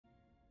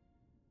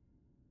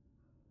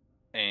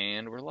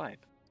And we're live.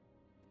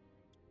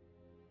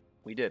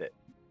 We did it.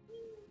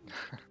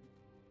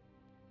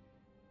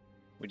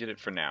 We did it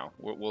for now.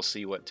 We'll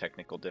see what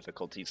technical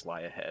difficulties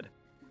lie ahead.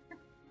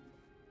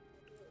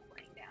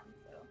 Laying down,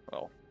 so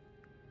Well,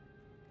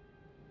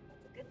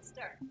 that's a good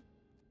start.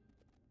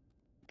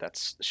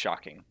 that's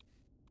shocking.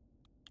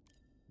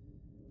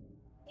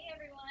 Hey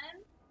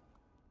everyone!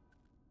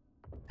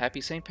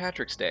 Happy St.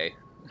 Patrick's Day.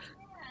 Yeah,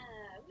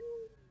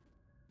 woo!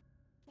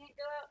 Can't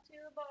go out to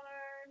a bar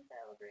and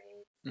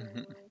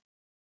celebrate, so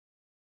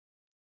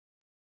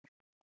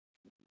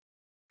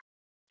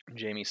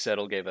Jamie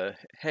Settle gave a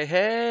hey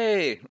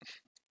hey.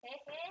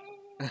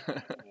 hey!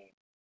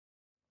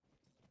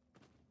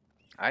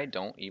 I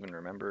don't even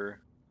remember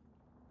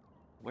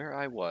where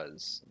I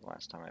was the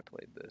last time I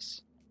played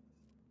this.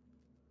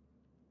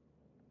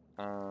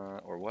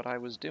 Or what I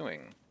was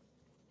doing.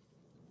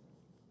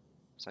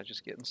 Was I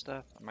just getting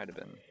stuff? I might have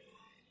been.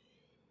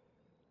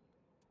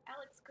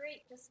 Alex,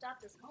 great, just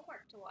stopped his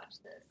homework to watch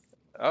this.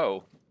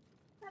 Oh,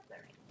 That's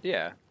alright.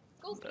 yeah.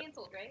 School's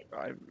cancelled,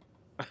 right?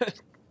 I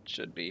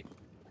should be.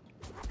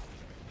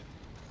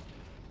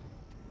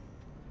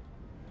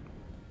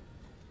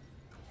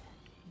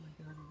 Oh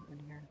my god, in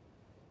here.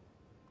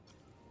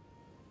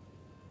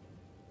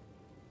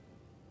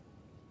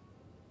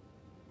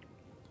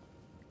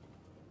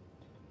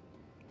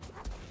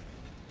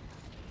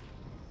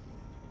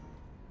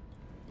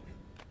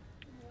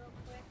 Real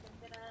quick,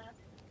 I'm gonna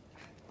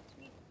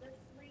tweet this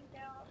link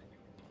out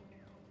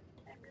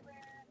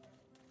everywhere.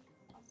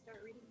 I'll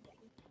start reading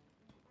things.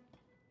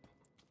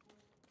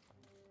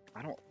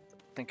 I don't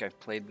think I've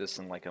played this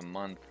in like a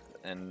month,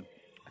 and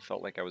I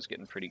felt like I was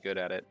getting pretty good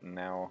at it, and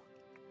now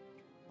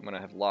I'm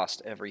gonna have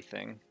lost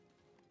everything.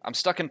 I'm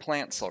stuck in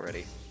plants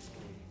already.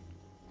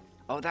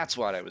 Oh, that's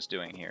what I was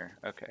doing here.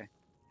 Okay.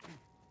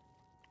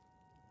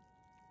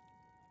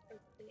 Are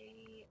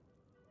they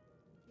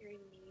hearing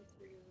me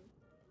through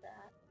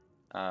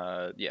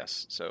that?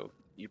 Yes, so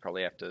you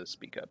probably have to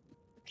speak up,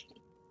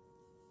 Okay.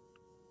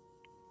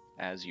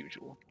 as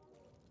usual.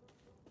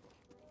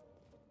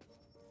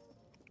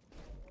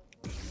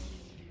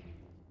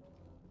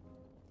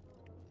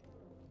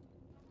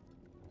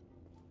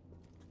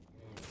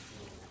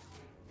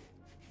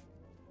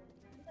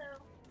 Hello.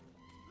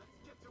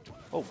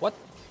 Oh, what?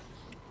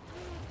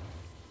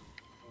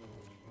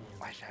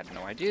 I had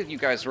no idea you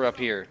guys were up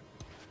here.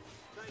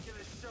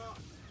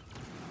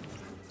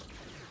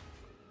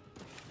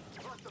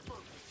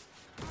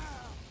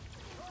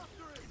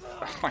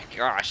 Oh my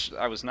gosh,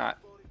 I was not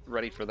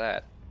ready for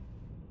that.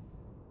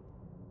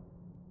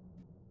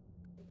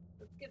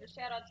 Let's give a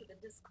shout out to the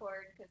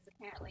Discord, because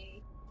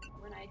apparently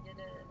when I did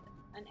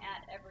an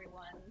at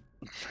everyone,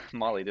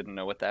 Molly didn't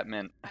know what that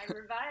meant. I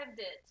revived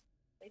it.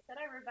 They said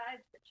I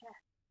revived the chat.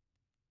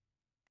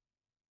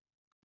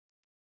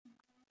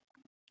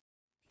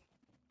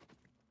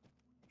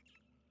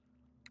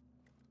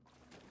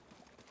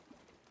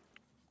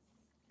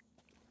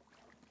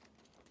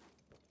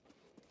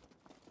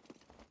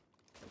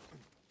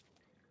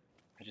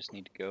 I just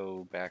need to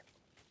go back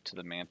to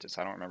the Mantis.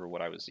 I don't remember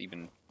what I was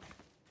even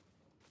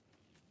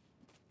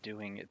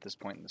doing at this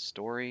point in the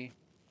story.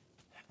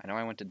 I know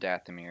I went to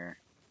Dathomir.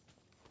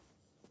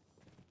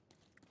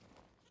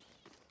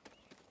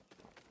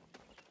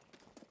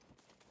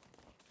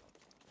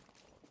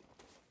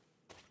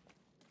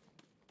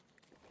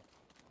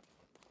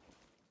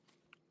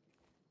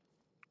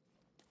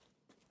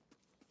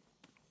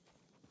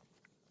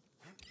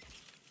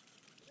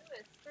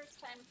 Lewis, first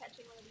time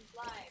catching one of these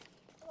live.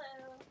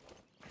 Hello.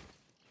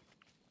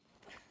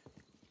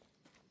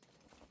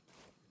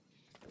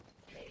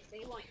 Okay, so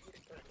you want you to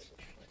go to the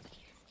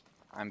Discord.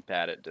 I'm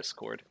bad at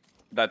Discord.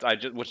 That's I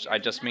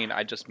just mean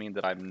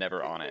that I'm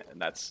never on it,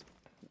 and that's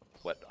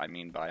what I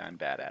mean by I'm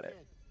bad at it.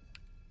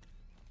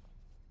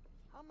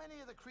 How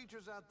many of the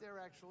creatures out there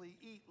actually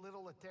eat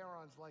little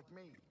Aterons like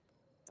me?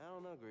 I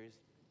don't know, Grease.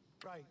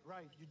 Right.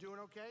 You doing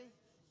okay?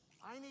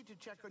 I need to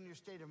check on your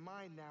state of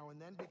mind now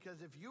and then,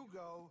 because if you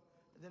go,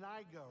 then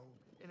I go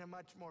in a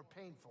much more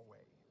painful way.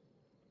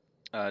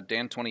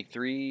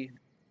 Dan23,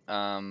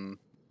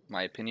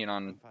 my opinion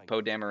on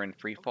Poe Dameron and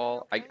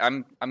Freefall.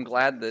 I'm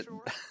glad that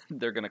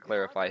they're gonna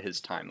clarify his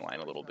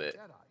timeline a little bit,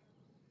 Oh,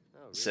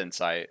 really?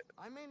 since I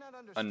may not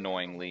understand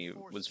annoyingly the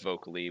whole was Force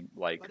vocally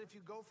like, but if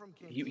you go from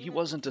he Cantina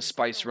wasn't to a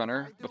spice Casino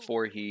runner like I do,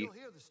 before he you'll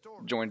hear the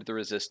story. joined the Some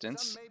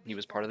Resistance. may He be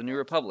was part of the New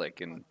far-fetched,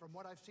 Republic, and but from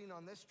what I've seen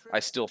on this trip, I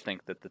still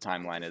think that the I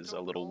timeline just is a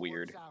know it little all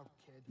weird, works out,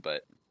 kid.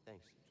 but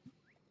Thanks.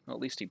 well,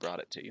 at least he brought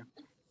it to you.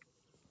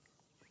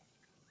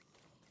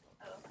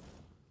 Oh.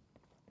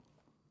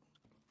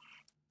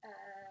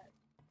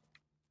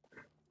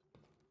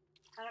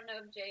 I don't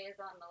know if Jay is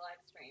on the live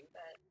stream,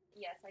 but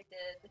yes, I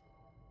did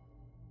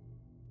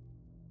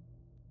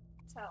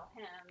tell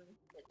him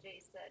that Jay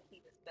said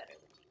he was better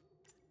than me.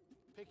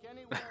 Pick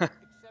anywhere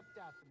except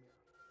Dathomir.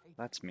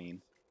 That's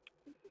mean.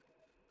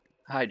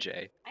 Hi,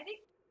 Jay. I think,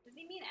 does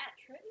he mean at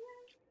trivia?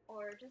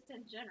 Or just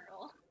in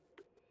general?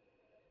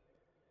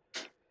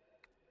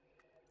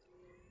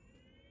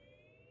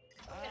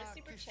 We got a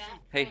super chat.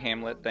 Hey, from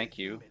Hamlet, thank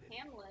you.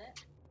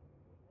 Hamlet.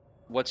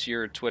 what's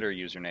your Twitter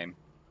username?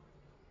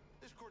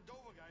 This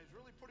Cordova guy is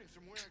really putting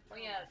some wear and Oh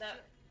tear yeah, on the that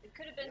ship. it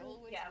could have been.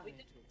 Yeah, we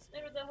did.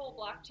 There was a whole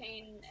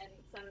blockchain, and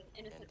some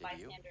innocent And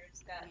did you?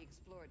 bystanders got We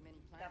explored many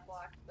planets,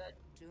 blocked. But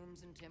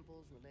tombs and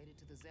temples related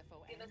to the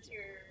Zepho give and us Zepho.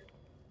 your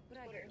But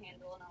I Twitter hit a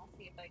handle, limit. and I'll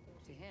see if I can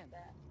To him,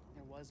 that.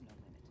 there was no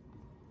limit.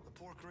 The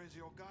poor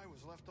crazy old guy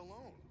was left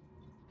alone.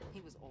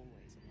 He was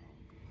always alone,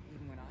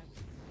 even when I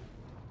was alone.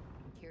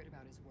 He cared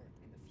about his work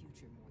and the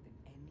future more than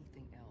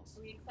anything else.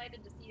 Are we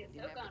excited to see He didn't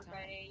Ahsoka have on the time.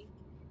 Friday?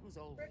 He was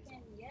always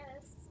Frickin' alone.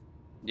 yes.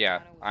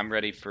 Yeah, I'm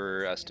ready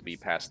for us to be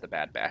past the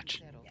Bad Batch.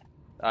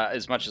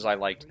 As much as I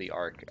liked the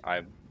arc,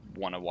 I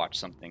want to watch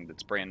something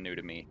that's brand new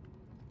to me.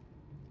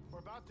 We're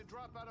about to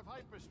drop out of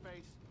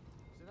hyperspace.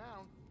 Sit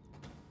down.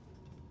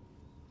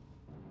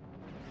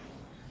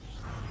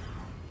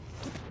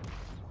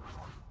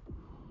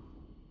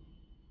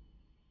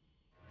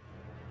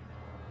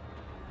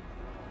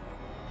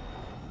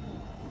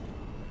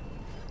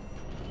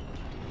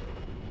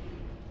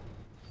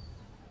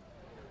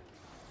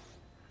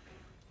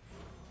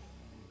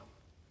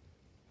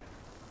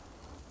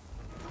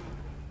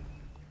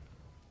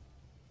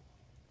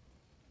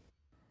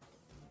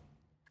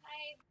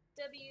 Hi,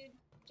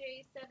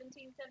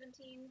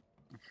 WJ1717.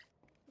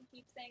 You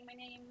keep saying my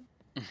name.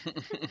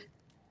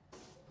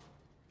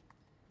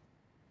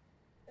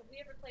 Have we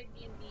ever played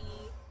D&D?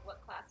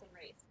 What class and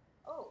race?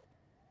 Oh,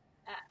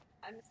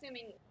 I'm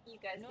assuming you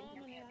guys can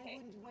hear me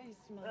okay.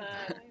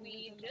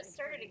 We just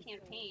started a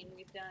campaign.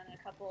 We've done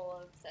a couple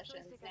of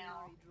sessions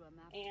now,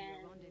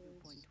 and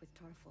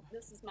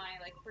this is my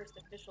first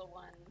official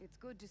one. It's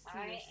good to see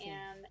I you safe.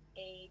 am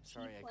a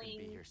Sorry I couldn't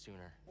be tiefling here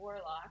sooner,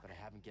 warlock, but I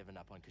haven't given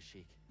up on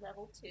Kashyyyk.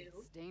 level 2,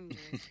 It's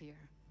dangerous here.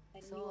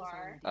 and Saul's you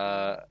are already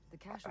Uh, gone. The A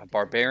casualty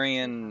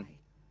barbarian, rate is too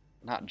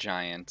not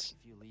giant.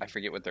 If you leave, I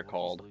forget what they're we'll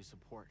called. just lose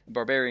support.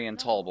 Barbarian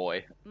tall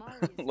boy.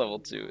 high. Level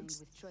 2.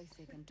 It's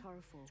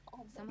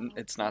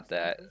It's not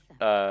that.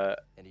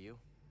 And you?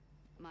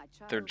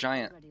 They're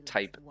giant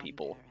type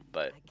people,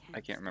 but I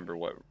can't remember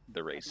what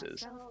the race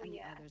is. Oh,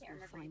 yeah, I can't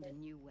remember find a either.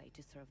 new way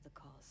to serve the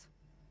cause.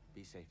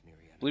 Be safe,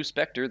 Miriam. Blue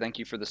Spectre, thank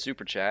you for the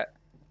super chat.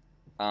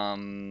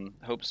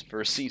 Hopes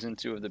for season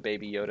 2 of the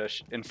Baby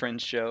Yoda and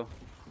Friends show.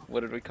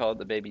 What did we call it?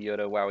 The Baby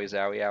Yoda Wowie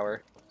Zowie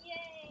Hour.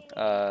 Yay!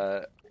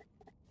 Uh,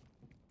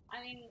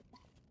 I mean,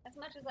 as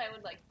much as I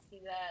would like to see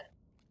that,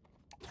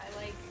 I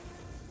like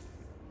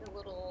the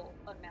little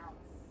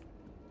amounts,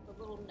 the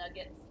little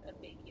nuggets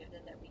of Baby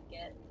Yoda that we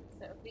get.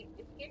 So if we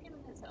gave him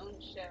his own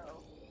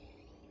show,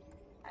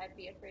 I'd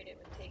be afraid it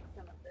would take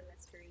some of the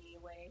mystery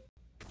away.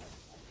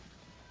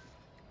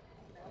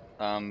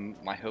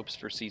 my hopes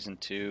for season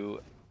 2,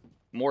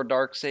 more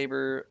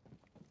Darksaber,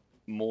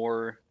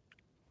 more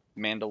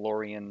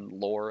Mandalorian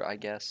lore, I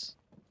guess.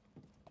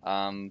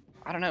 I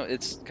don't know,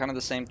 it's kind of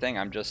the same thing.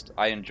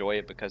 I enjoy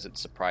it because it's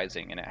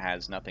surprising and it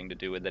has nothing to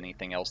do with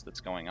anything else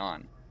that's going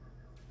on.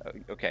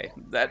 Okay,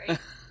 that... Sorry.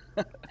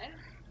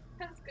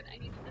 I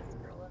need to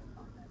scroll up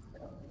on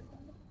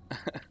this,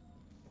 but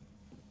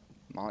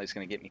Molly's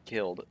gonna get me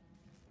killed.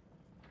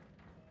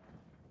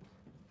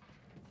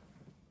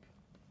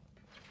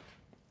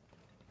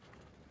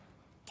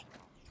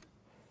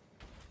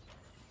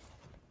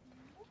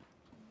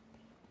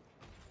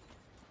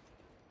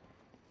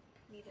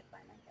 need to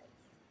find my heads.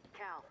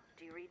 Cal,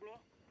 do you read me?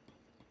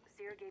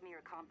 Seer gave me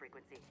your comm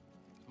frequency.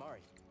 Mari,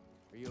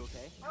 are you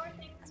okay? How are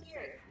things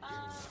here?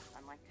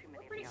 Unlike too We're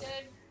many pretty of the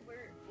others. good.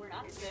 We're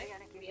not Did sick.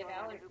 Diana give We you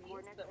have all the allergies,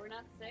 coordinates? but we're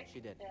not sick. She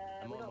did. We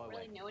I'm on don't my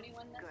really way. know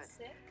anyone that's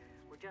Good. sick,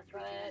 We're just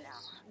but reaching it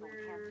now, but we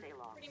can't we're stay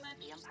long. pretty much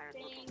The Empire's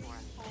staying looking for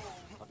us.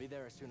 home I'll be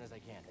there as soon as I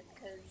can.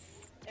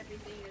 because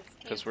everything is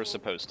canceled. Because we're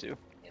supposed to.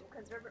 Yeah,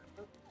 because we're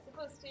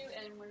supposed to,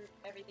 and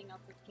everything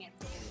else is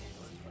canceled and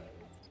we're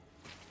closed.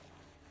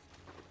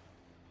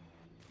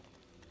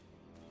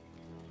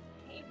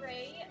 Hey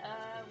Ray,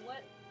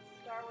 what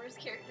Star Wars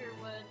character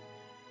would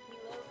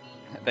Hilo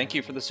be? Thank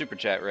you for the super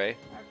chat, Ray.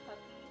 Our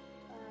puppy.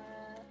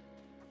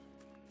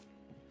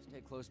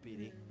 Stay close,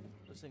 BD.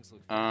 Those things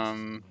look fast.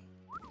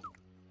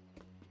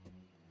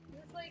 He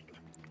was like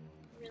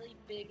really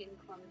big and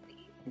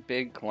clumsy.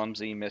 Big,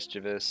 clumsy,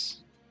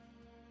 mischievous.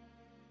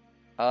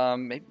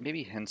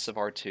 Maybe hints of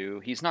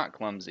R2. He's not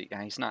clumsy.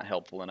 He's not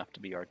helpful enough to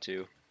be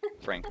R2,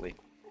 frankly.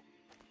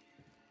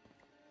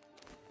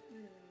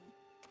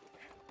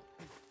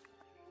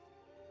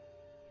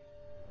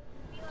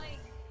 Maybe like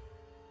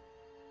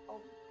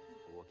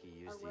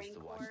Wookiee a used these to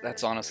watch. rancor.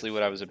 That's honestly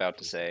what I was about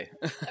to say.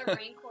 a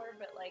rancor,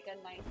 but like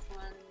a nice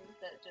one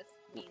that just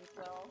means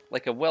well.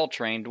 Like a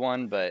well-trained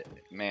one, but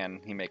man,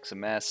 he makes a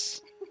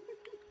mess.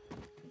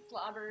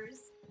 Slobbers.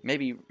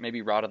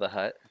 Maybe Rod of the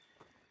Hutt.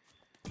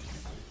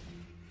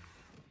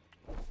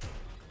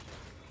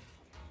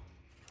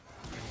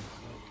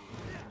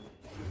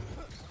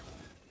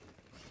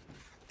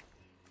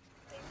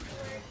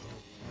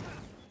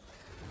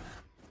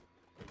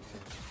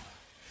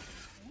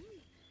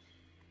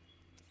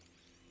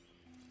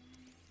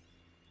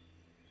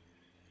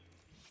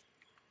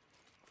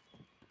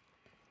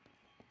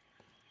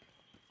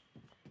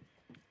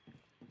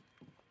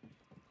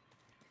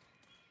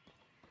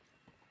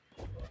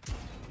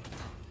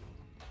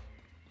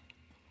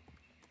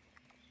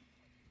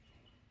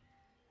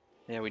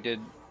 Yeah, we did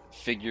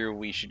figure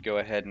we should go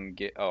ahead and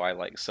get. Oh, I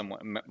like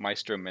someone.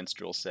 Maestro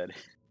Minstrel said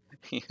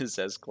he is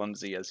as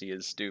clumsy as he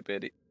is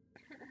stupid.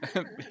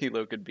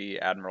 Hilo could be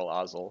Admiral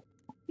Ozzel.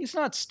 He's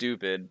not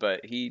stupid,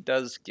 but he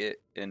does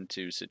get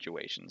into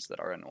situations that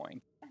are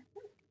annoying.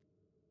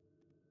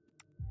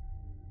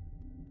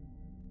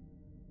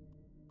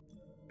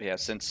 But yeah,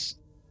 since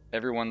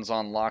everyone's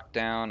on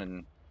lockdown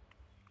and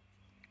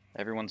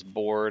everyone's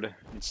bored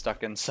and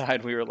stuck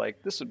inside, we were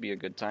like, this would be a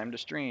good time to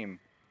stream.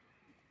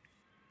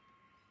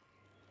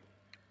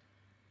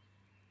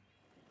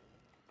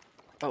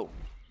 Oh.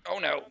 Oh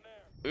no.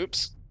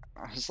 Oops.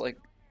 I was like,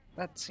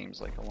 that seems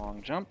like a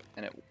long jump,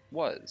 and it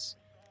was.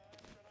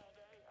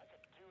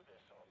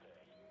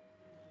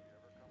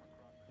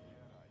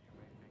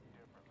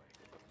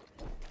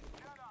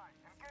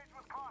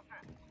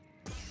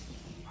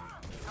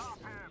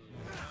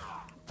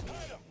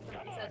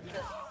 Someone said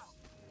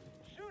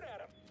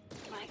that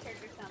my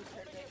character sounds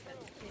perfect, but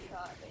he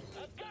thought that he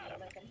would be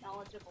like a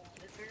knowledgeable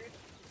wizard.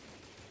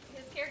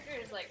 His character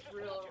is like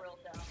real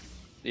dumb.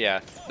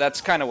 Yeah,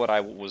 that's kind of what I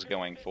was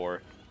going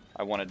for.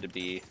 I wanted to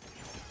be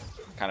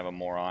kind of a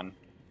moron.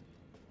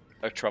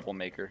 A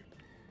troublemaker.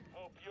 Do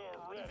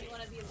you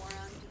want to be a moron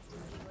just to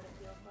see what it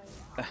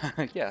feels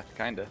like? Yeah,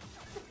 kinda.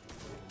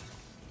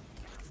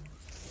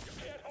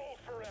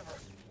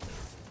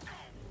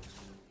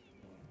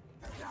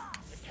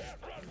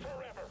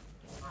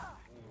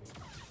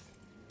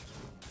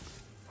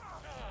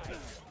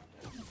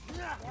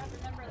 Yeah,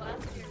 remember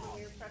last year when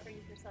we were prepping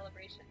for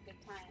Celebration? Good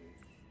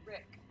times.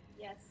 Rick,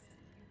 yes.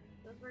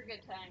 Those were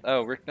good times.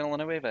 Oh, Rick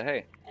Villanueva,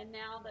 hey. And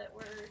now that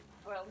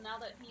now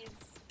that he's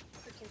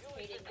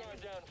participating in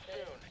the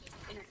just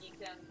inner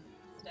geekdom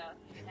stuff,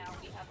 now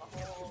we have a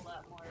whole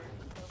lot more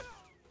to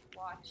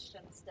watch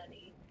and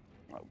study.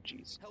 Oh,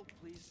 jeez. Help,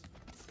 please.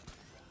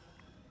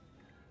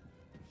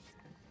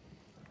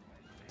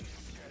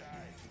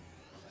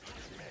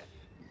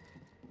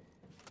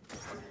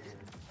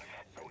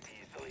 So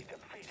easily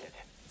defeated.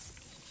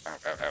 Ow,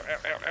 ow, ow, ow,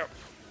 ow, ow.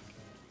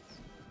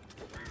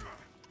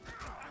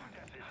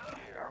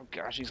 Oh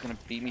gosh, he's gonna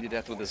beat me to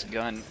death with his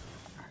gun.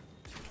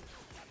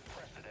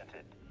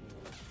 Precedented.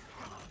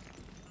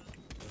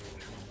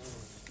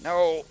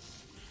 No!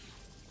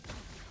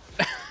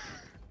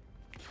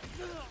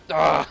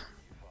 Ah!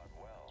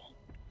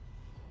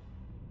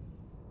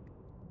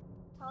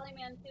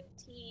 Hollyman15,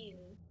 he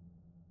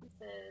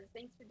says,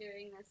 thanks for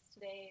doing this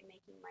today,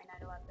 making my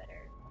night a lot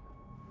better.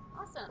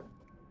 Awesome.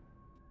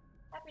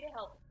 Happy to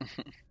help.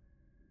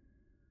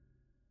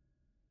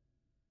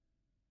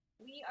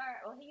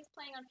 Well, he's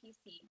playing on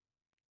PC.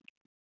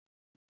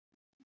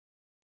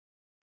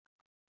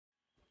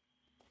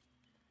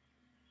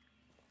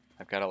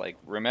 I've gotta, like,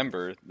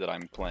 remember that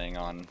I'm playing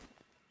on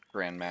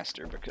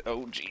Grandmaster because.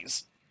 Oh,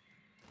 jeez.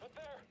 Up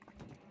there.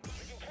 We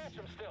can catch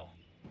him still.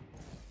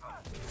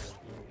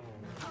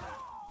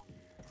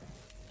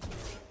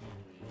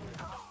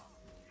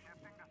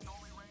 Shifting to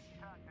solely ranged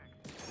tactics.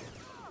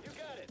 You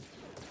got it.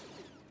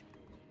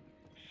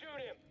 Shoot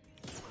him.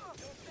 Don't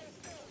stand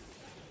still.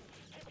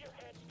 Keep your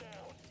heads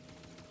down.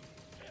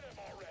 Hit him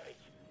already.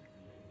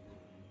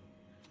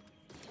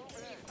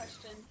 Answer your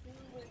question, who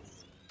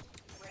was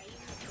Rain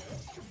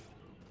Fit?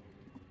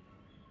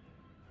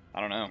 I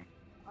don't know.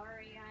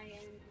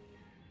 R-A-I-N.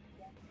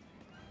 Yeah.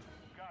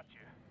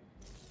 Gotcha.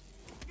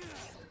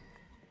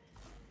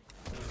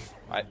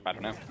 I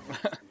don't know.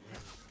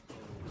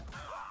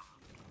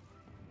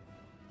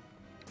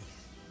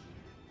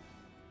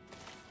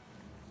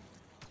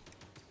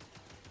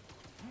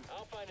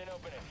 I'll find an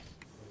opening.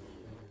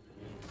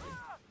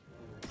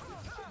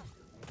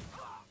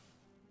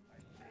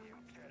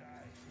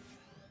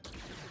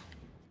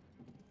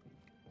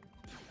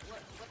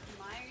 What's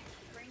my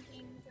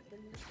rankings of the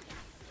new?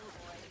 Oh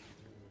boy.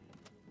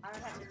 I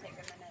would have to take a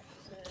minute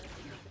to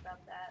think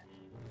about that.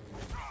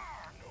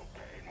 No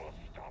pain will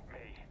stop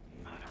me.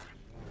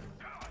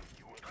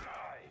 You will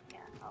die.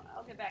 Yeah,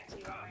 I'll get back to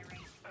you on my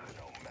rank.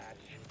 No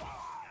match.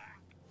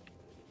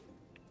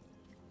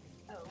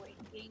 Oh wait,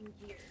 game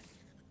gear.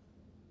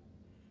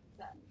 What's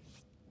that?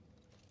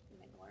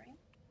 Mandalorian?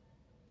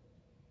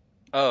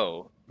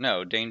 Oh,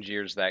 no,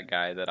 Dangier's that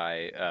guy that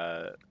I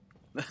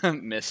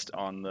missed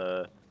on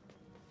the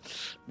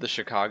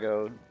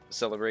Chicago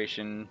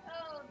celebration.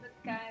 Oh, the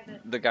guy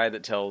that. The guy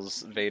that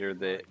tells Vader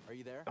that Are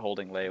you there?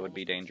 holding Leia would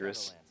be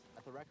dangerous.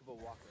 At the wreck of a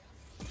walker.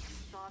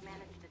 Saw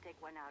managed to take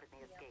one out in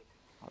the escape.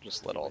 I'll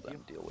just let all of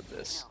them deal with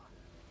this.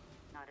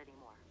 No, not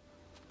anymore.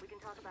 We can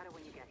talk about it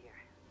when you get here.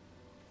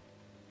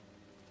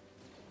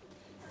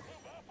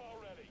 Move up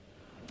already.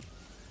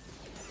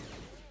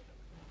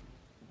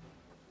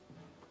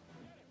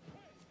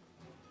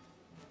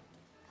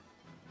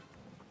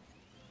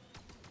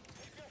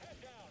 Keep your head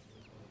down.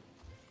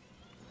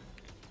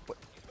 What?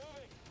 He's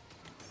moving.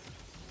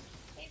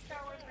 Hey,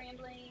 Star Wars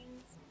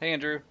Ramblings. Hey,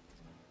 Andrew.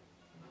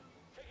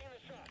 Taking the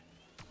shot.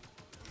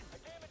 I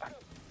damaged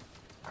him.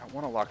 I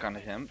want to lock onto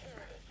him. Zoom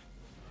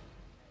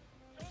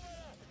it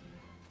up.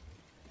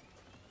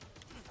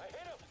 I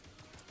hit him.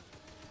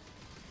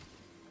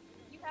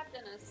 You have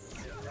done a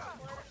super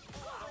report.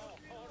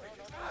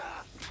 No,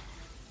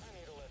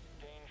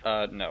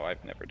 No,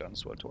 I've never done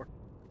SWTOR.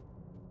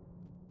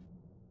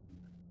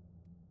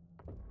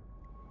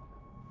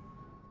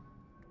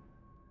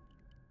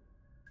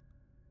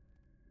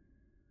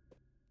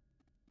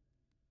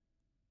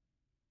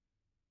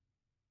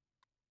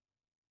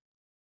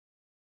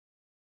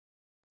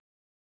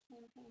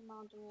 Campaign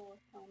module,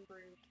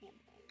 homebrew campaign.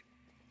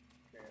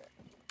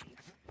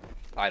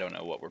 I don't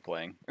know what we're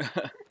playing.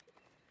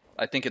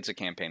 I think it's a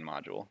campaign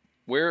module.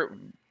 We're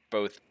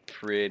both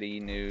pretty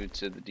new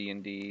to the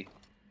D&D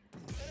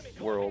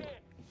world.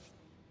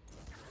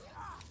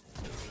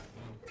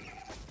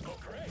 Oh,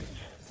 great.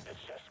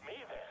 It's just me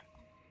then.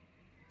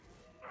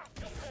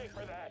 You'll pay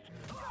for that.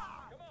 Come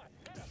on,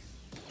 hit him.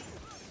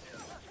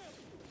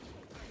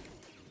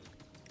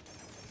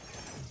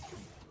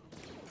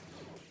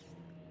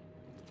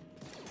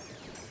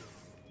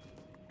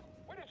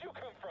 Where did you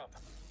come from?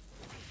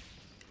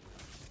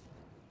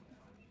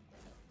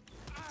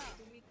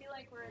 Do we feel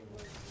like we're in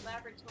the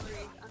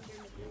laboratories under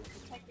Naboo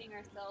protecting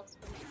ourselves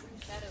from the Blue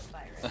Shadow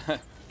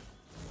virus?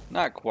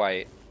 Not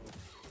quite.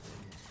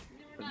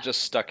 We're not,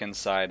 Just stuck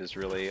inside is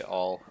really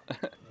all.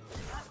 not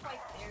quite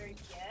there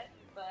yet,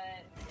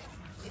 but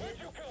it Where'd is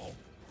you go?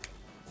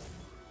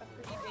 a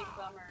pretty big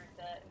bummer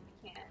that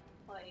we can't,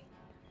 like,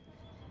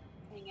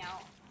 hang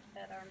out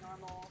at our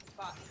normal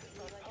spots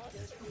that we like to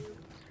go to.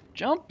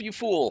 Jump, you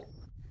fool!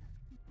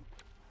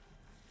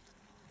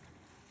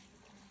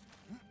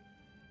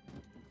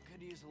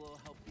 Could use a little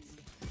help,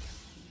 BD.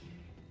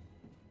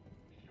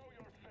 Show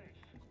your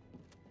face.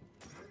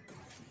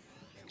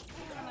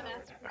 Someone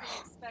asked if we can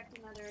expect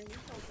another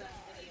neutral zone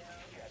video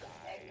with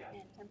Egg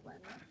and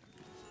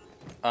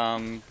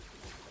Templin.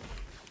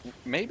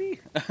 Maybe?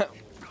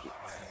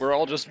 We're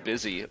all just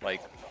busy,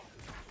 like,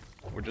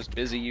 we're just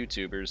busy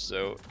YouTubers,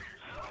 so...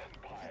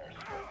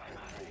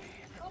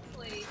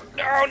 Hopefully,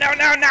 No, no,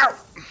 no, no!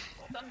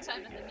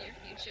 sometime in the near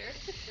future.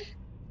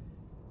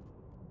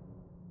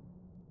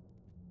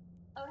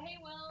 Oh, hey,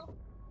 Will.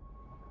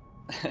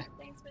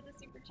 Thanks for the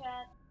super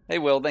chat. Hey,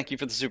 Will, thank you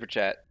for the super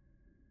chat.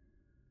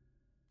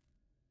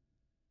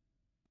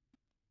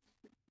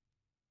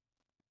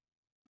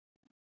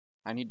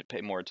 I need to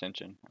pay more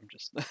attention. I'm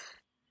just... You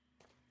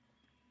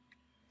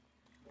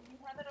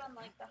have it on,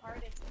 like, the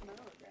hardest mode,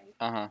 right?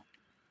 Uh-huh.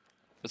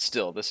 But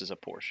still, this is a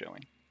poor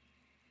showing.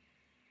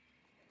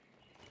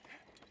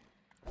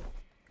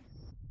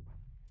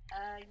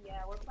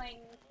 Yeah, we're playing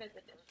 5th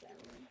edition.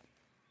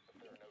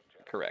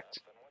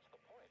 Correct.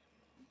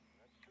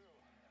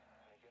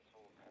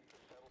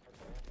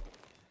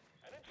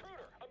 An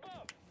intruder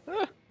above.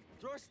 Ah,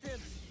 Thorsten!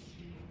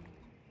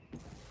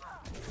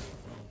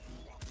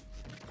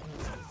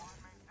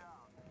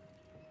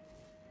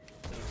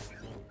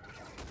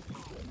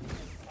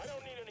 I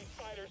don't need any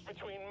fighters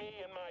between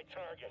me and my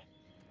target.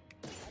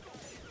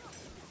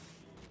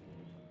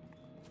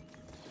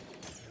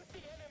 Shoot the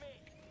enemy.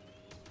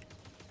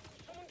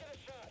 Someone get a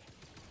shot.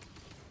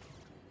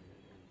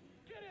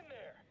 Get in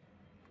there.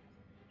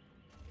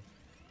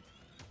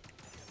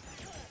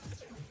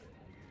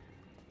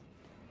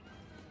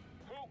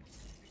 Who?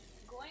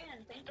 Goyan,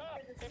 thank you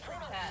for the super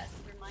chat.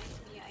 Reminds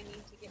me I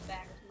need to get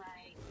back to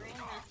my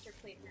Grandmaster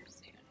playthrough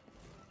soon.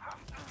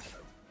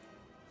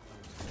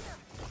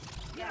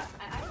 Yeah,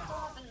 I still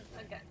haven't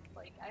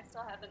I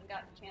still haven't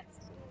gotten a chance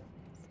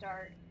to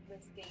start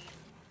this game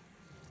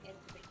in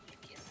the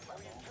easiest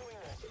level,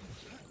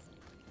 which is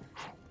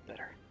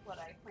better. what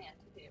I plan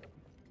to do.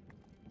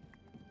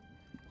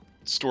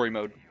 Story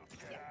mode.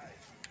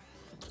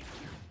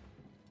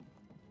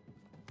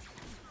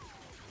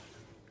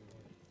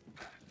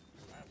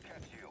 I'll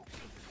catch you.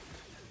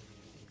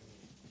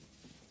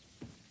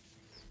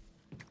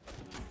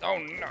 Oh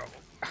no!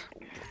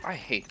 I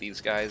hate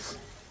these guys.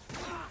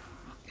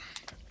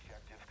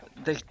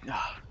 They.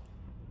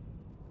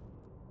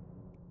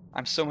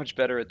 I'm so much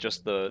better at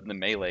just the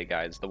melee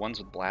guys. The ones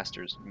with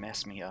blasters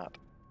mess me up.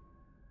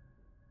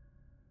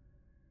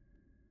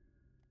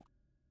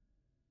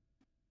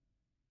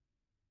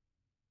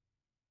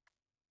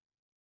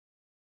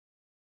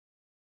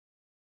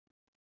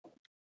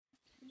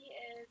 He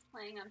is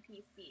playing on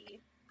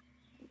PC.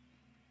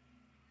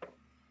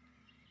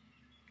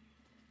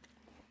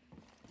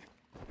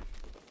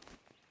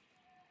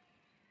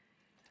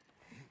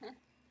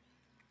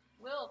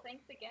 Will,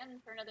 thanks again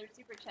for another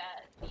super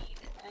chat feed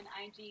and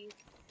IG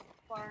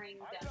sparring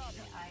dummy.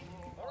 I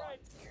will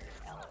volunteer.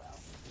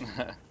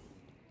 LOL.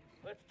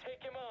 Let's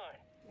take him on.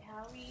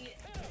 Yeah, we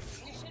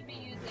should be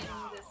using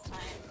this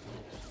time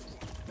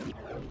to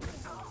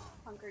just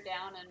hunker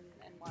down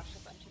and watch a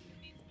bunch of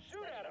movies.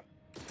 Shoot at him.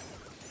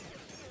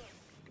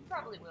 We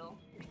probably will.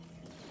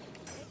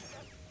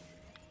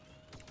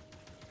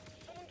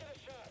 Someone get a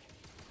shot.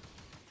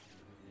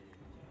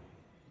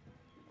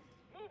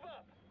 Move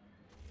up.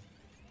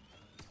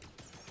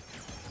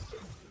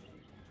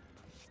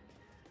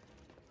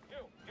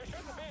 You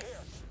shouldn't be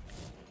here.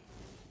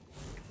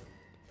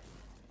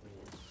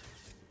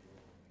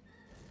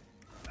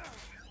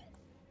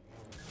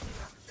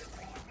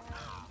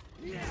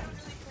 I don't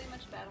really play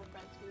much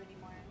Battlefront 2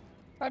 anymore.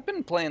 I've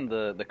been playing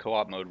the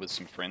co-op mode with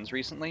some friends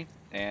recently,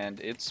 and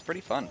it's pretty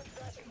fun.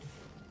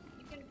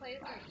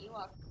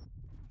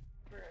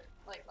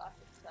 like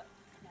lots of stuff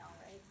now,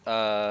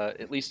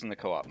 right? At least in the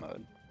co-op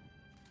mode.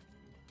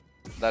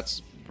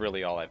 That's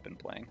really all I've been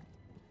playing.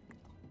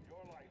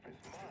 Your life is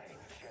mine,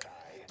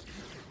 Jedi.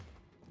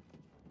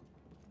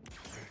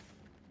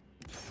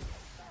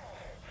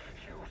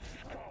 You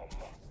scum.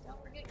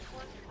 Don't forget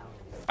Cork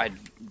House. I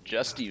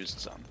just used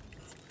some.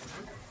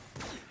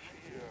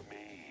 Hear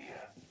me.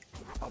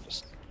 I'll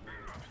just...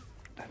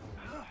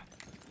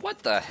 What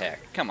the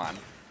heck? Come on.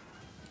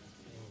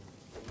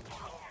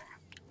 Oh.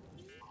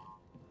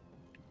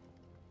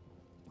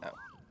 I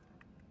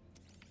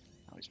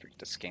always forget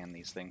to scan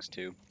these things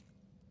too.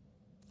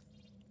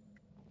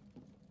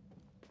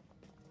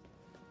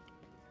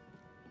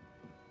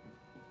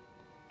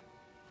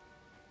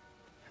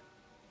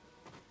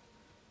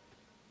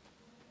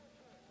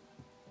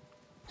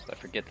 So I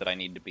forget that I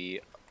need to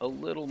be a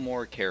little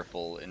more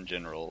careful in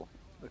general,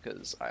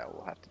 because I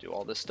will have to do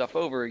all this stuff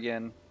over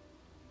again.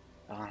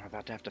 Oh, I'm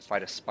about to have to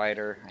fight a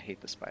spider. I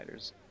hate the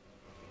spiders.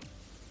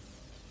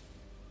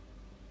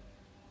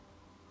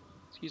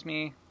 Excuse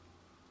me.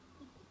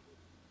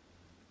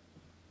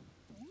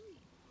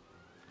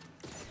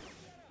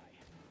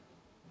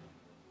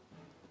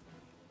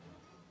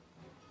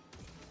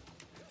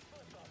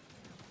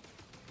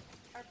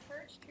 Are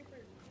purge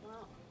troopers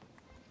clone?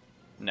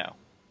 No.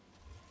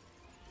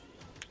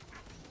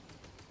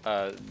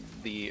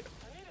 The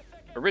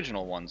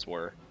original ones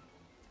were.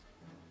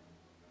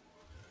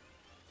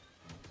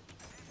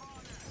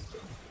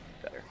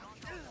 Better.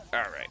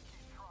 Alright.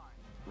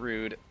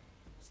 Rude.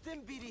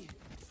 Stim BD.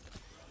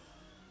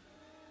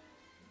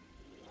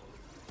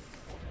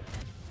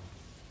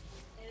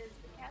 Is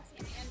the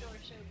Cassian Andor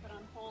show put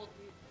on hold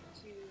due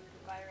to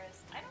the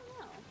virus? I don't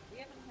know. We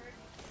haven't heard.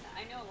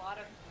 I know a lot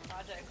of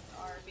projects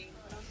are being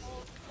put on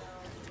hold,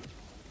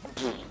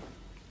 so.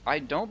 I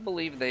don't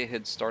believe they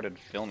had started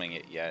filming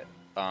it yet.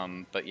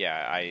 But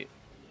yeah,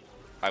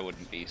 I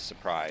wouldn't be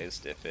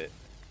surprised if it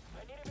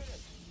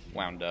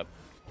wound up.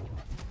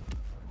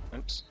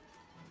 Oops.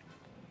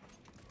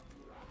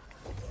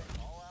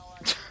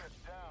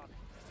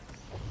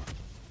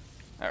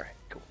 Alright,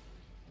 cool.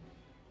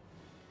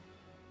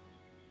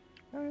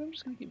 Alright, I'm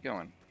just gonna keep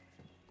going.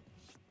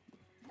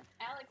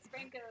 Alex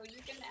Franco,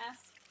 you can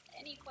ask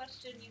any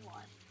question you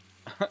want.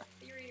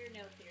 Theory or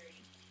no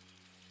theory.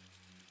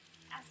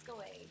 Ask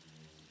away.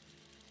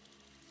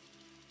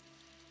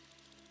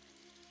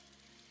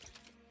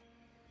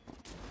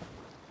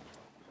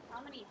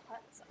 How many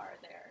huts are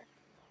there?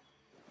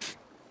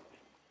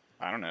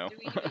 I don't know.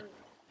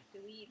 Do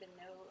we even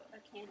know a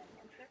canon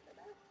answer for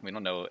that? We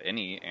don't know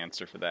any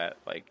answer for that.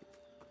 Like,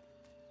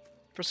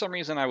 for some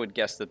reason, I would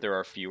guess that there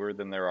are fewer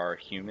than there are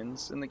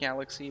humans in the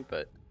galaxy,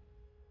 but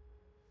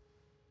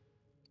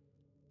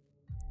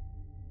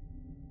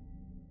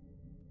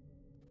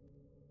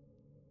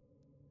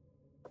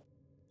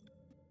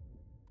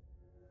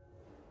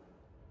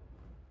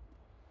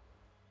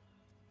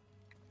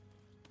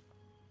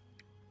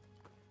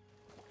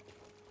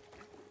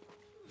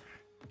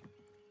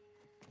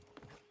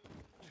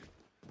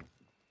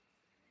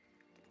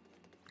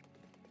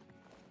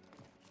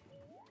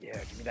yeah,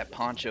 give me that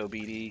poncho,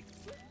 BD.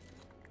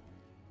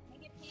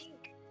 Make it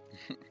pink.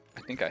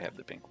 I think I have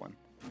the pink one.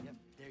 Yep,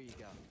 there you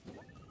go.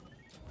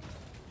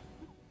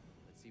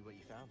 Let's see what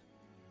you found.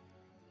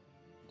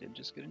 Did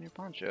just get a new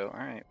poncho.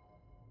 Alright.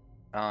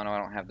 Oh, no, I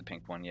don't have the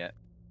pink one yet.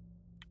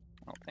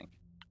 I don't think.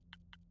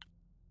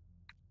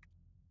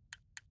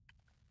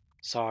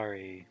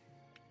 Sorry.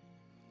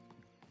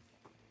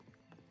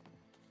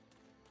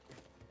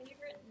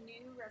 Favorite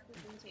new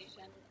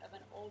representation of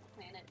an old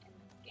planet in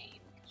this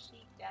game?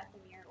 Kashyyyk,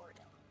 Dathomir, or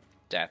Ilum?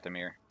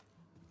 Dathomir.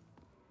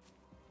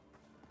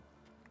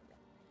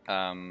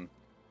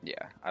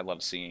 Yeah, I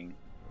love seeing...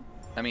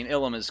 I mean,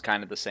 Ilum is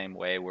kind of the same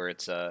way, where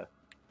it's a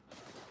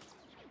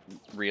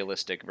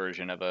realistic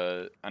version of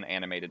an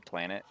animated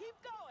planet,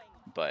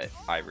 but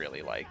I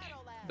really like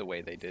the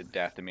way they did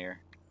Dathomir.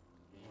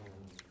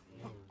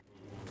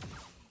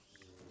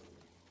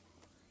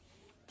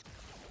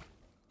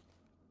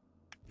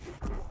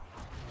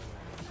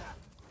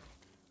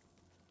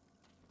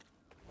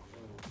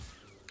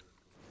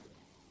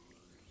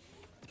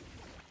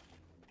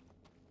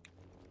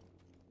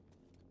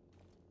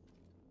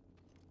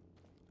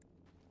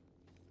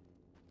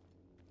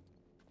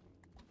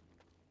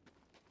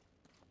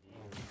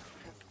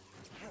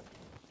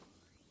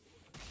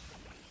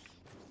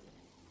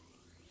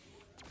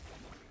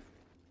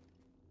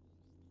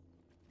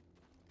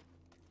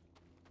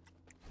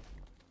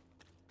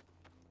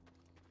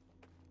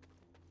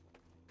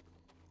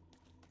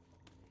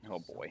 Oh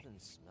boy. Something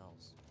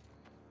smells.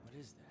 What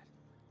is that?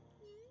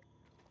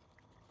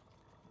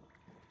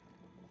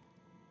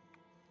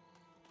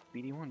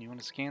 BD1, you want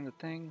to scan the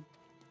thing?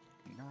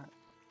 You not?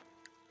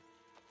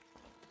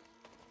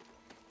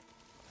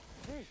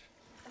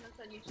 Someone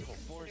said you should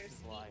consider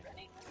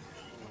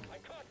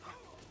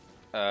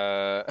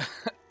speedrunning.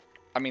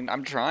 I mean,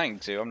 I'm trying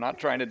to. I'm not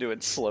trying to do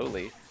it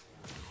slowly.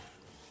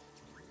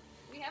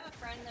 We have a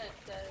friend that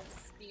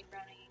does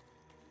speedrunning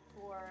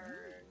for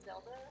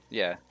Zelda.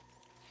 Yeah.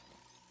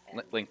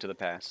 And Link to the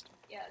Past.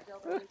 yeah,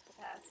 Zelda Link to the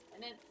Past. And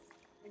and it's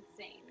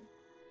insane.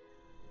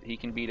 He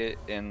can beat it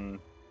in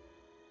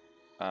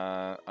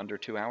under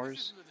 2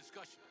 hours.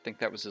 I think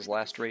that was his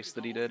last race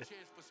that he did.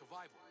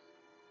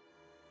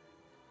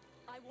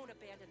 I won't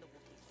abandon the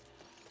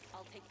Wookiees.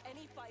 I'll take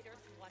any fighter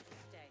who wants to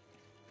stay.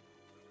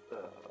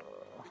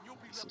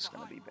 This is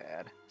gonna be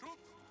bad.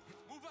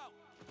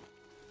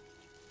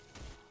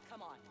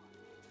 Come on.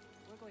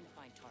 We're going to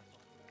find Tarful.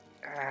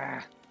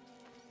 Ah,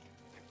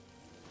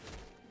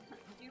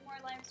 Do more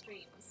live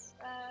streams.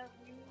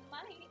 We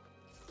might.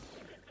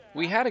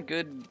 we had a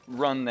good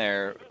run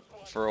there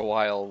for a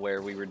while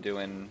where we were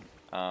doing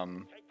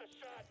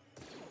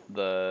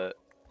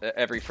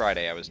every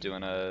Friday I was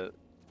doing a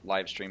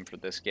live stream for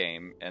this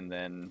game, and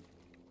then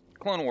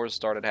Clone Wars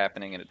started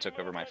happening and it took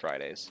over my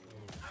Fridays.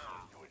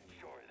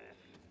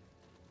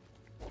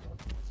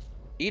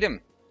 Eat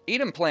him!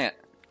 Eat him, plant!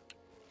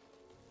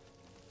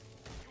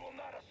 You will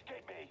not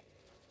escape me.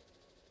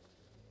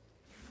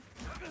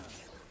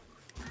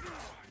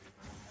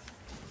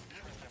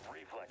 Defensive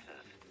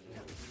reflexes.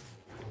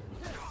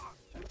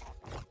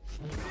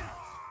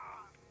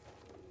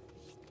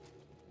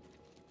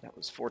 That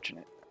was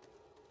fortunate.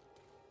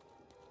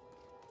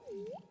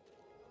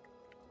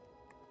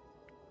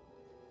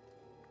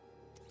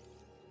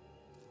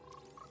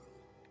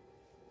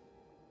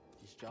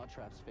 These jaw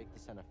traps fake the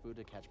scent of food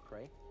to catch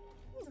prey.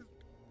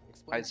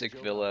 Explain Isaac to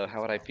Joe Villa,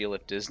 how how would I feel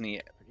if Disney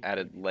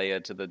added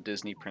Leia to the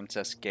Disney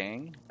Princess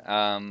gang?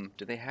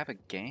 Do they have a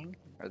gang?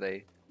 Are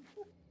they...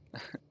 do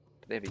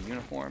they have a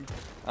uniform?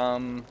 I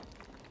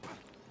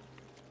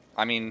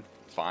mean,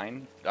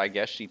 fine. I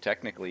guess she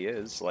technically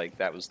is. Like,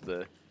 that was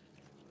the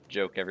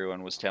joke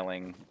everyone was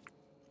telling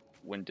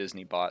when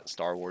Disney bought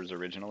Star Wars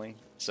originally.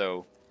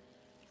 So,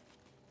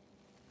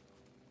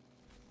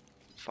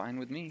 fine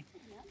with me.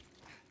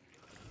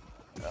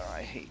 Oh,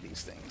 I hate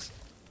these things.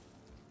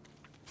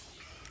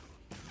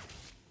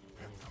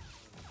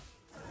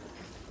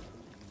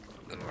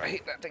 Oh, I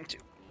hate that thing too.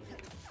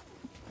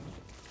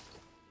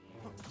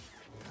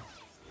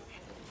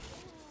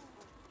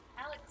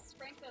 Alex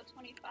Franco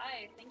 25,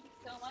 thank you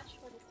so much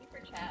for the super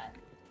chat.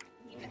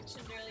 He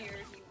mentioned earlier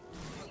he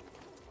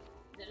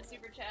did a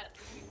super chat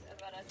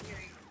about us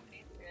hearing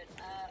Fate's Grid.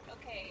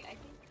 Okay, I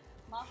think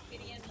Moff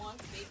Gideon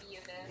wants Baby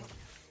Yoda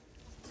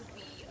to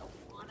be a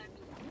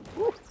wannabe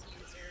Force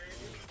user,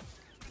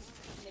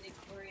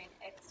 midichlorian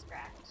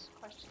extract,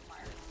 question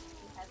mark,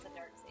 who has a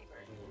dark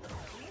saber.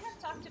 We have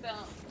talked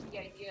about the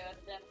idea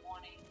of them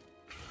wanting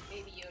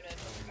Baby Yoda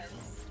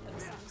because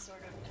of some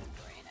sort of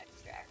midichlorian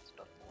extract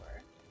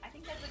before. I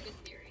think that's a good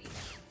theory.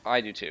 I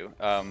do too.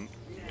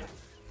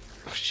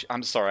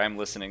 I'm sorry, I'm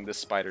listening. This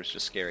spider's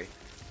just scary.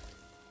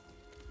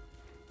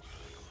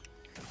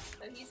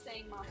 So he's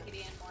saying Moff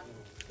Gideon wants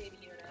Baby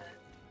Yoda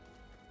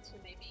to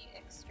maybe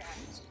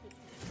extract his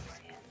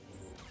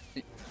midichlorians,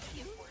 be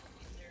a Force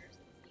user,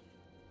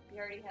 since he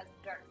already has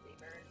a dark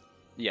saber.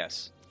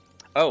 Yes.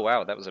 Oh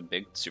wow, that was a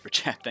big super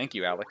chat. Thank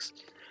you, Alex.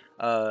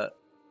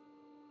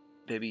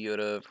 Baby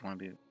Yoda, if you want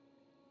to be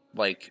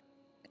like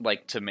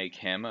to make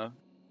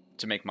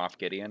Moff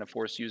Gideon a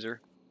Force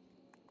user.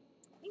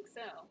 I think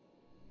so.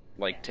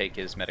 Like Yeah. take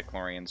his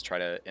midichlorians, try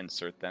to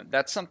insert them.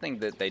 That's something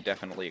that they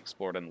definitely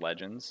explored in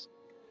Legends.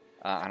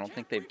 I don't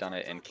think they've done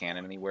it in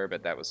canon anywhere,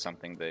 but that was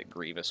something that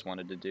Grievous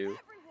wanted to do.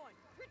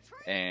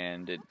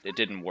 And it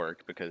didn't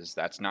work because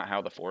that's not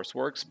how the Force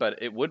works,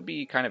 but it would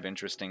be kind of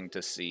interesting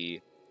to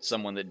see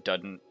someone that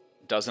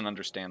doesn't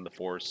understand the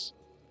Force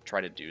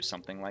try to do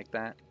something like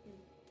that.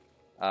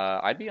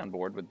 I'd be on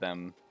board with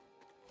them.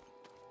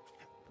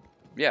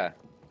 Yeah.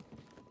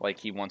 Like,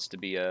 he wants to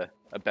be a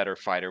better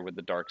fighter with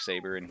the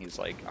Darksaber, and he's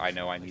like, I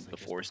know I need the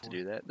Force to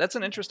do that. That's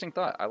an interesting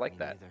thought. I like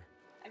that.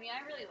 I mean,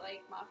 I really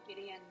like Moff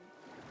Gideon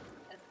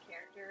as a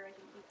character. I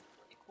think he's a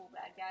really cool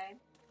bad guy.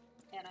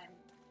 And I'm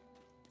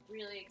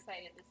really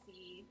excited to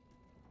see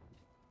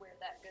where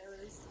that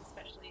goes,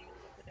 especially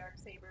with the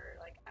Darksaber.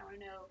 Like, I want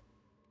to know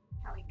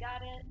how he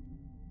got it,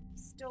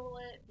 stole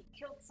it, he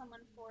killed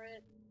someone for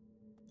it.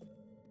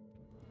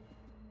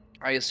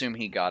 I assume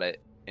he got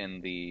it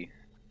in the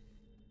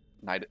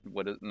Night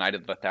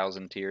of the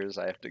Thousand Tears.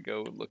 I have to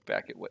go look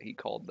back at what he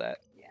called that.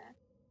 Yeah.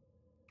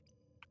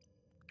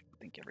 I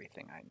think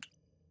everything I...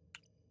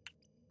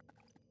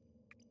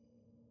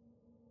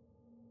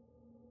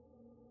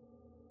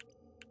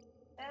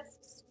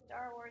 Best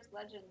Star Wars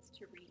Legends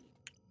to read.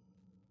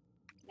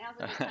 Now's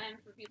a good time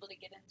for people to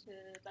get into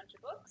a bunch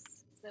of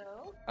books,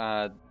 so...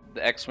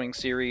 the X-Wing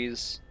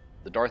series,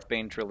 the Darth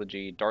Bane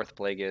trilogy, Darth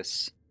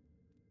Plagueis.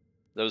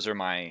 Those are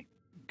my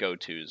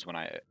go-tos when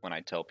I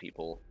tell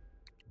people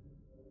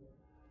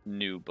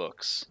new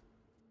books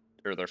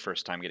or their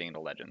first time getting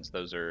into Legends.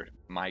 Those are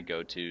my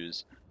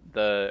go-tos.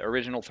 The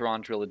original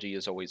Thrawn trilogy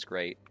is always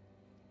great.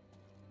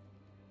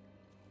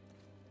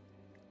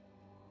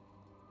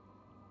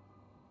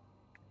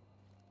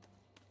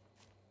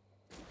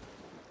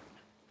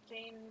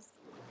 James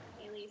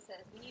Haley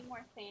says, we need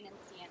more Thane and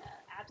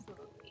Sienna.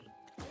 Absolutely.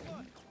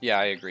 Yeah,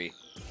 I agree.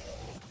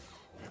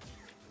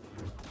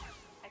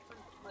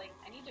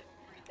 I need to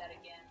read that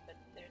again, but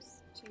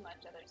there's too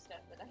much other stuff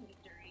that I need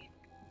to read.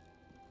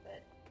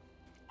 But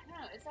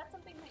don't know. Is that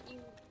something that you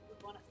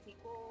would want a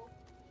sequel?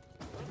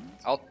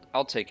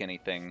 I'll take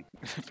anything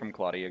from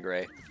Claudia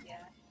Gray. Yeah.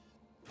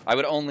 I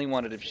would only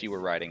want it if she were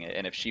writing it,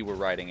 and if she were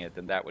writing it,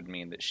 then that would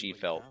mean that she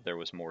felt there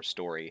was more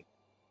story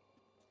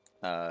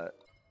that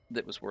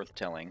was worth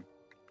telling.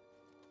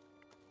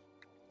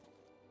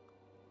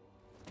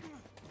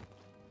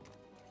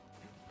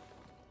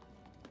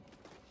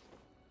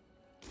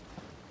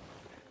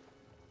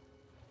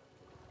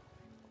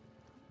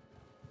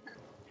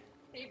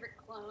 Favorite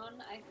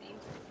clone, I think.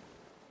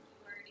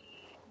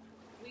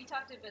 We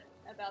talked a bit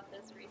about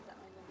this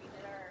recently when we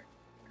did our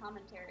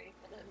commentary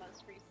for the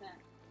most recent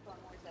Clone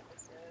Wars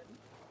episode.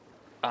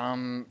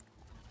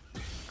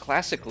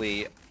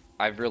 Classically,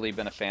 I've really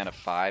been a fan of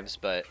 5s,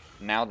 but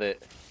now that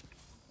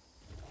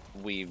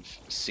we've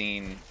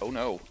seen, oh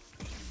no,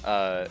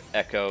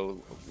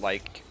 Echo,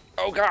 like,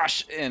 oh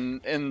gosh, in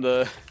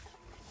the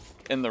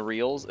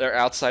reels, or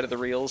outside of the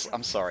reels,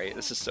 I'm sorry,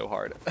 this is so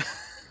hard.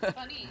 It's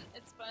funny,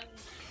 it's fun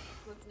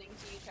listening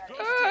to you try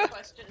to answer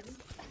questions.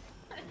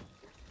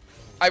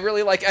 I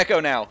really like Echo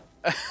now.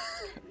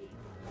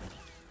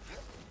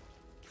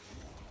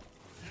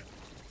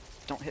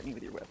 Don't hit me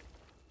with your whip.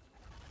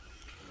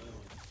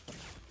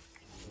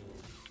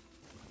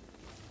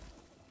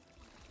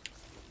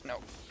 No.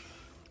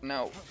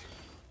 No.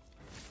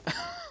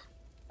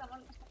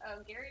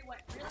 Gary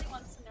really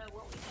wants to know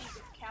what we think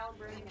of Cal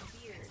growing a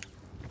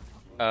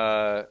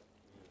beard.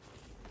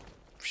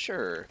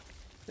 Sure.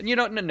 And you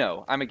don't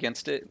no, I'm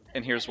against it,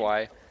 and here's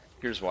why.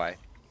 Here's why.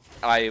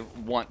 I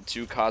want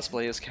to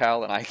cosplay as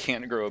Cal, and I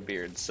can't grow a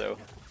beard, so.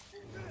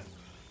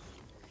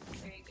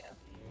 There you go.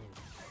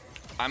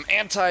 I'm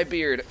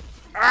anti-beard.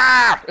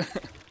 Ah!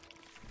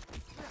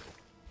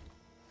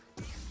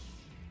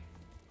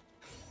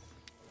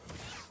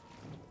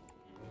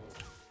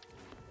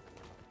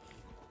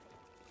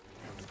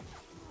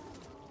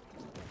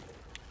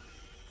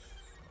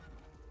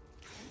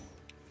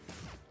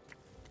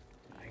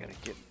 I gotta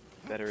get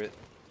better at.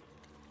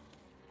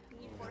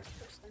 Can you force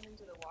push them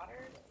into the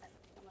water? And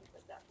someone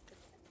said that.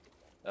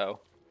 Oh.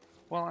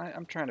 Well,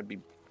 I'm trying to be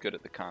good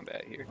at the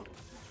combat here.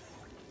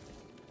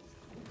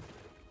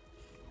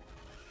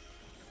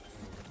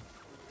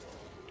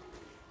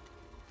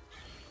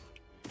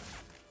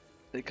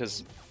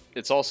 Because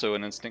it's also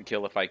an instant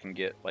kill if I can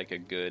get like a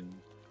good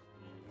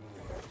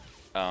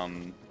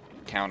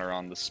counter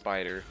on the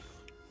spider.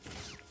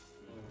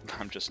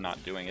 I'm just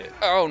not doing it.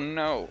 Oh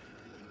no!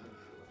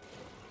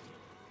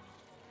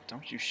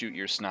 Don't you shoot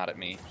your snot at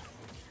me.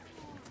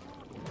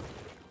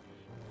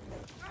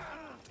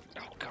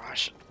 Oh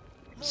gosh.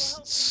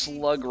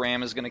 Slug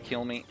ram is gonna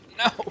kill me.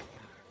 No!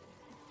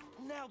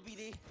 Now,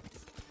 BD.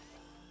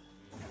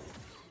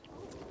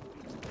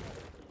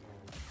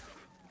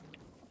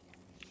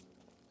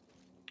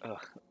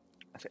 Ugh.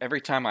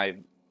 Every time I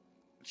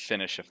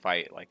finish a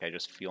fight, like, I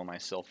just feel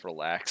myself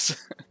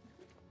relax.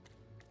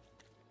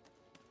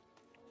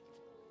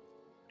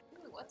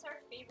 Ooh, what's our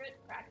favorite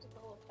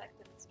practical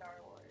effect in Star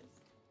Wars?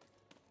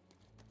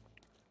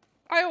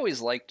 I always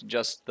liked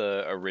just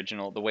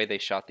the way they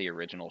shot the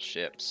original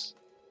ships.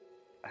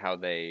 How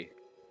they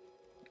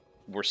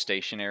were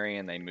stationary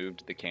and they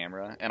moved the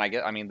camera. And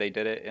I mean, they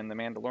did it in The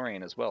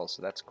Mandalorian as well,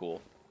 so that's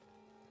cool.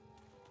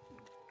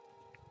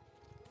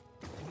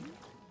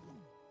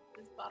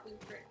 Does Babu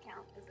Frick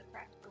count as a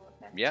practical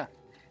effect? Yeah.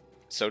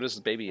 So does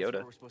Baby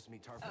Yoda. We're supposed to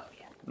meet Tarkin. Oh,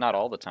 yeah. Not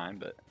all the time,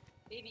 but...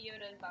 Baby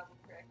Yoda and Babu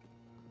Frick.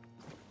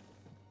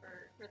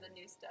 For the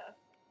new stuff.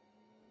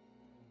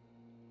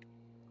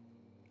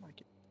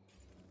 Like it.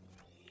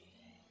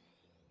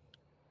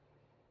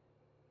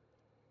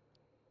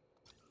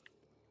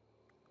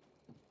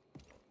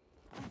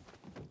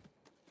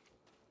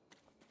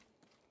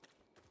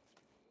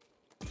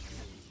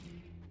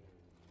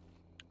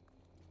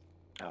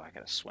 Oh, I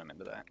gotta swim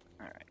into that.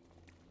 Alright.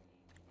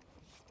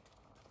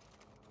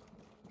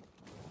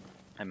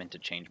 I meant to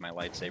change my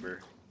lightsaber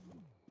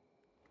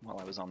while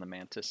I was on the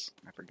Mantis.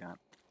 I forgot.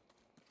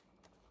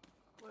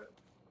 What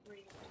were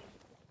you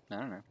doing?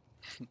 I don't know.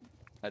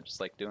 I just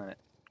like doing it.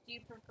 Do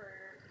you prefer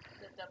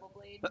the double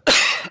blade?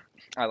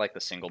 I like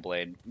the single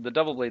blade. The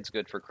double blade's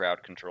good for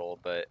crowd control,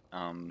 but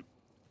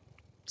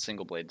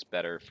single blade's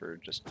better for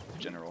just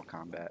general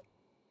combat.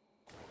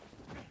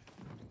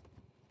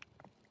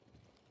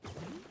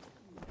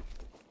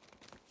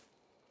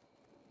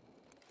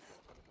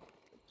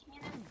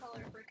 Canon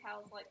color for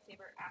Cal's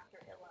lightsaber after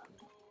Ilum.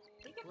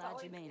 I think it's Glad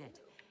always you made it.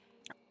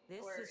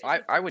 This Or- is I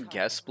just the would top.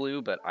 guess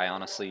blue, but I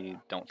honestly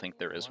don't think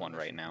there is one On a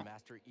right mission now. from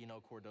Master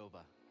Eno Cordova,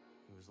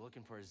 who was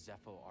looking for a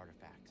Zepho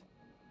artifact.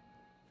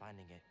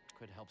 Finding it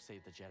could help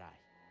save the Jedi.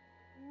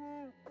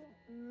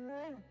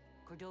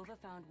 Cordova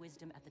found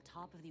wisdom at the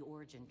top of the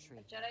origin tree.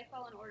 a Jedi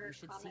Fallen Order You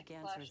should comic seek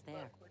slash answers there.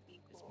 book would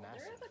be It's cool. There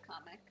massive. is a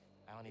comic.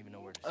 I don't even know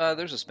where to start.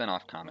 There's a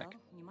spin-off comic.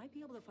 Well, you might be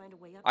able to find a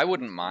way up I to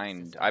wouldn't the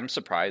mind. system. I'm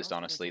surprised, Also,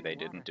 honestly, there's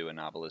they some didn't do a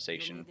water. You'll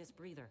novelization. need this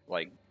breather.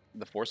 Like,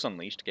 the Force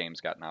Unleashed games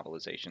got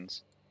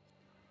novelizations.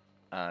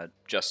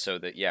 Just so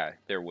that, yeah,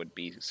 there would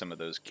be some of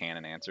those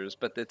canon answers.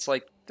 But it's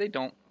like, they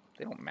don't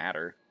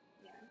matter.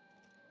 Yeah.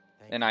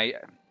 Thank And you.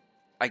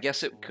 I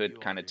guess it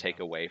could kind of take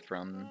away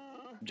from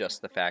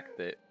just the fact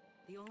that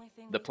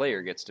the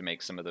player gets to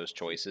make some of those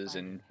choices,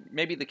 and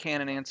maybe the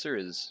canon answer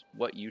is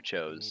what you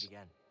chose.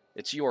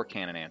 It's your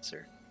canon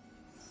answer.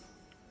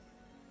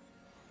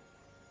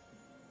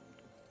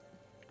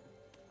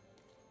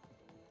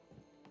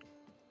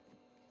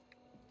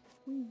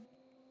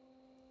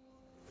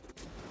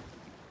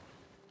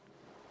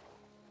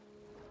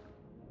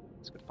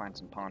 Let's go find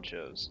some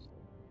ponchos.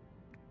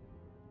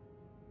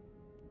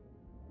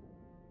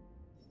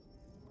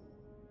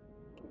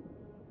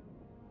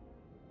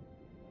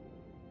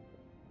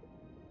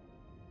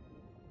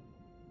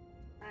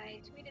 I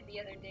tweeted the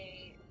other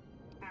day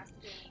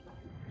asking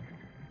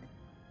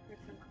for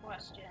some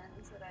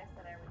questions that I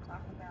said I would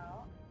talk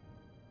about.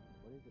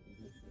 Let me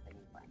see if I can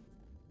find them.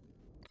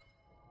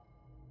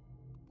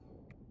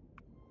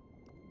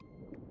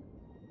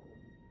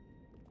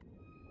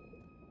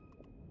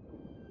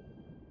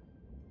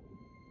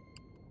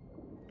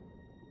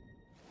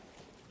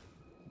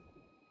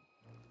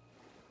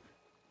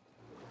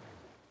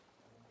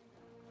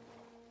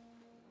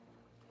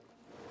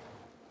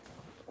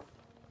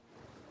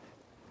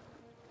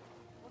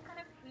 What kind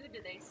of food do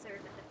they serve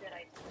at the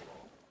Jedi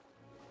table?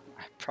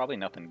 Probably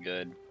nothing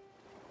good.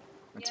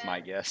 That's my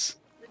guess.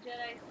 The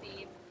Jedi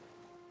seem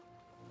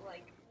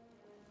like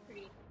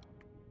pretty.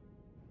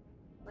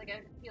 Like,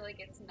 I feel like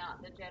it's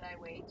not the Jedi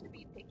way to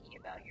be picky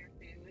about your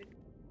food.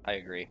 I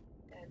agree.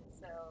 And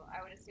so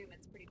I would assume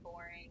it's pretty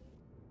boring.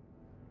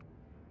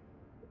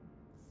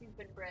 Soup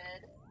and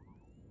bread.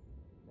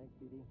 Thanks,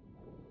 BD.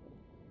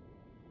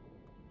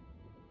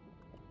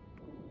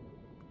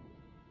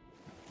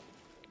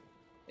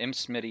 M.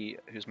 Smitty,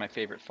 who's my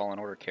favorite Fallen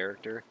Order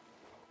character.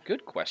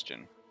 Good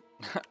question.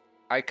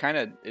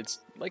 It's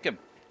like a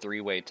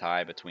three-way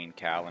tie between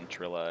Cal and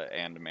Trilla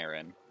and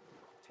Marin.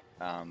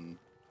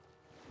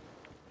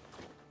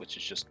 Which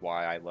is just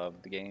why I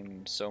love the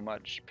game so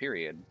much,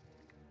 period.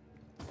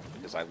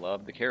 Because I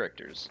love the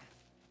characters.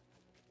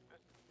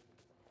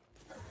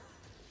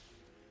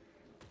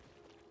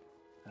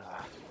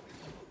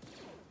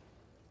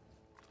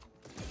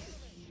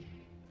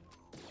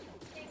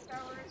 Hey, Star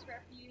Wars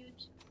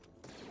Refuge.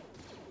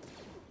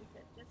 He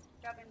said, just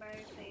dropping by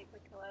to say a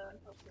quick hello and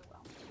hope you're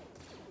well.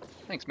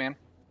 Thanks, man.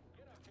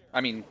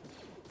 I mean,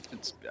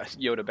 it's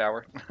Yoda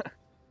Bauer.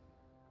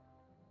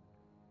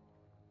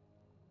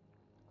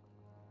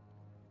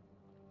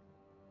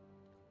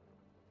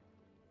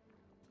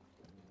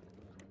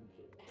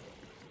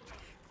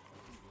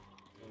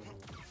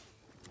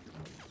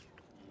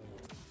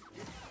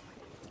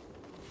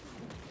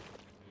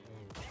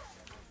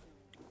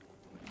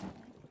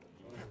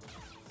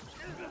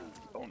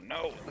 Oh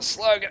no, the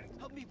slug!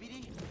 Help me,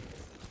 BD.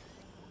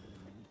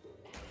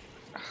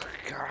 Oh,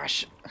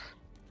 gosh.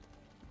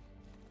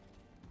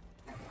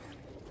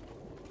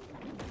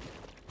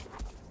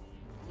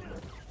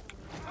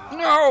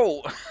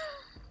 No!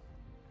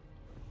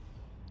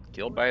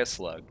 Killed by a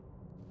slug.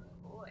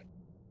 Boy.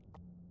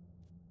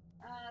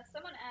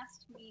 Someone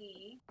asked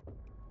me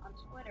on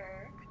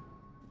Twitter,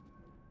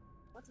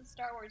 what's a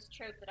Star Wars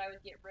trope that I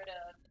would get rid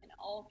of in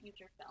all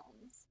future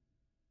films?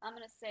 I'm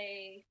gonna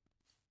say,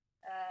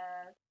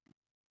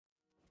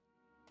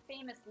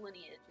 famous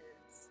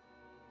lineages.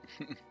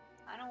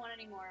 I don't want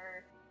any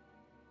more,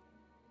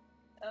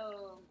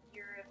 oh,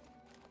 you're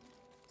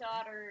a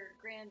daughter,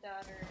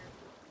 granddaughter,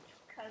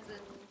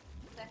 cousin,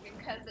 second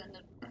cousin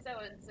of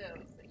so-and-so,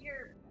 so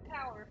you're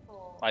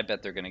powerful. I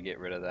bet they're gonna get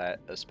rid of that,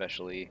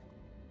 especially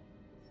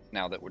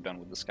now that we're done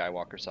with the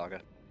Skywalker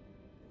saga.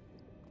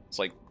 It's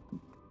like,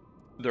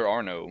 there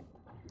are no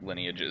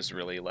lineages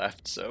really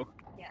left, so...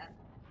 Yeah.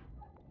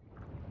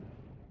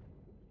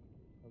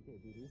 Okay,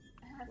 BD.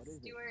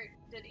 Stuart,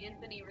 did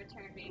Anthony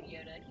return Baby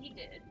Yoda? He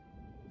did.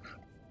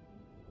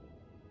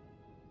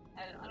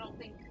 I don't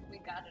think we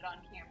got it on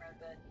camera,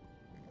 but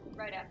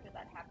right after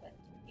that happened,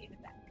 he gave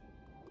it back.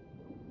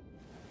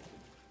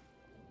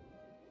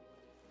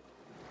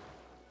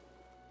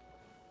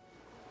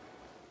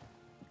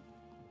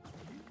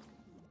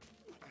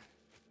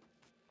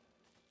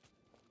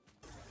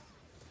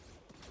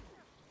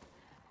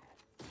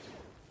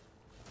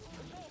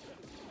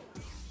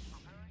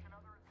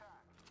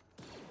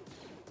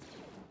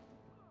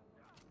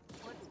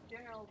 What's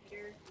General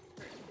Beard's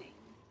first name?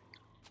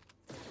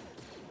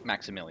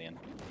 Maximilian.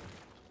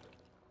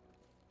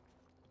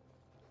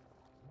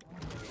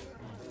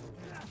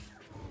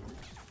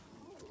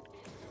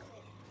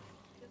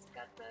 Just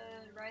got the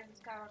Rise of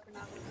Skywalker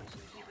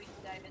novelization, can't wait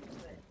to dive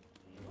into it.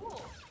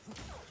 Cool!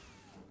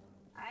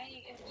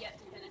 I have yet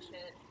to finish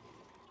it.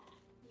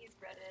 He's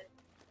read it.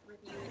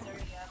 Review is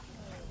already up.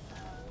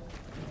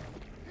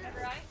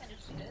 Whenever I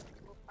finish it,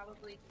 we'll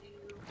probably do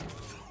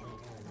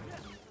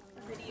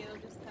a video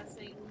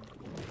discussing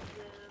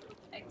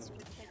the extra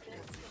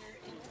tidbits that are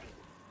in it.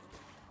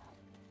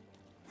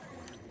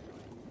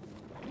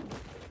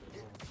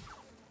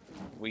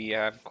 We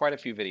have quite a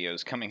few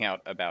videos coming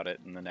out about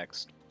it in the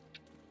next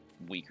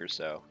week or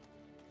so.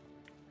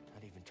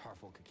 Not even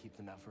Tarful could keep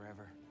them out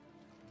forever.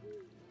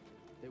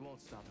 They won't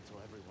stop until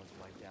everyone's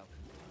wiped out.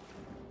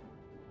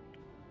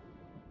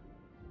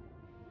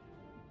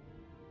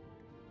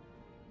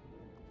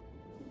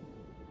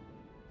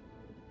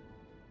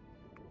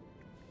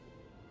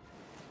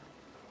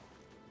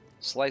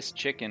 sliced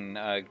chicken.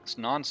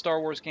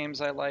 Non-Star Wars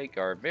games I like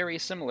are very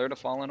similar to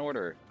Fallen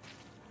Order.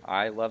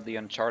 I love the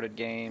Uncharted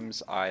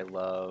games. I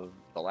love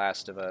The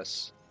Last of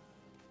Us.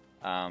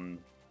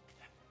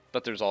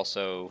 But there's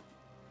also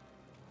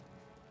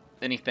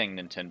anything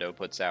Nintendo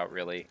puts out,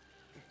 really.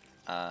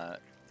 I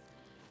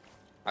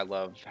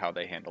love how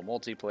they handle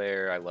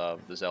multiplayer. I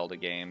love the Zelda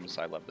games.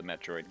 I love the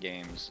Metroid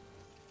games.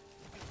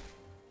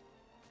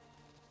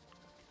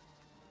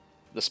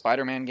 The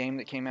Spider-Man game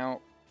that came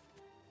out,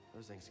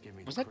 Those things give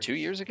me was the that 2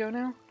 creeps. years ago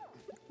now?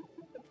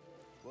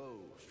 Whoa, Or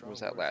was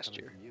strong that words last coming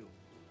year? from you.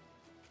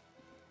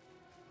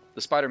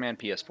 The Spider-Man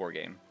PS4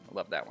 game. I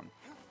love that one.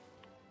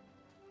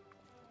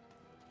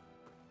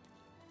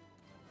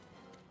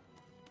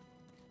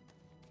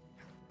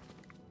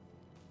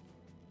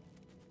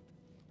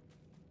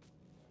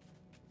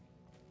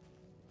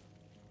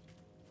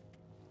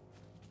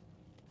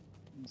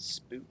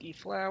 Spooky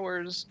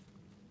flowers.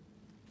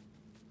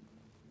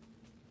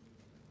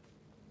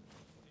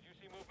 Did you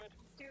see movement?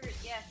 Stuart,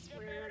 yes,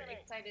 we're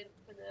excited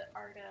for the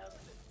art of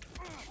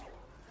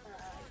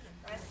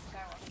Rise of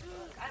Skywalker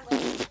book. I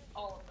love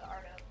all of the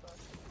art of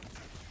books.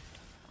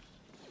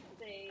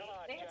 They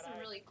have some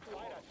really cool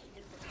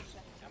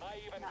information. Am I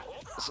even Not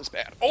close? This is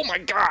bad. Oh my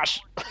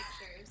gosh!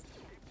 pictures.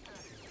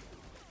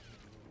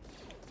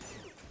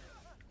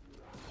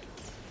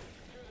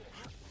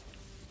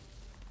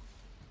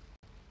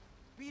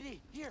 BD,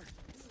 here.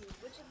 Ooh,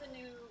 which of the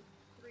new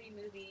 3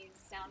 movies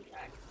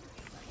soundtrack?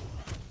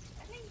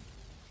 I think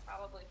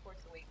probably Force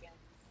Awakens.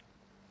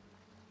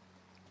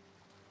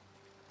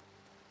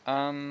 I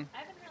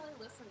haven't really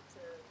listened to.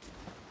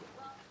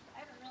 Well, I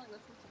haven't really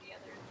listened to the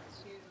other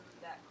 2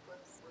 that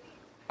closely.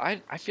 I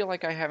feel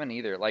like I haven't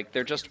either. Like,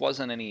 there just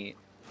wasn't any...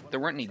 There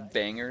weren't any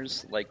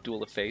bangers like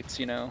Duel of Fates,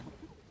 you know?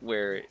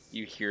 Where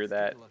you hear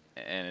that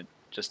and it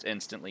just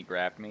instantly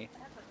grabbed me.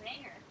 That's a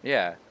banger.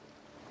 Yeah.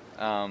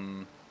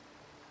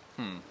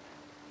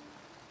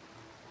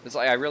 It's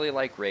like, I really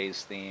like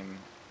Rey's theme.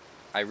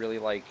 I really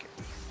like...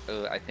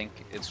 I think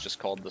it's just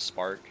called The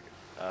Spark.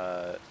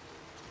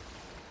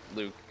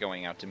 Luke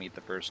going out to meet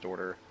the First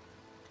Order.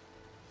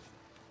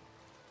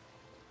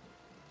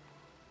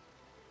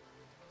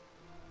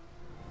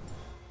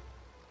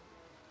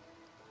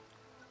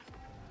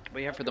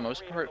 But yeah, for the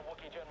most part,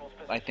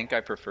 I think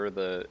I prefer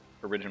the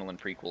original and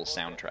prequel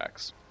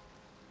soundtracks.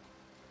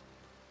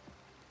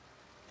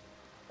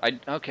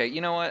 Okay,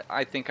 you know what?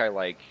 I think I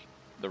like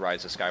the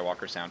Rise of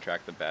Skywalker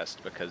soundtrack the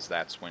best because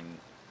that's when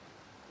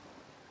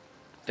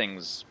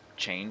things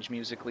change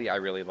musically. I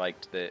really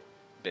liked that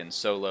Ben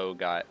Solo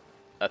got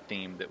a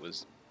theme that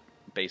was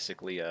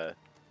basically a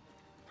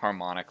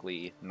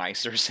harmonically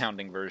nicer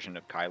sounding version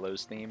of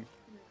Kylo's theme.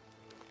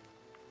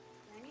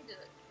 I need to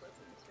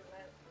listen to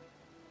it.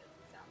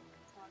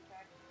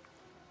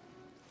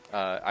 The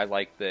soundtrack. I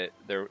like that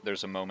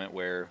there's a moment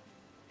where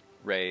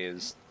Rey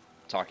is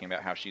talking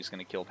about how she's going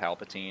to kill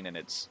Palpatine, and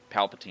it's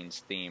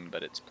Palpatine's theme,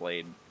 but it's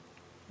played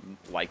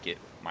like it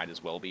might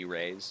as well be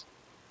Rey's.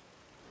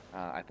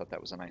 I thought that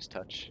was a nice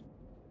touch.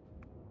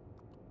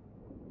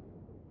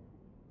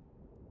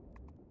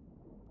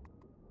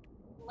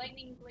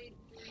 Lightning Blade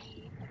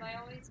 3. Have I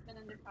always been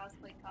into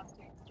cosplay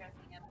costumes,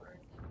 dressing up, or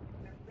is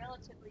it a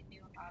relatively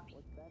new hobby?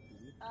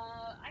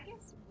 I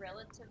guess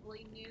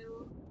relatively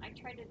new. I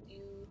try to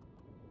do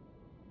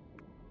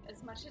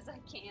as much as I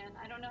can.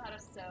 I don't know how to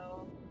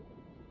sew,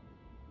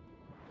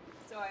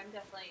 so I'm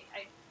definitely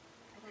I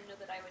don't know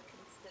that I would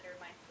consider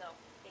myself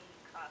a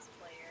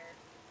cosplayer,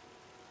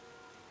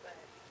 but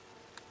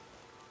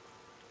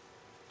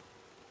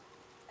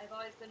I've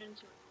always been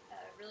into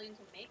really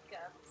into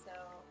makeup, so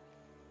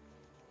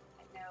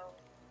I know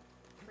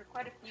for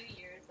quite a few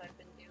years I've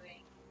been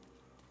doing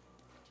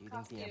Do you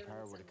think the Empire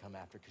costumes would have come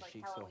after and, like,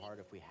 Kashyyyk so Halloween hard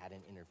if we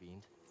hadn't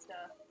intervened?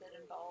 stuff that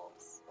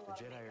involves a The lot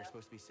of Jedi are makeup.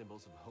 supposed to be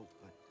symbols of hope,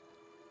 but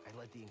I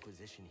led the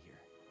Inquisition here.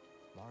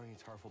 Mari and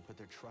Tarful put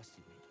their trust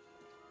in me.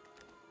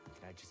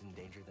 Can I just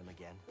endanger them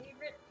again?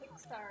 Favorite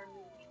Pixar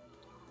movie?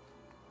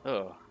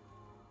 Ugh.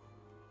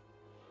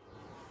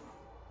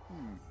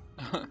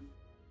 I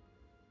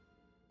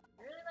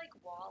really like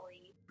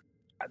Wall-E.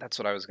 That's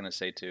what I was going to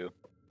say too.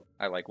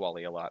 I like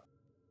Wall-E a lot.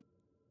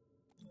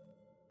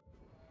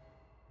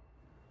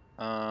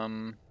 I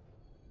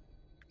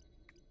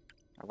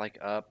like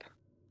Up.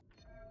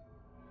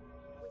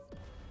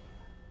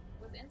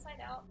 Was Inside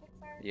Out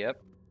Pixar?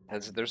 Yep.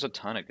 There's a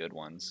ton of good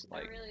ones. I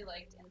Like, really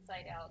liked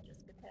Inside Out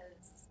just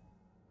because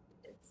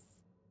it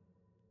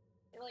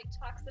like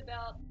talks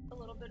about a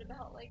little bit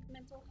about like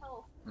mental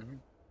health.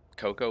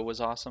 Coco was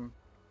awesome.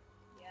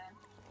 Yeah.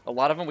 A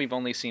lot of them we've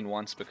only seen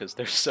once because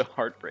they're so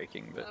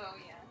heartbreaking. But Oh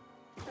yeah.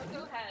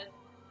 Coco had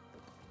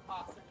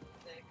awesome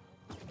music.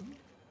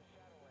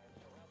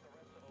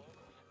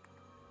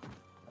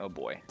 oh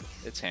boy,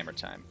 it's hammer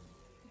time.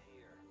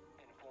 Here,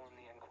 inform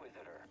the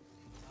Inquisitor.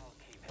 I'll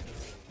keep him.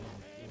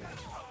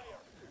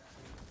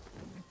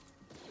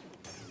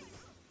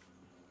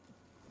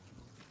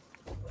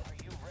 Are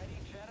you ready,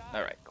 Jedi?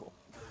 All right, cool.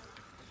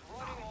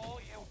 Running all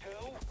you do?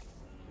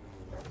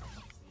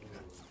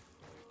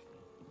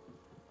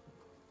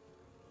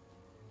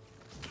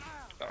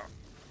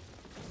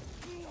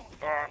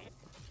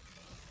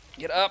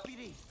 Get up.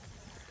 BD.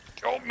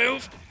 Don't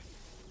move.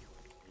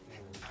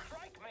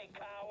 Strike me,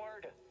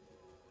 coward!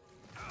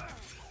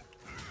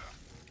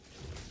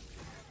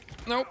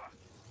 Nope.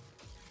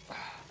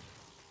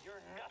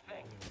 You're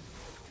nothing.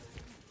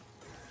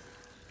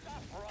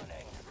 Stop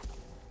running.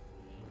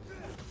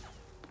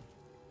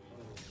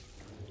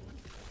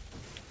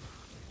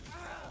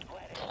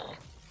 Sweaty.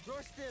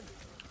 Royston!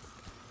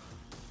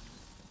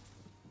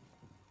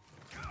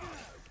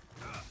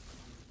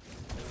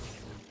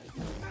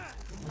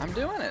 I'm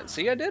doing it.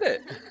 See, I did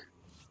it.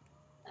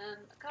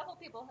 A couple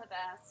people have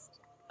asked,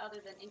 other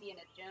than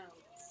Indiana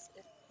Jones,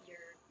 if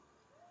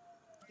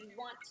you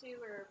want to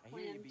or I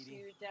hear plan you, BD.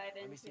 to dive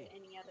Let me into see.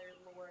 any other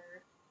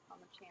lore on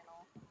the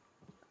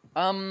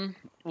channel.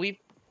 We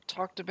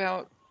talked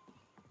about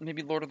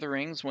maybe Lord of the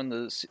Rings when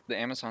the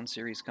Amazon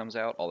series comes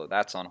out, although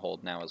that's on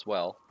hold now as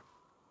well.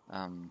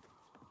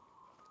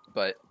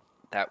 But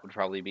that would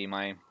probably be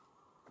my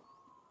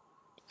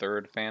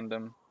third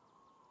fandom.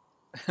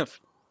 Yeah.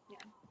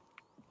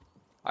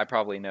 I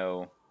probably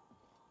know.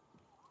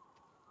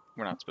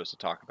 We're not supposed to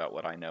talk about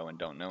what I know and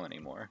don't know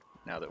anymore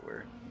now that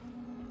we're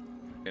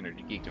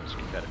Energy Geekdom's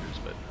competitors,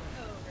 but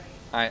Oh,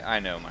 right. I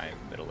know my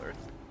Middle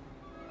Earth.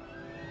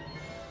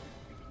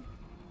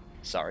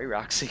 Sorry,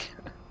 Roxy.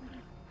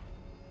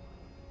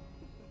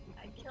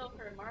 I'd kill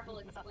for Marvel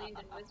Explained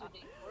and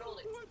Wizarding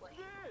World Explained.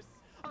 This?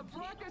 A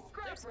block of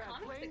There's scrap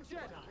comics playing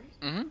explained.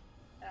 Jedi. Mm-hmm.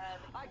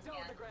 I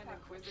told the Grand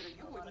Inquisitor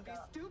you wouldn't be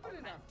stupid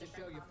enough to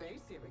show your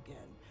face here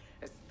again,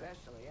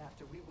 especially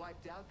after we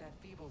wiped out that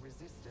feeble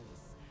resistance.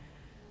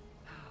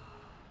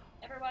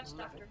 Ever watched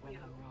Love Doctor it when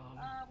Who? I'm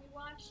wrong. We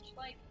watched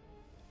like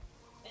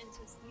into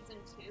season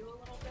 2 a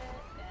little bit,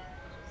 and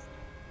just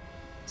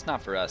It's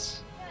not for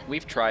us.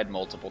 We've tried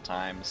multiple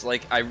times.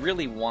 Like, I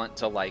really want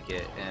to like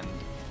it, and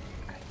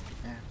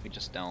we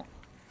just don't.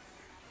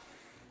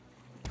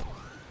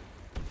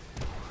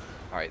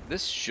 Alright,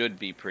 this should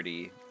be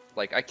pretty...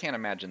 Like, I can't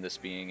imagine this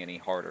being any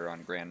harder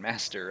on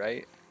Grandmaster,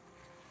 right?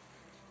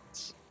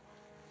 It's,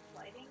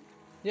 lighting.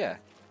 yeah.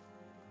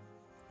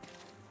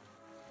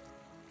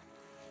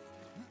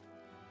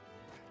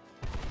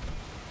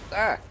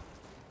 Ah!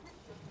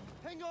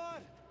 Hang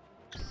on!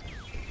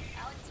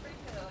 Alex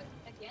Rico,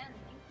 again,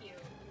 thank you.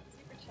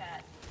 Super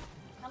chat.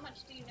 How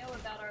much do you know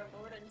about our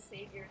Lord and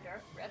Savior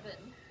Darth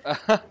Revan?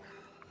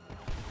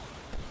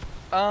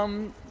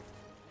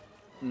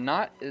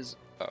 Not as...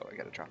 Oh, I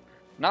gotta drop.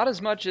 Not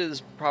as much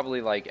as probably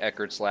like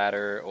Eckert's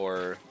Ladder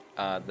or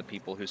the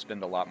people who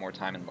spend a lot more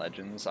time in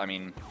Legends. I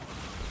mean,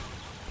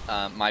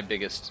 my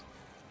biggest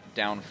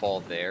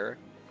downfall there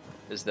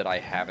is that I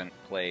haven't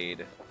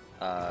played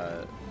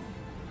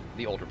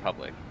the Old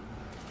Republic,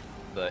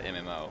 the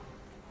MMO.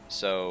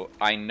 So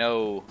I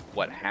know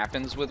what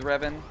happens with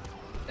Revan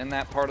in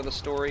that part of the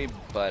story,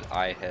 but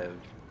I have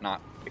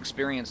not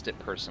experienced it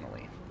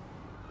personally.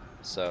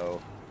 So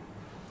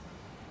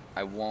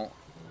I won't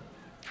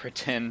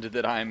pretend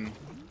that I'm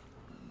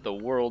the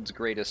world's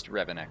greatest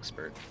Revan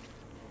expert.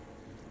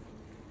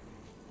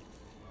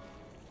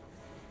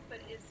 But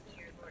is he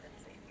your Lord and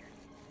Savior?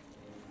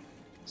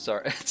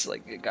 Sorry, it's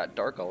like it got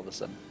dark all of a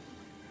sudden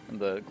in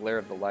the glare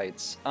of the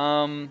lights.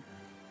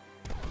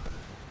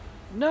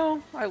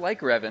 No, I like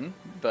Revan,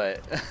 but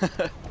What's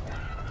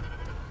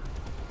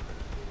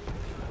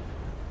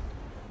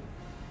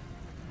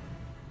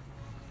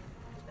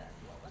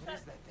What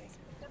is that? that thing?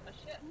 Picked up a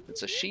ship.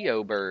 it's a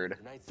Shio bird.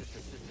 The Night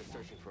Sister's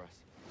searching for us.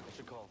 I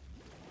should call.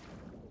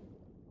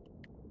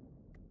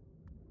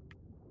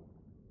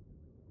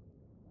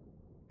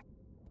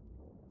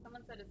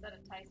 Someone said, is that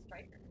a TIE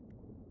Striker?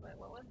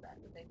 What was that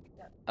they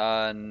picked up?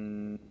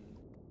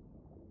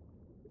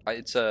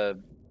 It's a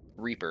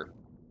Reaper.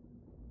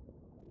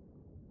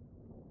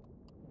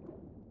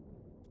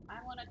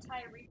 I want a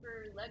TIE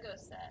Reaper Lego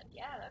set.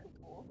 Yeah, that'd be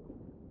cool.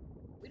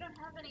 We don't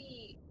have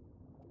any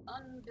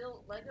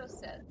unbuilt Lego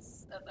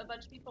sets. A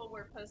bunch of people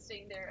were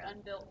posting their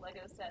unbuilt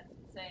Lego sets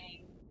and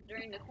saying,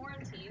 during the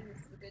quarantine,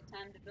 this is a good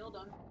time to build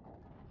them.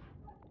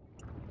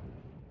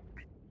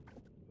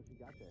 What you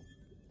got there?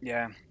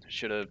 Yeah,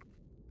 should have.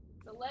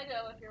 It's a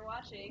Lego if you're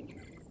watching.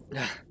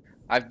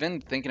 I've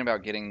been thinking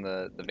about getting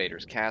the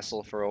Vader's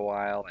castle for a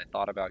while. I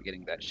thought about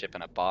getting that ship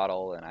in a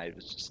bottle, and I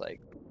was just like,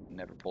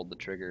 never pulled the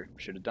trigger.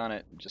 Should have done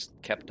it. Just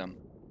kept them.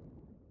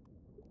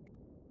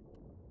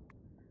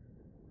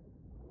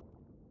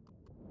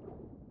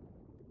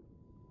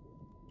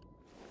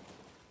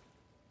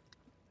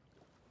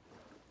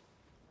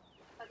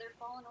 Are there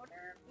Fallen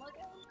Order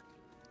Legos?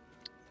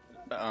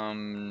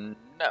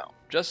 No.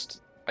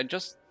 I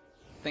just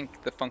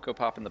think the Funko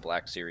Pop and the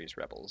Black Series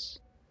Rebels.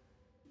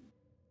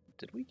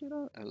 Did we get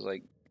I was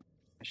like,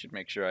 I should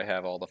make sure I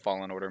have all the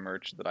Fallen Order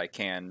merch that I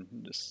can.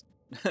 Just,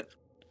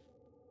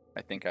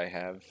 I think I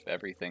have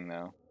everything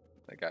though.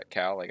 I got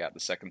Cal, I got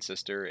the Second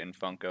Sister in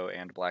Funko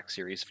and Black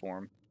Series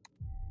form.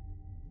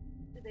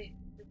 Did they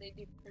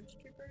do Purge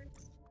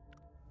Troopers?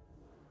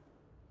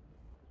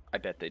 I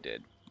bet they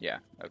did. Yeah,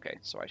 okay,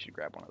 so I should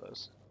grab one of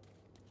those.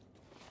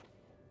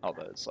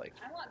 Although it's like,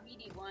 I want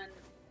BD1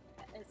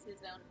 as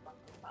his own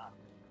Funko Pop.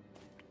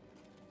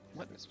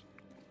 what is...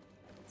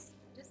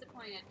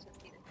 disappointed to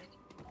see that they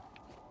didn't do that.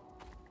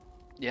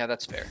 Yeah,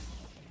 that's fair.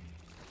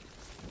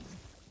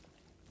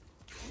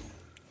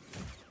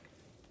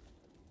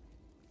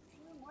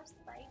 Ooh, more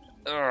Spidey.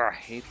 Ugh, I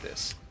hate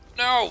this.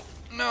 No!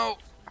 No!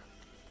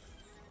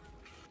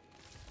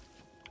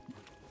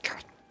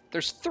 God,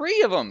 there's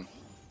 3 of them!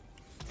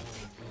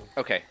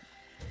 Okay.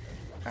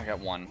 I got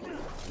 1.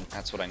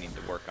 That's what I need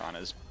to work on,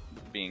 is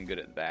being good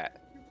at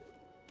that.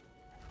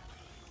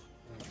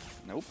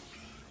 Nope.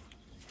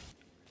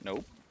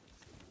 Nope.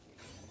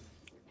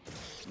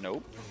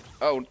 Nope.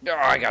 Oh, oh,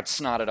 I got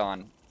snotted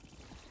on.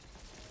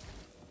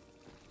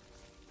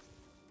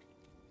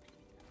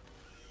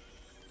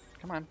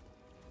 Come on.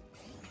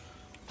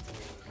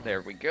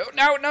 There we go.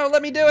 No, no,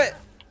 let me do it!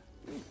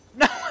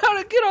 No,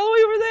 how to get all the way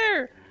over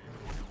there?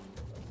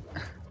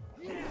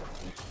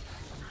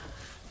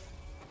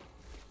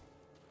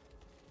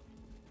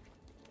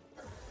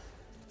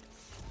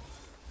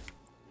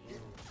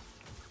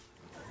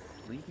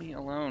 Leave me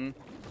alone.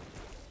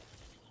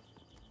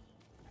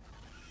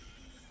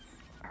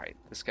 Alright,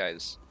 this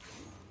guy's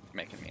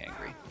making me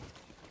angry.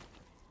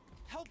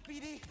 Help,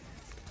 BD!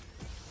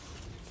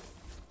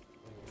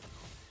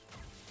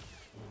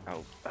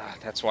 Oh,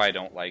 that's why I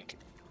don't like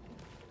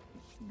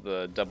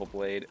the double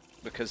blade,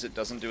 because it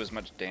doesn't do as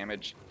much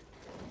damage.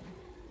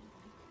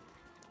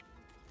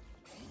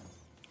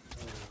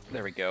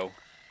 There we go.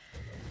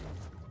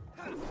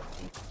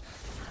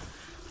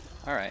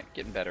 Alright,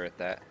 getting better at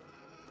that.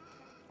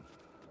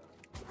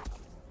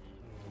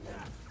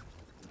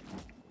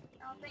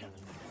 Oh, thanks.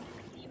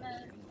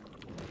 Dima.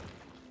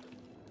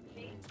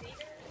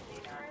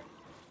 Vadar?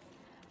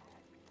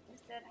 He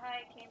said,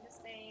 hi, came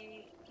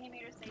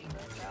here to say you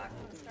both rock.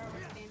 The Star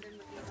Wars fandom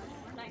would be a much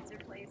more nicer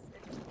place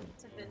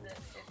to visit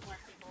if more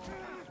people were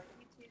like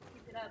you two.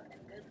 Keep it up and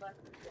good luck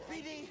with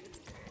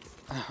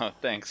the Oh,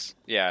 thanks.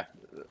 Yeah,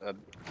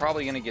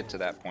 probably gonna get to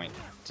that point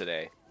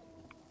today.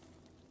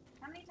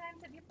 How many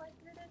times have you played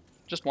through this?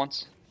 Just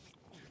once.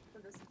 So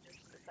this is just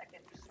the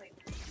second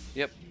playthrough.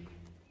 Yep.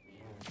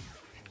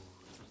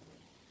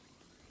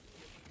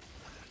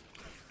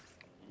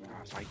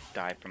 Oh, if I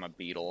die from a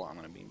beetle, I'm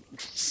gonna be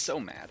so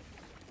mad.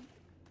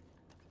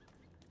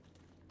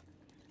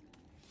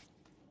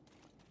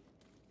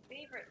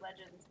 Favorite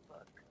Legends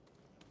book?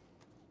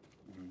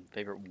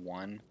 Favorite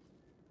one?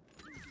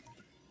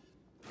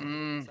 There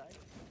was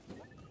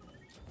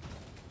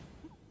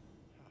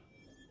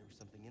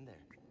something in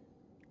there.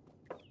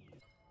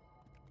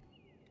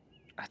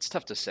 That's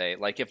tough to say.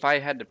 Like, if I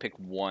had to pick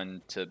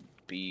one to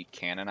be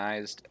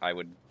canonized, I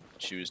would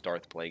choose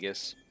Darth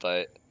Plagueis,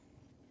 but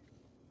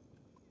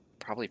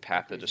probably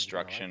Path of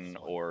Destruction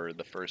or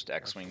the first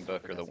X-Wing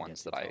book are the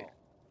ones that I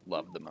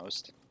love the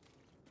most.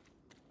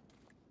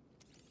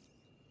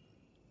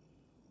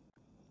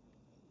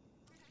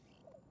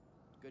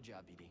 Good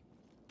job, BD.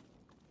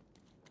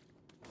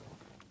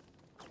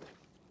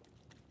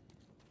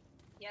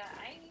 Yeah,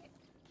 I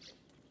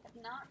have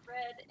not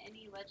read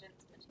any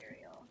Legends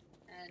material,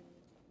 and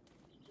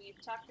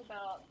we've talked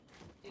about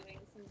doing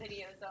some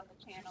videos on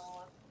the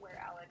channel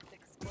where Alex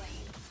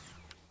explains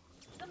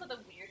some of the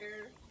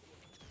weirder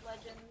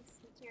Legends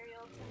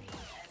material to me,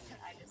 and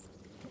I just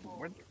will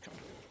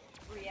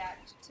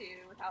react to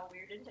how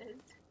weird it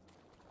is.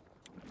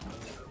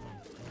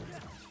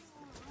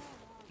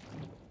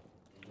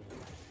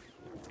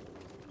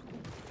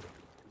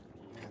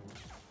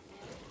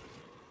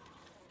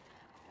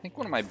 I think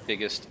one of my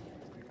biggest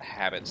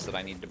habits that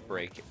I need to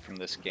break from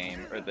this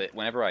game, or that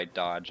whenever I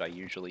dodge, I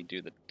usually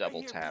do the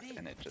double tap,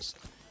 and it's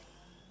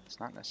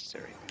not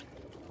necessary.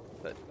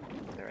 But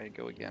there I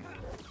go again.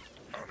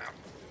 Oh no.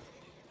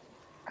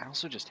 I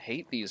also just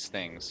hate these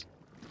things.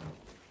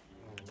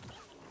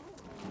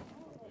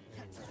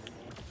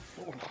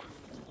 Oh.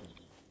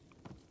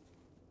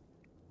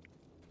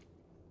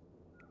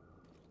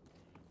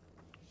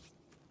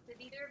 Did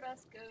either of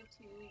us go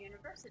to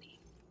university?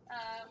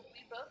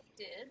 We both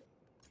did.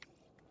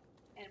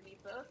 And we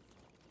both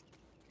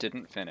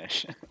Didn't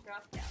finish.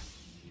 dropped out.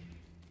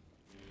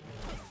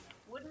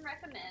 Wouldn't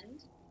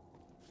recommend.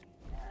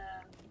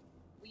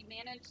 We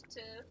managed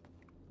to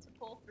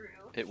pull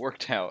through, It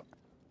worked out.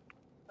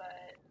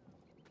 but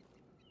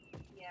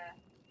yeah.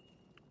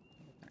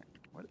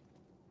 What?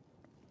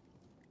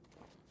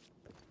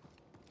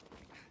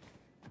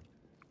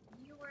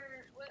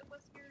 What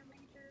was your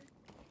major?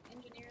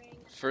 Engineering?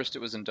 First it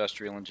was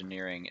industrial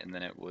engineering, and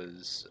then it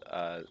was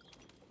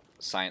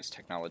science,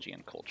 technology,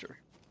 and culture.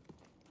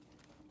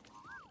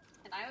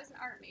 And I was an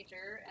art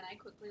major, and I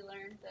quickly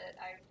learned that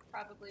I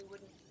probably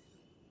wouldn't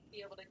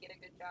be able to get a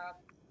good job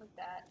with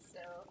that, so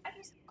I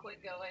just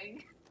quit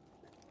going.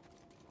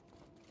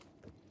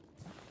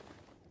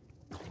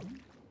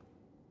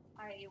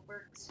 I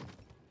worked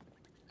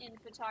in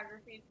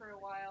photography for a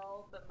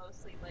while, but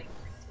mostly like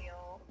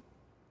retail.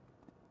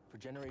 For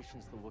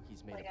generations, the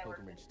Wookiees made Like a I worked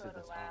in pilgrimage to the photo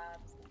top.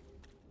 labs.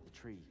 The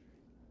tree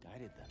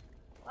guided them.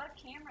 A lot of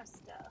camera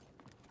stuff.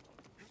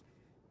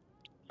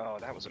 Oh,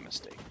 that was a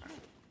mistake.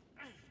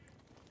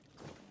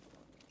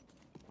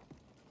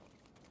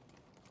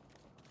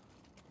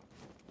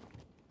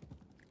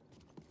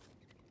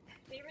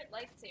 Favorite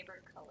lightsaber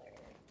color?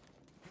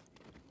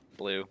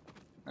 Blue.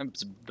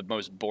 That's the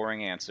most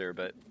boring answer,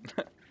 but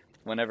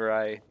whenever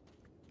I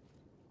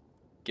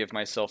give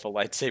myself a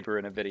lightsaber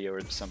in a video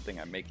or something,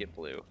 I make it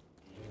blue.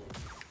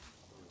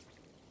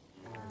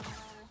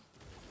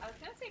 I was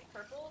gonna say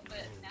purple,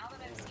 but now that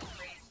I've seen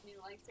Rey's new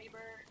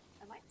lightsaber,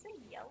 I might say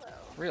yellow.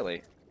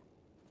 Really?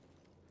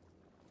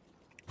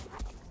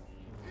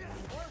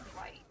 Or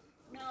white.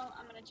 No,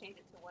 I'm gonna change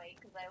it to white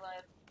because I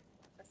love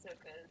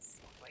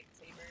Ahsoka's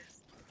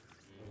lightsabers.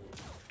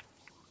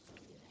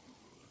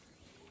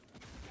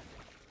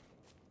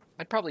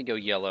 I'd probably go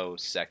yellow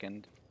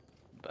second,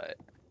 but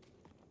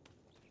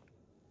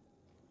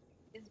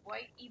Is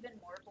white even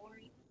more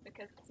boring?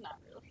 Because it's not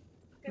really.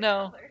 Good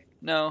no, color.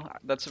 no,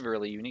 that's a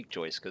really unique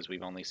choice because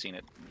we've only seen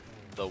it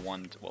the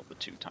the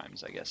 2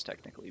 times, I guess,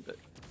 technically, but...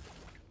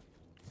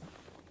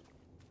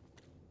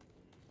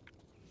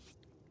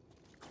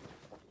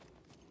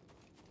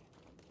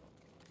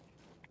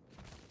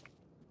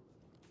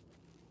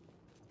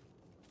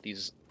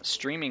 These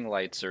streaming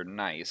lights are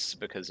nice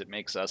because it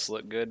makes us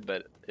look good,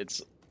 but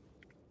it's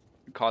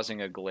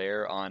causing a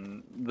glare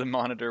on the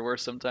monitor where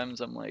sometimes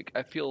I'm like,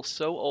 I feel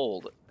so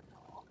old.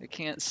 I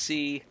can't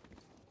see.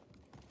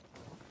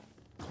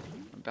 I'm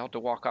about to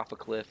walk off a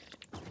cliff.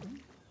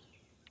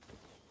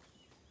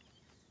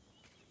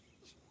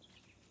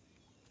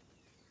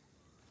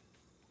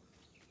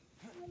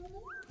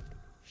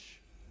 Shh.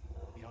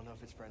 We don't know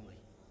if it's friendly.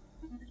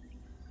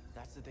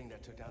 That's the thing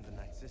that took down the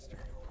Night Sister.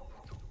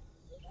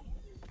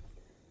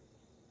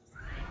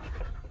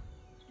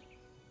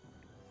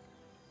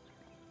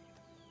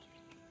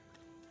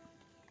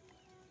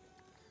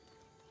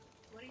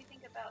 What do you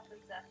think about the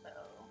Zepho?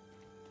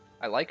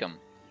 I like them.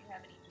 Do you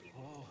have any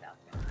feelings about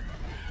them?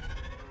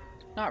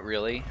 Not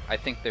really. I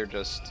think they're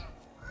just...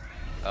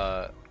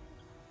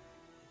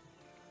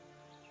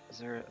 is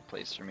there a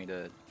place for me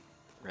to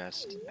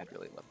rest? I'd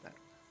really love that.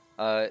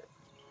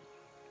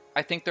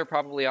 I think they're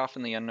probably off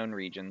in the unknown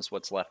regions,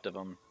 what's left of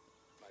them.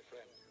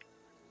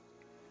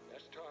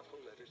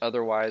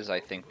 Otherwise, I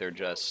think they're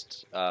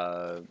just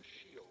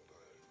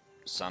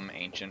some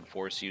ancient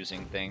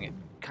force-using thing.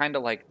 Kind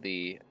of like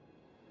the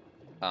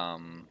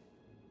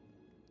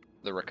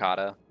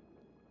Rakata.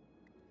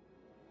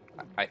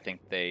 I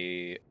think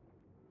they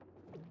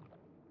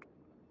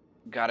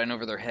got in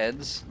over their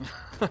heads.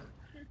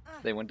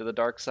 They went to the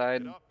dark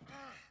side. Get up.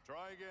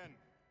 Try again.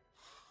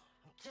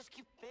 Just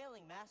keep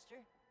failing, Master.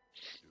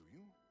 Do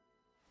you?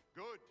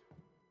 Good.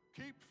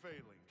 Keep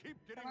failing. Keep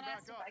getting Someone back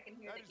asked if up. I can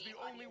hear That the is game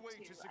the only audio way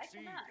too. to I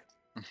succeed.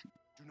 cannot.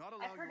 Do not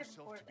allow heard it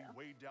yourself before, to be though.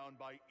 weighed down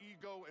by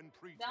ego and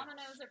pretense.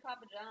 Dominoes or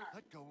Papa John?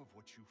 Let go of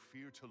what you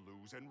fear to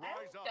lose and I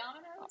rise like up.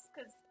 Dominoes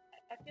because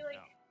I feel like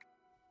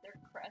Now. their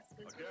crust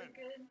is really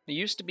good. It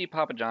used to be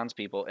Papa John's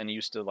people, and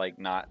used to like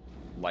not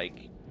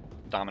like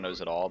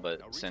Domino's at all, but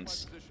Now reach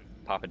since my position.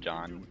 Papa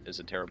John is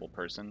a terrible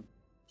person.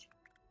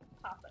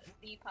 Papa.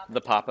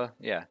 The Papa?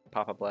 Yeah,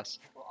 Papa bless.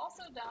 Well,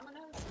 also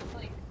Domino's is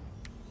like.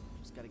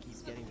 Just gotta keep this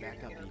was getting years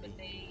back up, ago, but BB.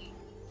 they,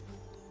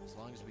 As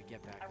long as we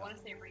get back I up, want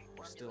to say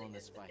we're still in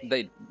this reformulated,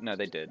 fight. but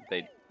They did.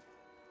 They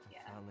yeah,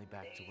 Finally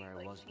back to they, where I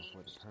like, was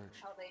before the changed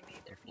purge. How they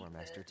made their Before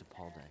Master pizzas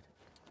T'Pol and- died.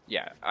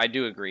 Yeah, I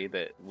do agree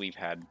that we've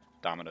had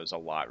Domino's a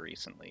lot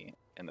recently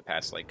in the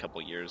past like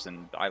couple years,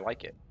 and I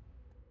like it.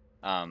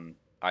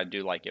 I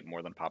do like it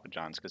more than Papa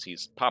John's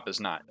because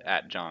Papa's not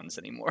at John's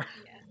anymore.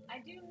 Yeah, I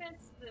do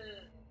miss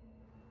the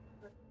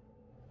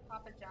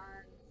Papa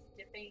John's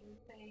dipping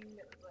thing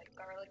that was like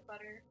garlic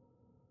butter.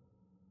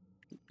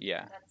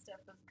 Yeah. That stuff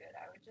was good.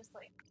 I would just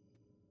like,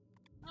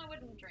 I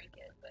wouldn't drink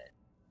it, but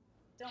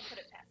don't put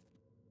it past me.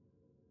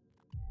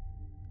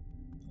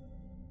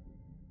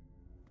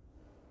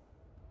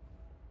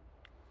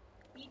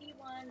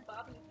 BD1,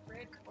 Bobby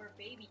Frick, or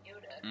Baby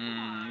Yoda? Come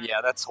on.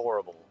 Yeah, that's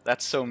horrible.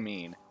 That's so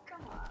mean.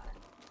 Come on.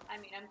 I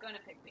mean, I'm gonna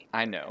pick Baby.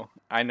 I know.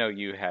 I know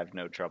you have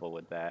no trouble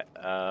with that.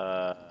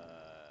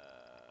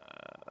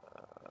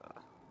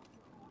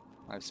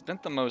 I've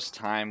spent the most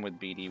time with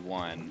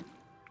BD1.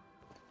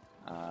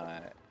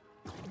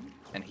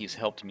 And he's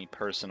helped me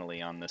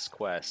personally on this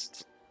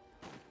quest.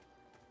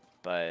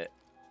 But...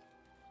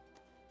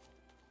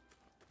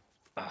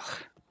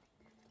 ugh.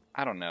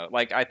 I don't know.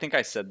 Like, I think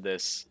I said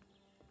this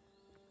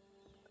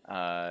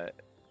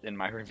in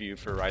my review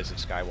for Rise of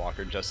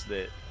Skywalker, just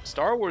that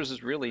Star Wars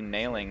is really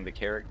nailing the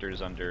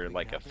characters under,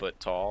 like, a foot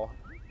tall.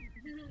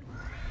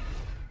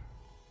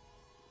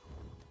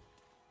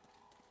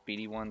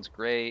 BD1's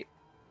great.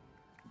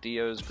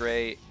 Dio's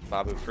great.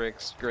 Babu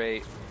Frick's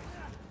great.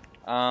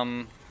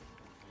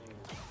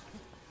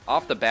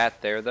 Off the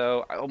bat there,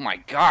 though, oh my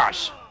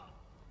gosh!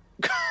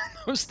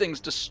 Those things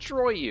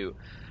destroy you!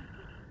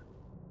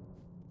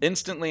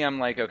 Instantly, I'm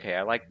like, okay,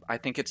 I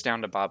think it's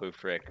down to Babu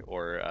Frick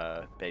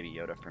or Baby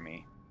Yoda for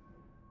me.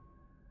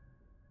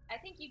 I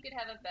think you could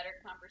have a better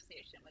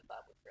conversation with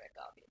Babu Frick,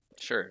 obviously.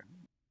 Sure.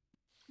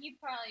 You'd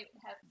probably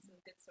have some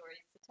good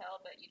stories to tell,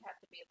 but you'd have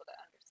to be able to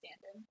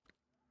understand him.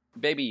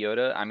 Baby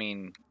Yoda, I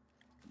mean,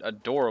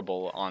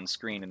 adorable on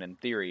screen and in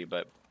theory,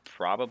 but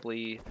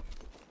probably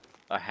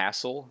a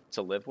hassle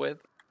to live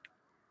with.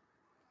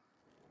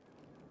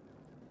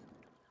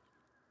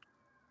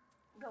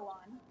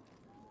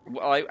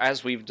 well,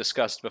 as we've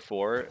discussed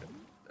before,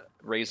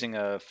 raising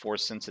a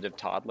Force-sensitive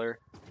toddler,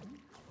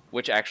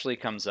 which actually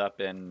comes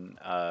up in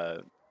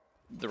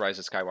the Rise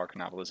of Skywalker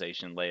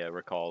novelization. Leia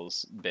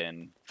recalls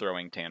Ben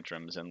throwing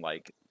tantrums and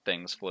like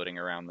things floating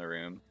around the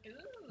room. Ooh.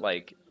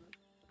 Like,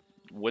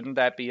 wouldn't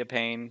that be a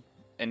pain?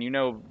 And you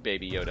know,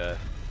 Baby Yoda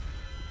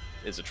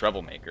is a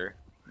troublemaker,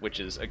 which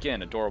is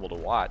again adorable to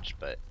watch.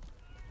 But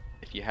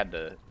if you had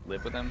to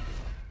live with him,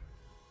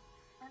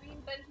 I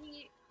mean, but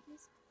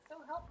he's so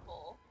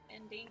helpful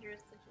in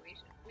dangerous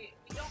situations. We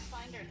don't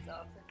find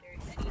ourselves in very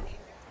many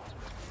dangerous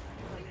situations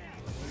like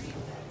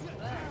experiences,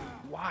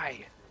 but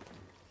why?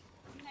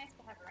 he's nice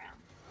to have around.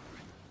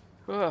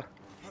 Ugh.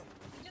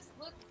 He just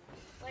looks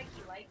like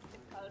he likes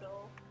to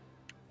cuddle.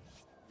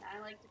 And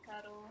I like to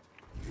cuddle.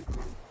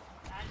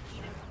 I'd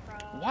eat him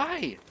from.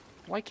 Why?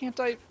 Why can't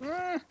I?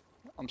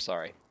 I'm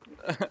sorry.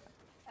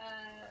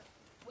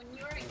 When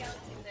you were in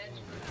Galaxy's Edge,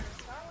 was there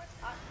a Star Wars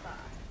hot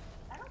sauce?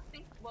 I don't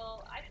think.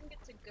 Well, I didn't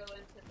get to go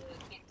into the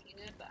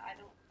cantina, but I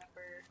don't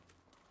remember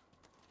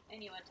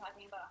anyone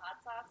talking about hot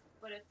sauce.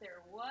 But if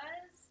there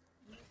was,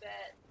 you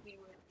bet we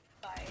would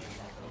buy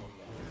several.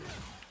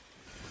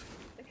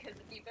 Because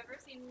if you've ever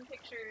seen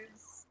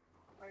pictures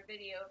or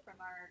video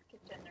from our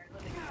kitchen or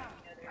living room,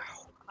 you know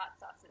there's hot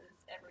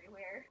sauces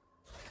everywhere.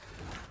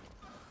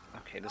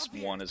 Okay, this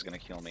one is gonna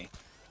kill me.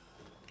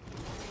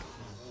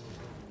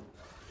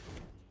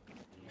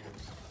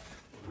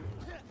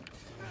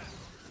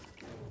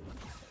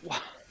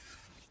 What?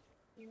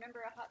 You remember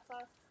a hot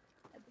sauce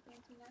at the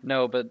cantina?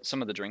 No, but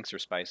some of the drinks are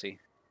spicy.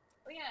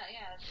 Oh yeah.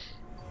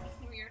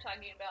 We were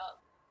talking about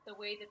the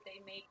way that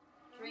they make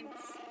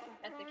drinks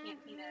at the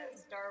cantina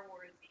Star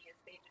Warsy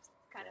is they just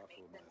kind of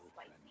make them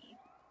spicy.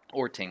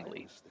 Or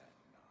tingly.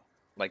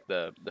 Like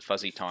the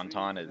fuzzy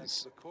tauntaun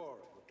is,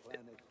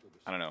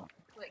 I don't know.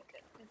 Like,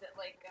 is it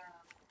like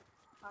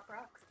Pop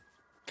Rocks?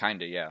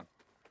 Kinda, yeah.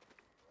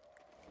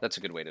 That's a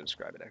good way to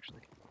describe it,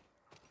 actually.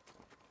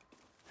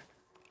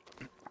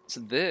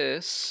 So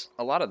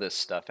a lot of this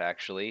stuff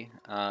actually,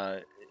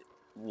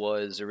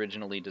 was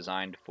originally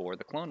designed for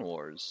the Clone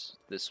Wars.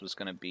 This was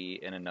going to be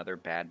in another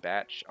Bad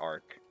Batch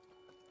arc.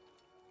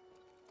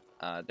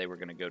 They were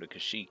going to go to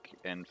Kashyyyk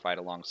and fight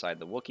alongside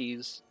the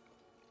Wookiees,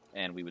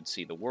 and we would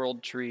see the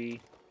World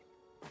Tree.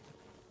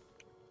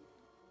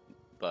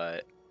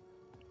 But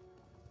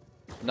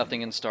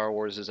nothing in Star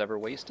Wars is ever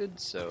wasted,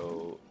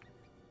 so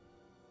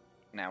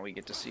now we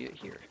get to see it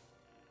here.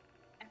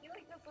 I feel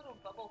like those little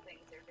bubble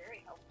things are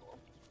very helpful.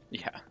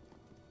 Yeah.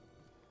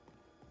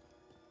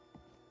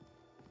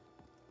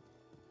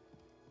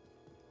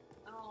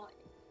 Oh,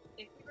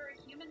 if we were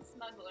a human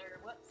smuggler,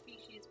 what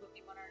species would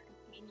we want our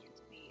companion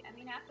to be? I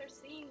mean, after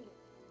seeing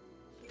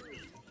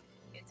Chewie,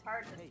 it's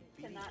hard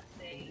to not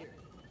say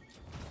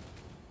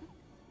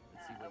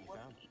a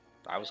Wookiee.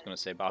 I was going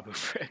to say Babu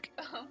Frick.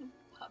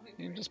 Babu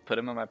You Frick. just put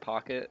him in my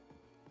pocket.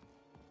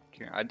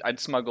 I'd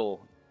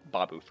smuggle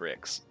Babu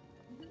Fricks.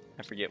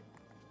 I forget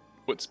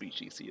what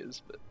species he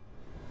is, but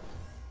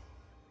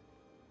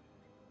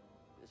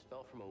This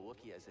fell from a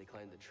Wookiee as they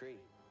climbed the tree.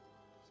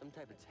 Some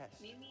type of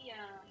test. Maybe,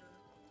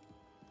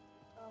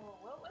 oh,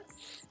 what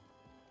was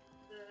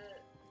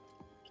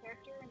the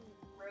character in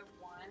Rogue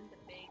One, the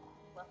big,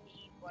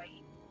 fluffy,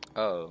 white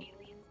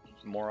alien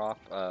species?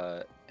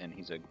 Moroff, and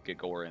he's a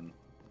Gigoran.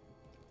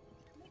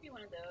 Maybe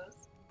one of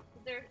those.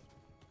 'Cause they're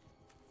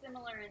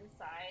similar in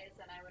size,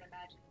 and I would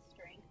imagine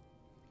strength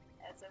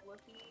as a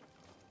Wookiee.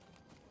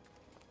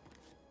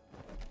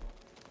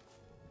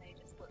 They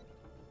just look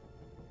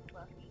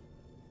fluffy.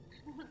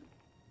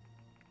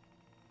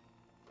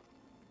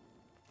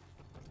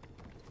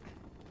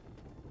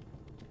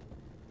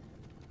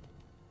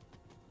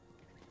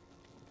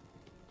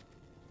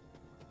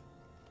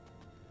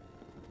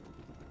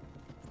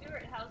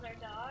 Stuart, how's our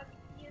dog?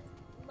 He is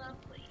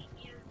lovely.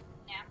 He is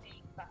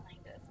napping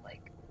behind us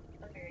like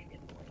a very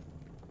good boy.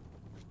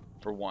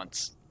 For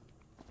once.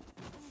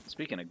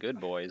 Speaking of good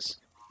boys,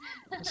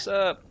 what's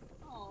up?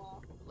 Aw,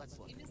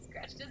 you just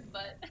scratched his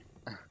butt.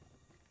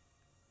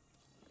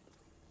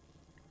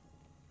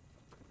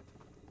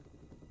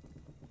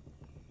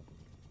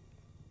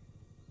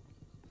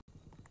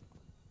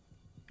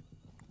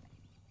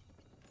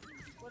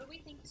 What do we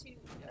think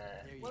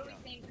what do we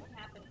think would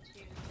happen to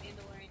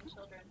Mandalorian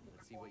children who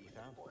were born in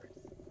the Force?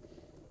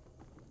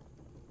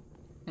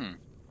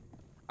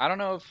 I don't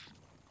know if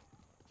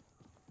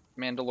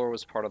Mandalore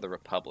was part of the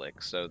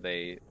Republic, so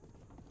I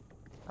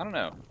don't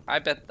know. I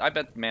bet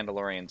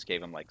Mandalorians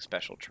gave him like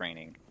special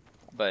training,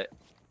 but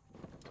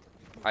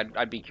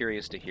I'd be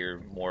curious to hear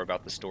more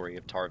about the story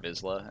of Tar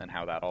Vizsla and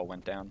how that all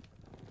went down.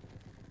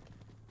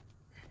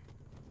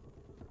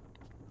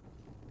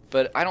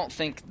 But I don't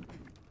think.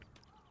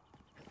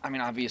 I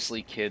mean,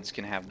 obviously, kids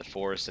can have the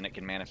Force and it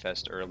can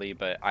manifest early,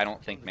 but I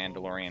don't think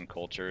Mandalorian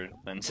culture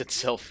lends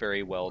itself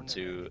very well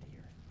to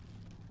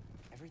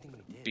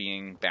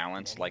being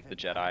balanced like the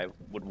Jedi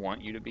would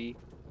want you to be.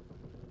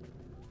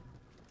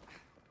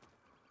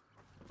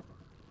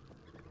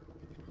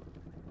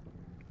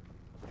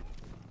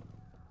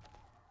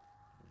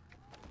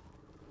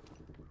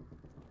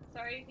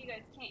 Sorry if you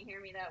guys can't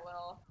hear me that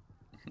well.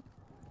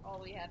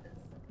 all we have is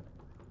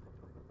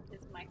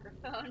his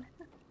microphone.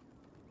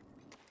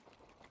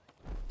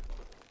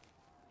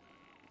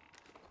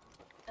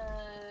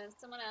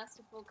 Someone asked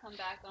if we'll come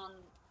back on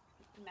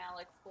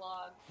Malik's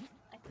vlog.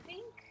 I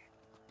think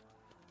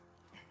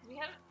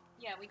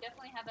we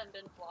definitely haven't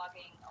been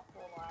vlogging a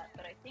whole lot,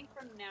 but I think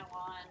from now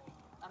on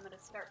I'm gonna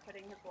start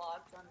putting the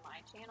vlogs on my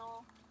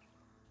channel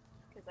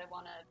because I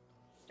want to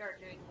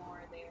start doing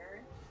more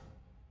there.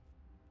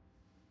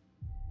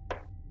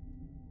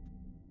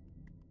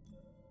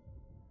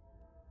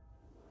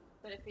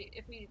 But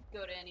if we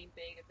go to any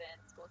big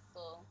events, we'll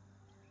still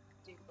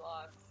do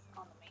vlogs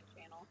on the main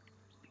channel.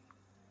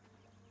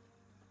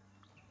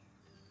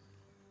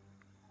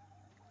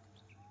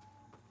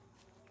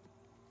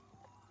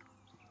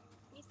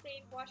 Be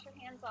safe, wash your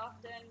hands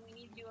often. We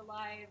need you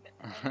alive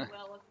as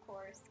well, of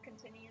course.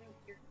 Continue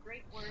your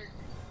great work.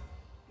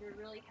 You're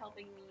really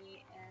helping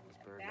me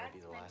and a bad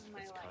time in my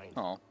life.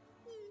 Oh.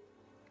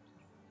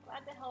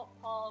 Glad to help,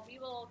 Paul. We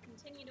will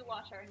continue to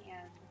wash our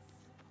hands.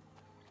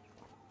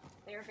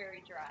 They're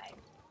very dry.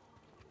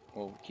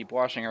 We'll keep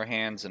washing our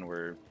hands, and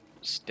we're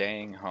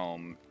staying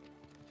home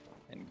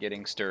and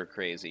getting stir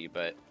crazy,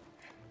 but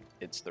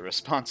it's the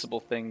responsible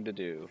thing to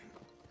do.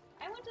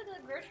 I went to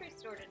the grocery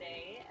store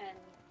today, and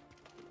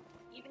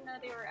even though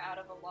they were out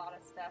of a lot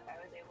of stuff, I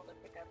was able to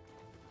pick up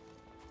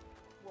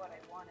what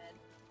I wanted.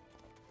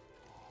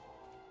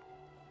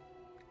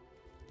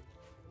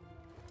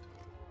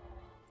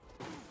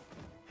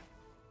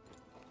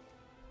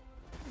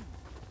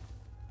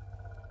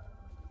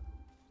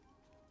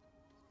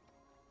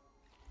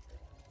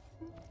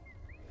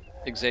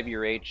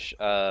 Xavier H.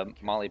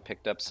 Molly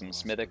picked up some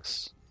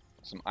Smithwick's,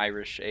 some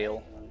Irish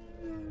ale.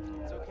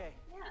 It's okay.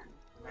 Yeah.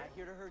 I'm not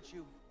here to hurt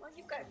you. Well,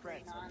 you've got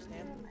green Friends, on.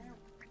 understand?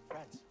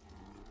 Friends.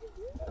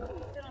 I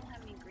still don't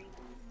have any green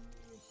on.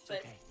 But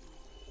Okay.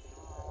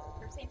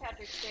 for St.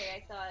 Patrick's Day,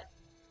 I thought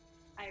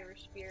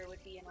Irish beer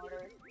would be in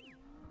order.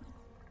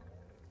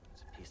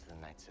 It's a piece of the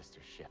Night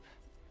Sister's ship.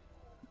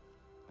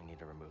 We need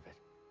to remove it.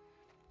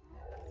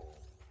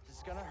 This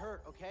is gonna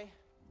hurt, okay?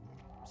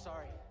 I'm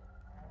sorry.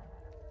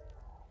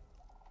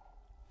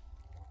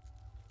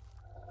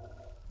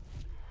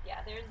 Yeah,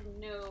 there's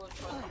no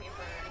toilet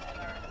paper at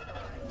our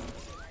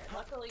store.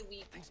 Luckily,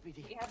 we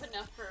have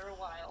enough for a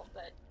while,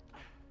 but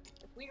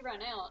if we run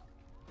out...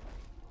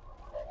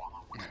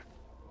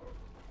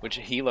 Which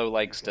Hilo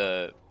likes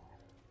to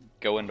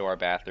go into our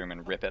bathroom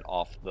and rip it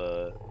off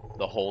the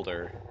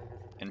holder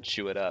and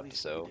chew it up,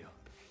 so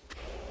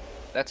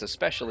that's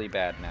especially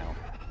bad now.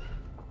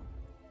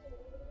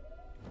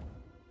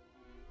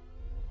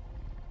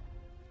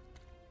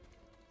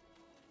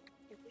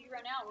 If we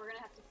run out, we're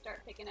gonna have to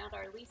start picking out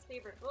our least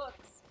favorite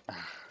books.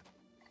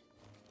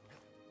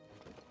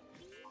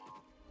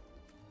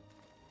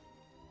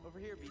 Over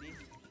here, BD. Hey,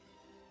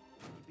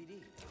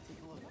 BD, take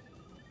a look.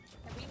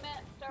 Have we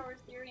met Star Wars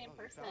Theory in Oh, you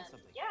person? found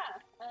something. Yeah,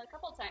 a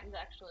couple times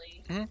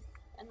actually. Hmm?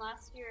 And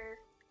last year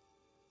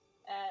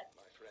at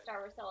Star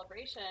Wars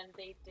Celebration,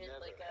 they did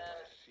like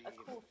a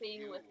cool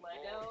thing with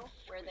Lego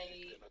where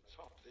they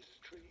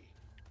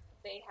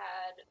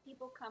had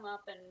people come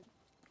up and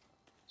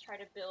try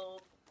to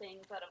build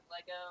things out of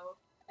Lego,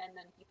 and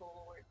then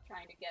people were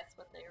trying to guess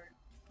what they were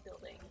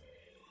building.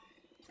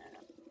 I don't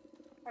know.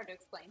 Hard to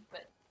explain,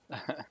 but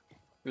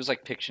It was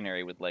like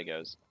Pictionary with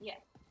Legos. yeah.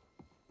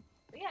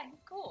 But yeah,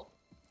 he's cool.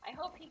 I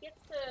hope he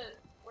gets to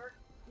work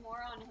more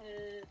on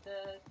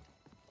the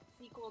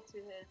sequel to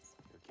his.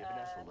 You're giving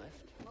us a lift?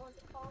 What was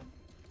it called?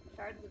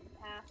 Shards of the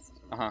Past.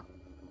 Uh-huh.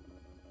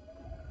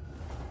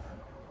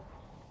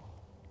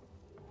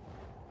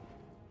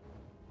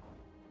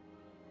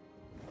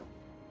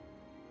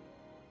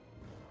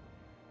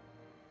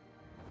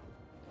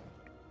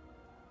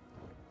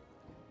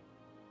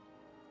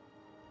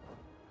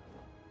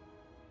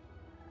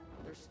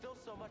 There's still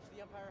so much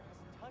the Empire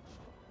hasn't touched.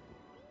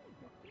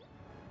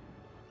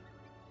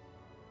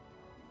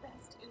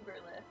 Best Uber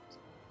lift.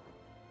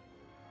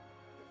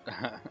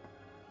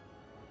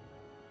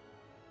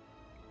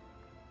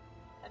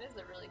 That is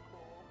a really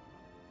cool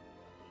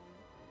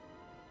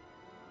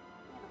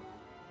animal.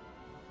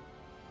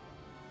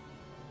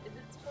 Is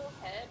its whole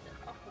head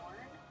a horn?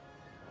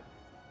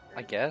 Or I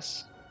is it-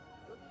 guess.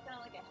 It looks kind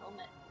of like a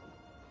helmet.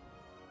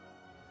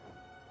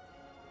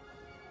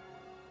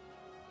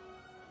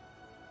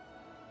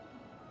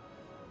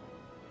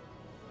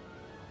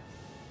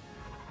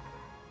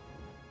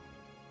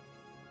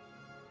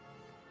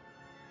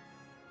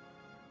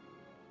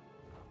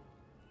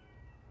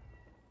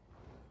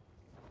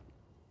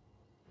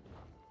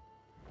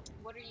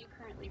 What are you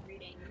currently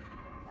reading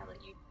now that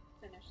you've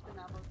finished the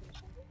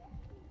novelization?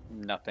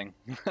 Nothing.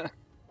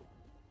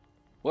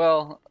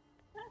 Well,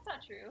 That's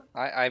not true.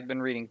 I've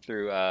been reading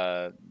through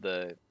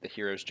the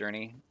Hero's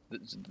Journey,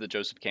 the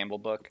Joseph Campbell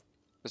book,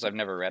 because I've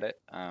never read it.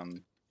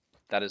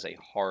 That is a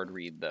hard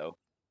read, though.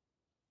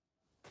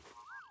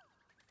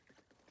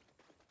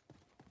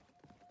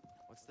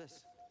 What's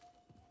this?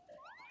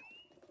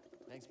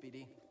 Thanks,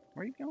 BD.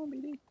 Where are you going,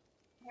 BD?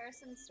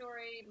 Harrison's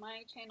story,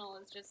 my channel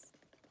is just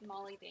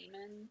Molly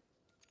Damon.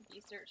 If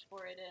you search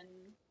for it in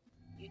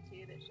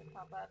YouTube, it should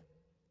pop up.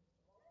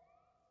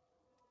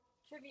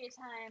 Trivia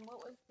time. What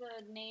was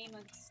the name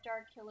of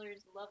Star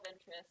Killer's love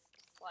interest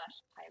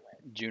 /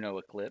 pilot? Juno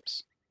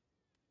Eclipse.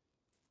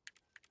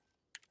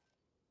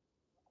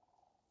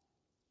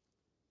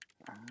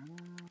 I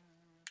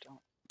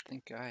don't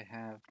think I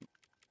have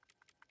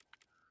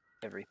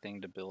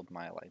everything to build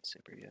my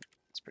lightsaber yet.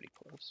 It's pretty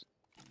close.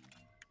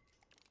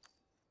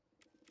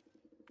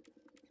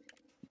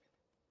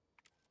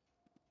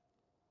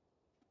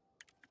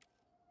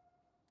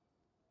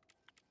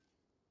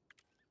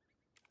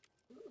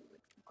 Ooh,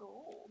 it's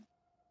gold.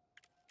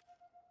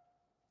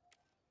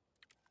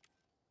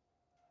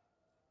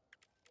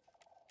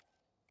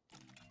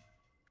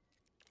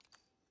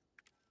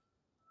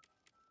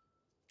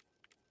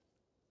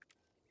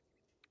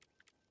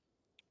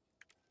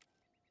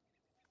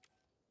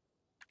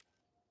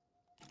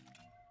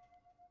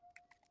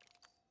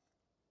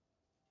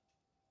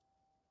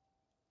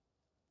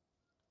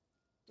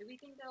 Do we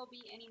think there'll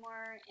be any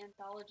more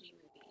anthology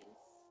movies?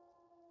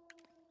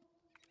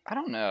 I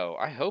don't know.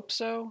 I hope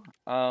so.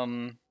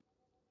 I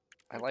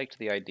liked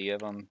the idea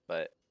of them,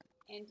 but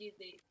And do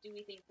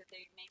we think that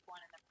they'd make one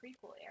in the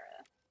prequel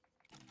era?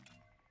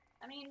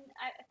 I mean,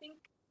 I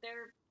think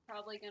they're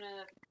probably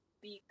gonna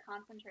be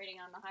concentrating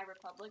on the High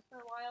Republic for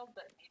a while,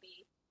 but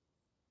maybe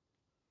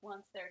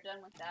once they're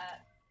done with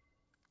that,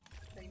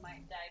 they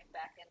might dive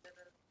back into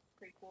the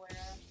prequel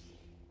era.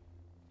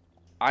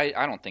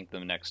 I don't think the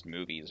next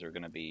movies are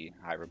going to be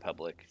High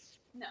Republic.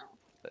 No,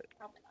 but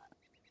probably not.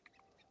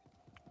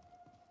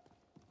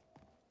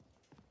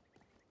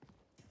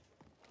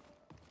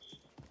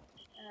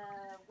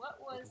 What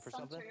was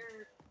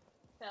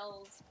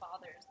Sunterfell's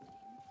father's name?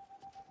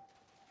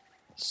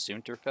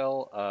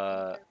 Sunterfell?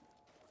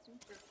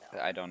 Sunterfell.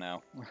 I don't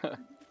know. At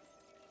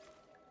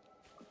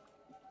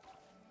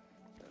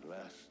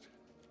last,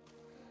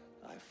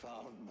 I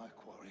found my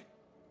quarry.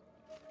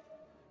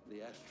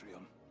 The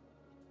Astrium.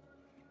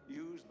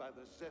 Used by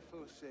the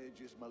Zepho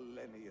sages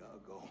millennia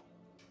ago.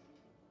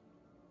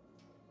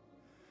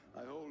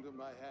 I hold in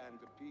my hand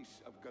a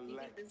piece of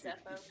galactic Do you think the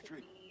Zepho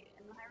history. could be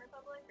in the High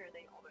Republic, or are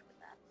they older than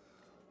that?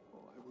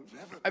 Oh, I will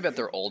never I bet be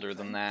they're able to older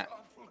than thank that.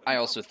 Awful I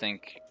enough. also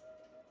think,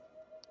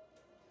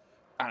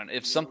 I don't know,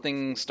 if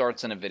something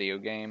starts in a video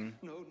game,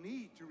 No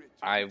need to return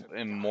I to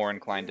am dark more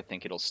inclined to again.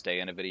 think it'll stay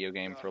in a video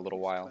game for a little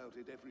while.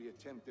 Darkness clouded every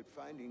attempt at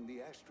finding the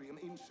Astrium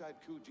inside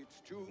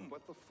Kujit's tomb,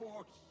 but the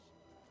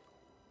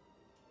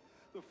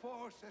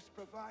Force has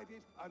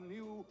provided a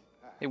new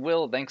path. Hey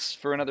Will, thanks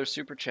for another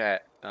super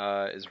chat.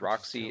 Is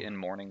Roxy in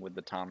mourning with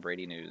the Tom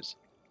Brady news?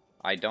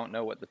 I don't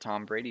know what the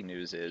Tom Brady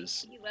news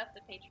is. He left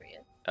the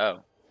Patriots.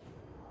 Oh.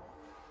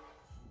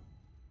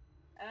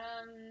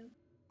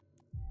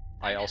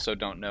 I know. also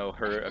don't know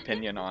her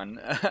opinion on.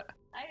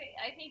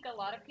 I think a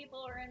lot of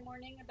people are in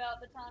mourning about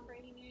the Tom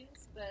Brady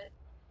news, but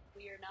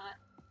we are not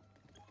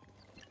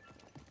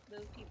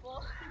those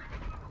people.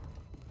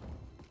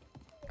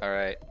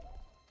 Alright.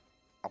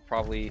 I'll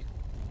probably,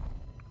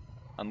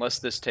 unless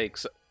this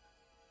takes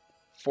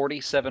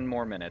 47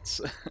 more minutes,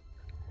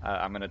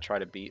 I'm going to try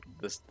to beat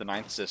the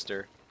Ninth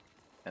Sister,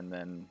 and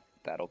then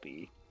that'll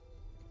be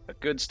a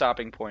good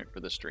stopping point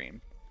for the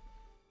stream.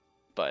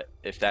 But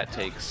if that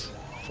takes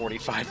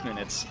 45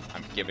 minutes,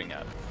 I'm giving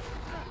up.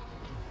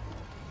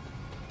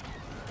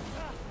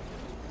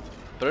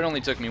 But it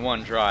only took me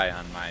one try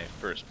on my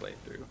first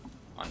playthrough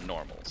on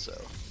normal, so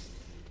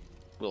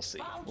we'll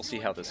see. We'll see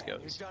how this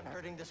goes. You're done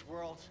hurting this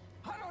world.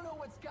 I don't know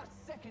what's got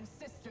second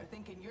sister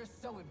thinking you're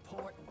so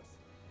important.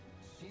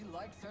 She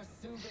likes her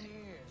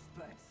souvenirs,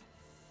 but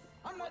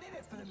I'm not in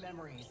it for the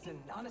memories, and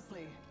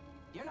honestly,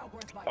 you're not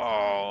worth my time.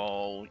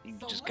 Oh, you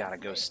just gotta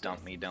go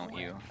stump me, don't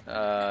you?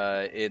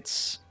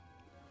 It's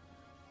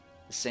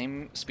the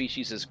same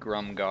species as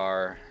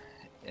Grumgar,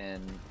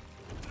 and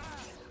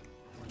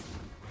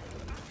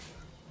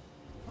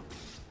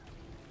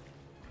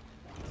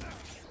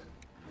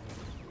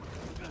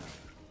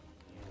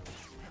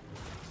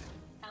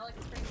Alex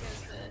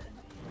Springo's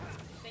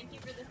thank you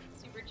for the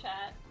super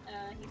chat.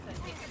 He said,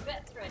 get your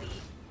bets ready.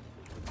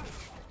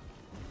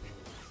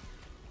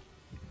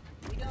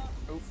 We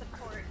don't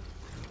support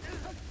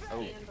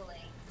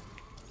gambling,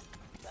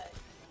 but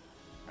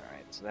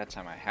alright, so that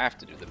time I have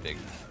to do the big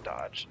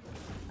dodge.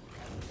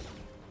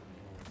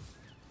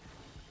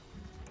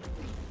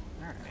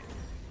 Alright.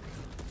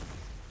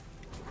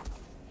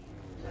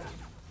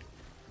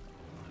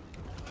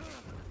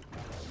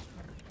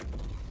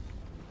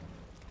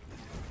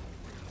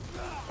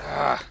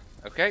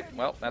 Okay,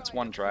 well, that's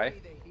one try.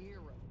 Okay,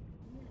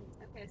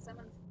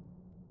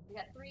 we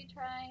got 3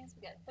 tries,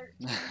 we got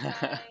 13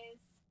 tries.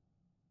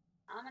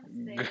 I'm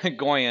gonna say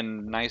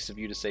Goyen, nice of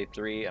you to say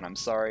 3, and I'm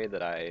sorry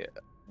that I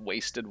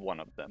wasted one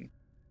of them.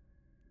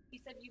 You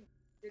said you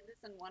did this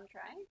in 1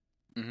 try?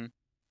 Mm-hmm.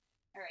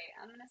 Alright,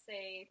 I'm gonna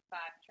say 5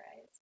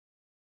 tries.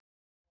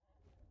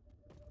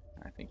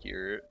 I think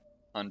you're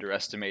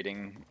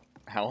underestimating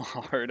how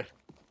hard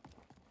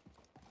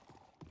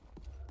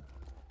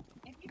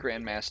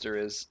Grandmaster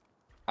is.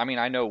 I mean,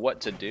 I know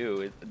what to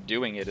do.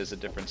 Doing it is a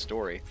different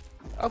story.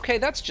 Okay,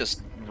 that's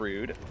just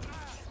rude.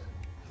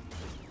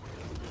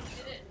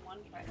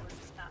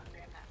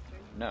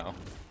 No.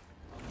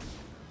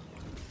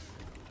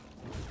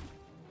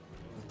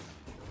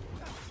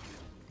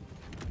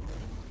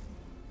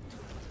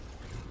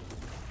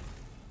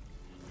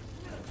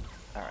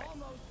 Alright.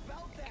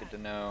 Good to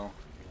know.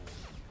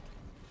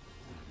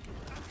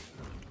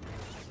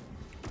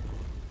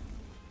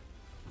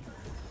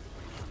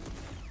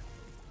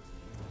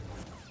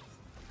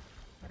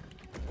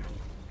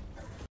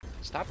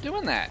 Stop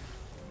doing that.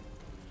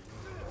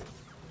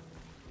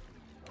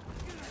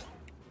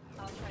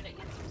 I'll try to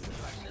answer some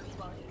questions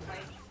while he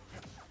fights.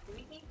 Do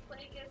we think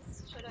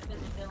Plagueis should have been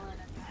the villain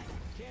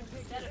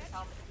instead of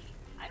Palpatine?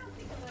 I don't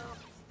think so,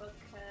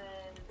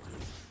 because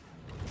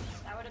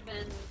that would have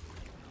been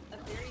a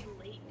very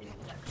late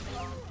introduction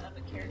of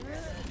a character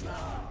that people,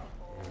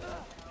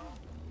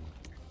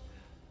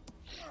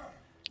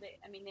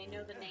 I mean, they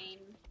know the name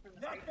from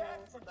the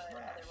prequels, but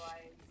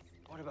otherwise.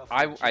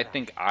 I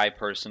think I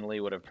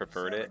personally would have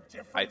preferred it.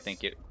 I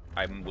think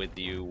I'm with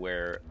you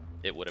where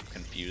it would have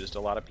confused a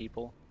lot of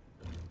people.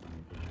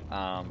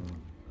 Let's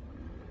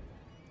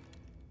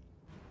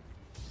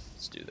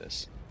do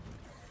this.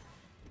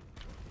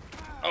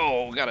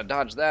 Oh, gotta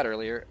dodge that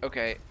earlier.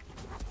 Okay.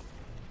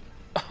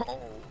 Oh.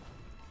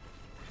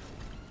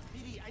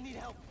 BD, I need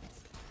help.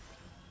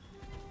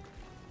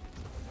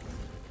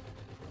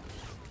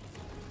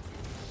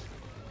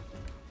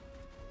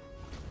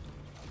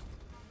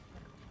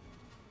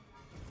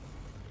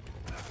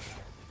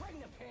 Bring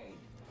the pain.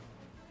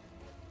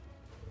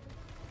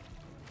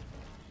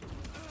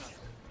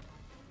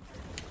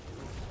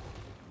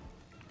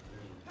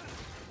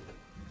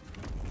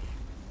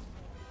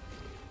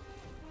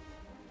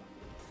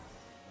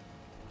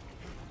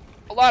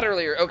 A lot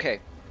earlier. Okay.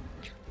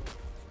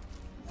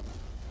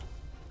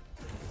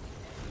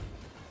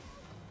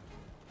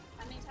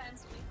 How many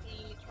times did we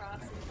see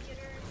Tross in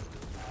theaters?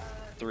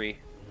 3. You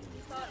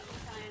saw it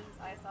 3 times,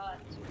 I saw it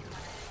 2 times.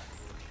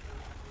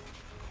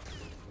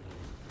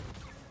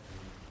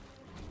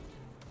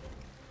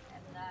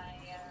 And I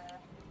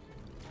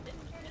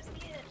didn't care to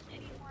see it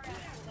anymore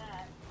after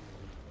that.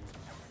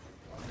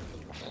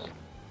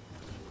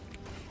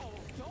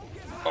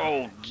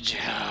 Oh,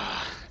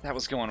 that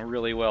was going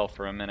really well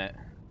for a minute.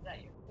 Is that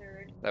your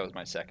third? That was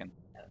my second.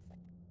 That was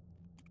second.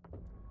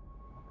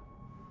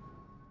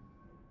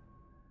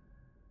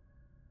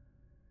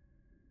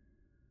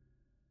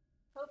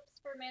 Hopes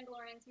for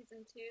Mandalorian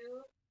Season 2.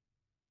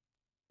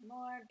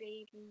 More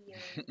Baby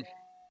Yoda.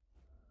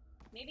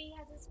 Maybe he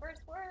has his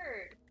first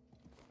word.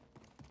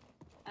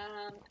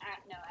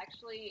 No,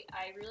 actually,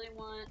 I really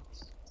want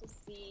to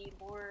see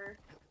more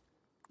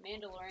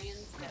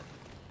Mandalorians that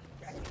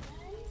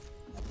recognize.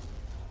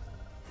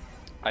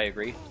 I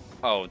agree.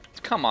 Oh,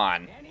 come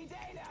on.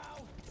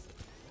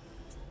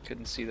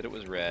 Couldn't see that it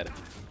was red.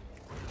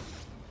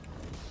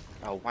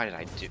 Oh, why did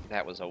I do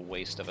that? Was a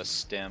waste of a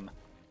stem.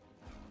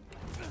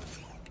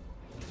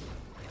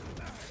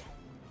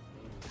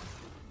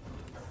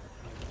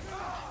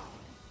 Oh,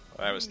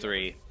 that was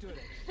 3.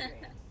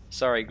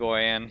 Sorry,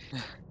 Goyan.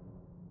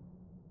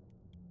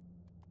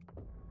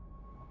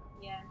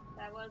 Yeah,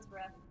 that was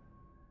rough.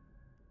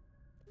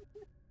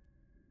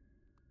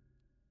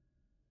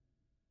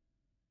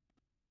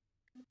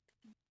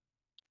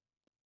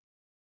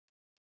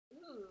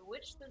 Ooh,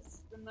 which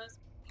was the most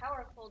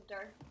powerful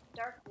Dark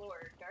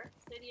Lord? Darth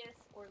Sidious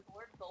or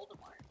Lord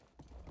Voldemort?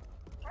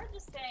 Hard to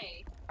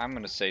say. I'm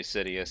gonna say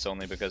Sidious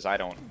only because I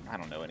don't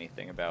know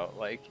anything about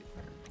like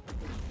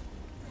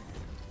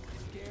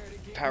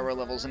power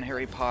levels in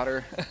Harry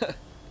Potter.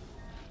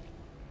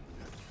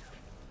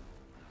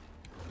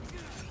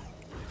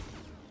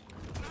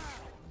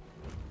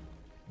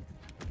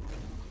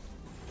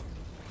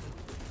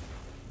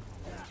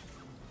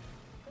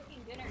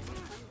 Cooking dinner,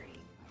 too hungry.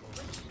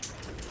 What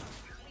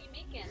are you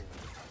making?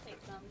 I'll take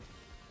some.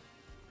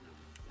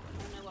 I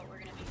don't know what we're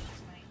gonna make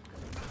tonight.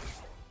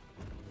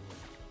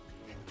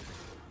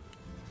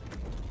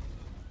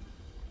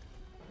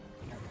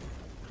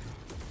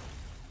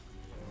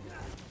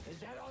 Is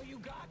that all you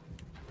got?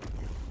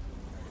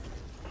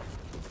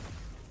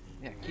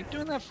 Yeah, keep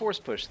doing that force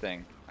push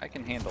thing. I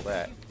can handle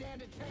that.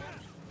 Stand a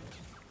chance.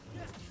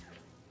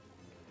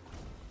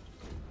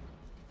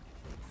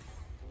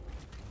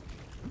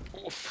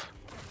 Oof.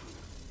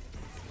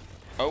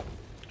 Oh,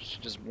 she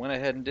just went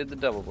ahead and did the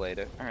double blade.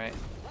 Alright.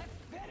 Let's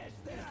finish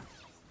this.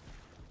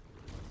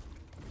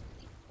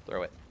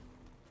 Throw it.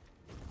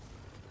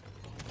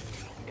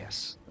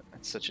 Yes.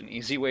 That's such an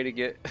easy way to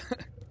get.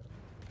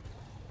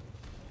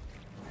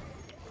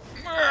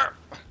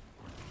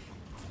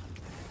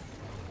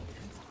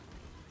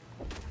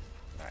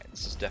 Alright,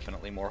 this is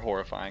definitely more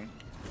horrifying.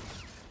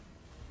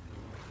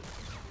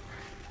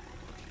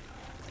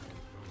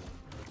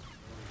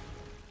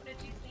 What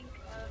did you think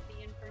of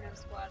the Inferno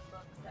Squad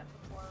book set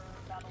before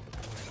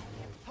Battlefront?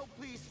 Help,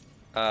 please.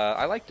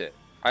 I liked it.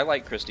 I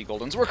like Christy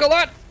Golden's work a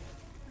lot!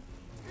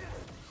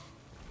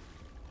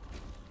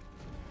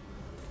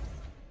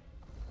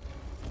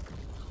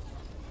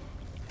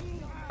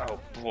 Oh,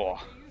 boy.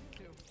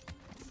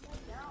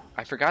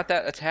 I forgot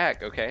that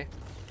attack, okay.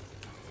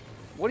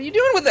 What are you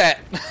doing with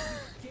that?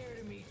 Scared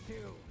of me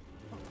too.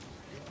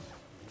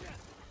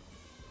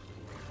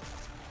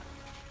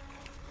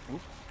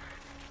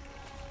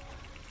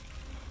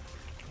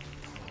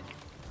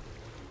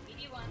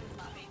 BD1 is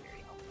not being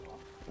very helpful.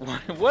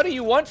 What do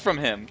you want from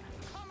him?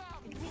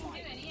 Does he do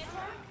any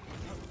attack?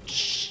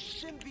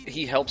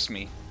 He helps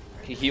me.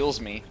 He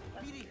heals me.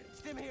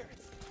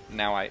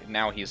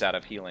 Now he's out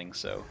of healing,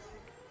 so.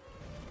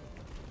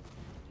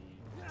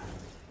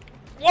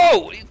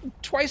 Whoa!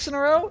 Twice in a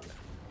row?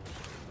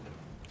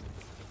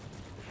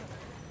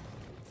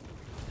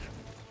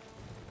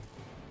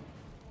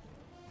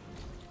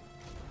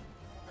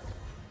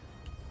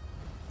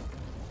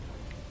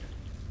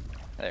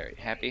 There, you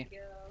happy?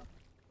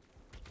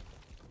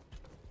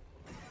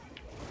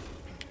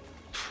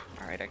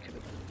 Alright, I could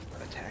have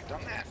attacked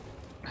on that.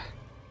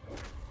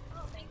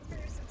 Oh, thanks for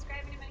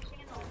subscribing to my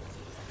channel.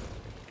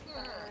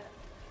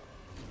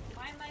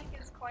 My mic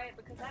is quiet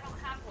because I don't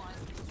have one.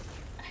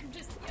 I'm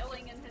just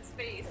yelling in his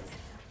face.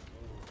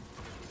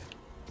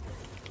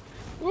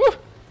 Woo!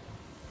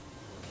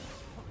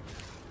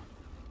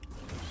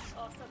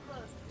 Oh, so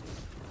close.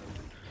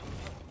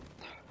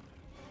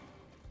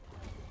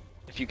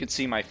 If you could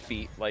see my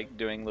feet, like,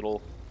 doing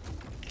little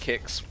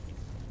kicks.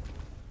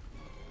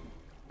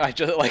 I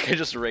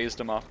just raised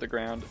him off the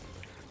ground.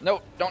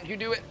 No, don't you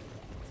do it.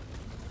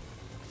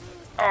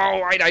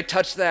 Oh, I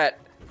touched that.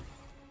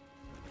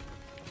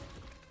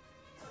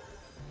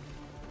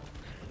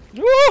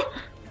 Woo!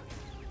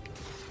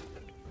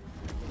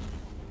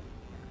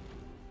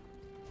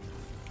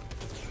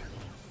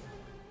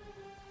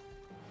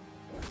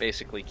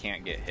 Basically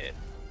can't get hit,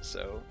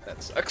 so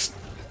that sucks.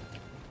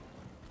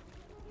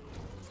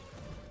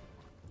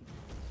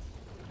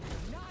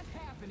 Not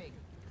happening.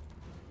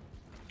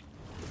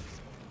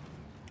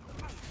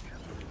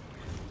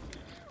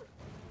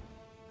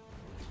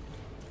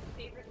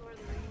 Favorite Lord of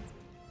the Rings?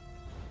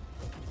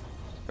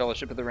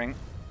 Fellowship of the Ring.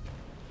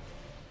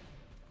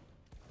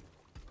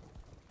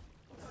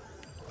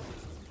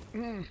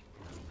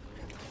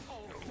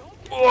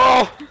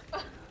 Whoa!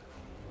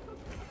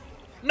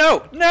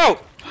 No! No!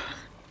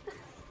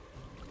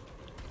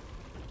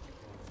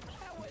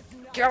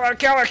 Kill her!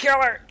 Kill her!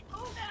 Kill her!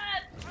 Oh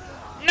god!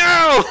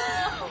 No!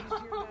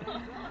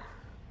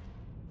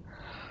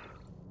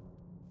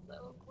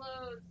 So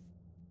close.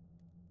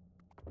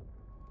 I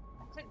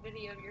took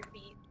video of your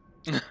feet.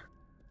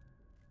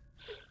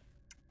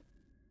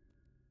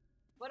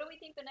 What do we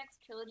think the next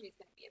trilogy is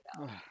going to be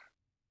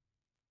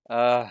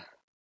about?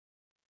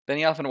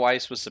 Benioff and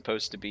Weiss was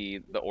supposed to be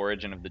the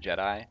origin of the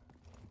Jedi.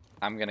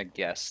 I'm gonna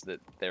guess that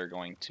they're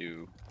going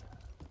to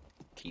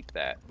keep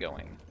that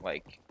going.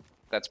 Like,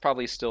 that's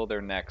probably still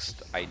their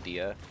next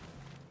idea.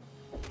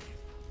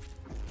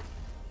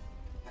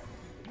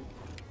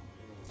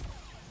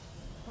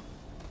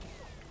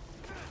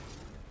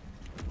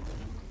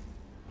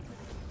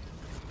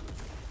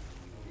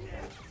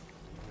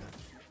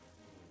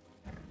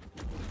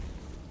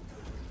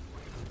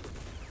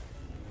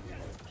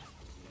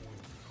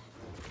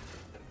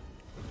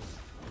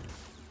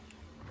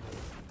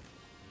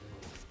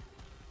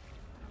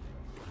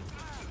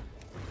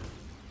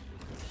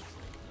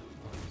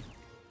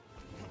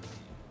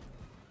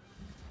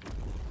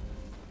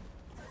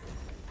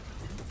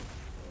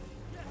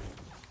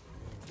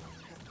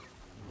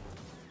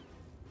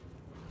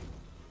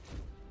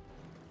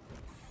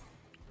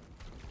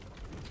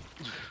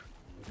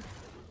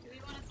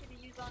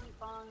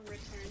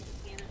 Return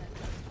to Canada at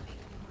some point.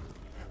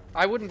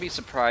 I wouldn't be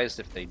surprised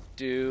if they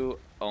do,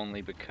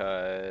 only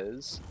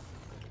because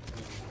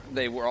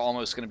they were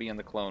almost going to be in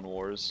the Clone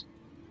Wars.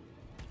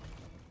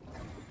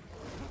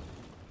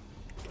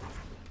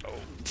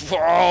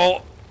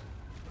 Oh!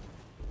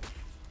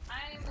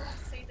 I won't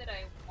say that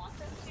I want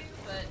them to,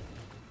 but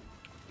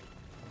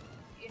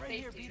if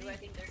they do, I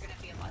think they're going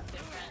to be a lot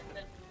different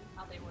than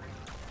how they were.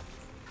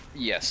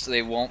 Yes,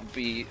 they won't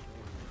be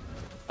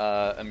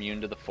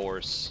immune to the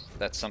Force.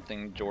 That's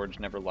something George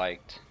never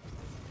liked.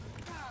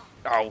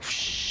 Oh,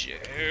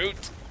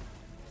 shoot!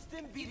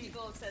 These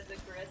people have said the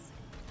Grist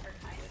are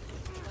kind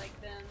of like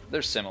them.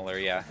 They're similar,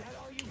 yeah.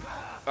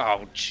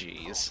 Oh,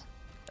 jeez.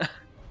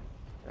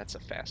 That's a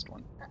fast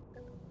one.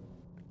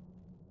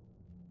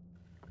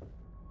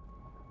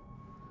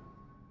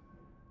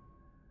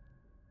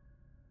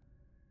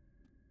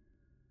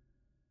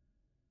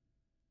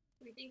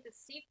 We think the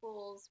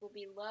sequels will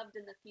be loved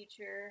in the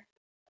future,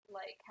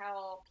 like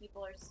how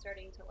people are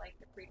starting to like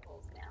the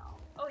prequels now.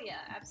 Oh yeah,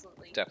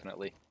 absolutely.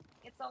 Definitely.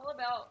 It's all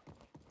about,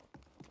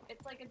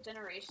 it's like a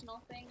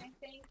generational thing, I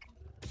think.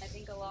 I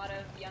think a lot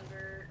of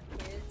younger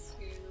kids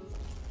who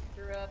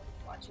grew up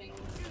watching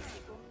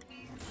sequel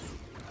movies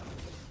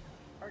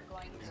are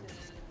going to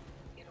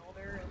get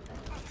older and then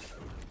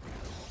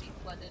be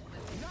flooded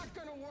with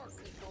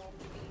sequel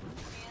movie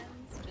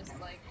fans, just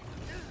like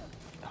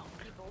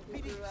people who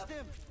grew up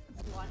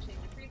watching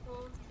the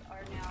prequels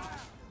are now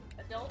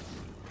adults,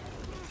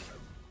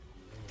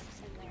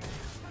 and they're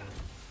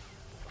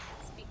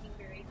speaking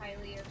very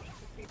highly of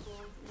the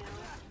prequels now.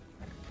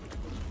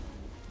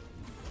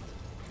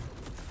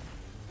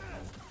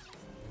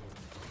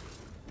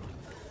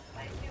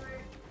 Bye,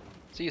 Stuart.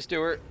 See you,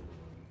 Stuart.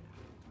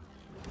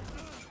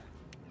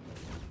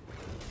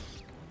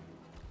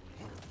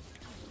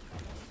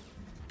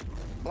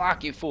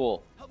 Block, you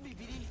fool. Help me,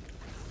 BD.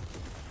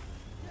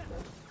 If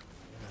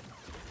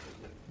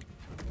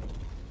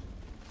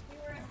we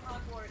were in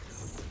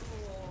Hogwarts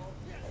school,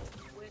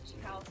 which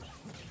house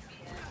would you be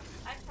in?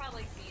 I'd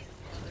probably be in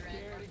the other end.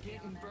 Scared of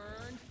getting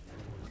burned?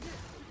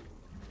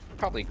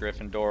 Probably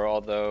Gryffindor,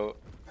 although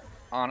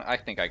I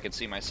think I could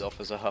see myself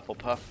as a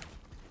Hufflepuff.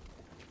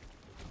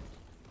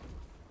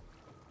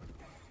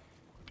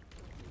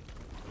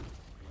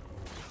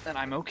 And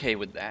I'm okay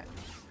with that.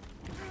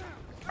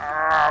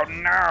 Oh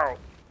no!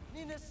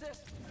 Need an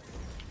assist.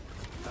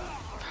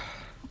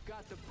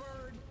 Got the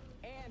bird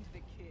and the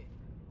kid.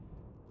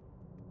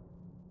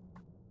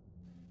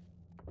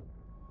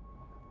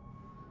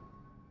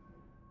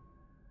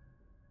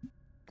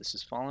 This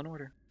is Fallen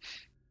Order.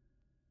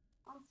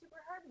 On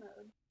super hard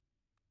mode.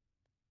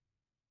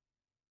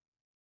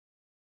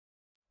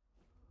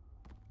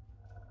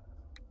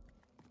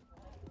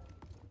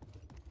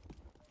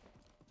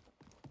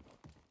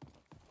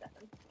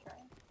 Seventh try.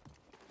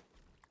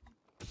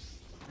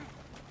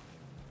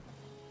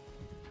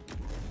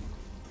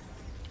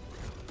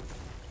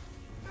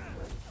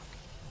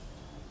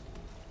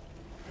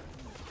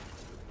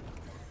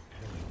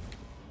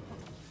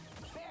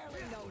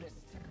 Barely noticed.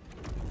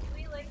 Do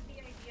we like the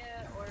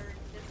idea or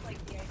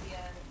dislike the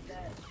idea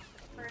that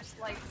the first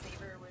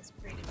lightsaber was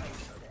created by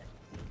Yoda?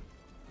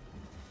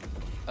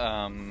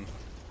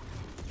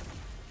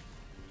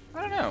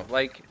 I don't know,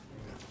 like,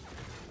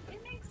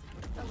 It makes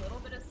a little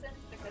bit of sense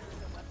because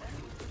it's a weapon.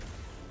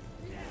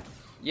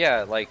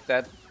 yeah, like,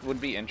 that would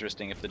be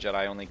interesting if the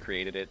Jedi only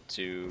created it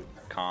to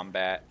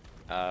combat,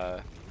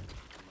 a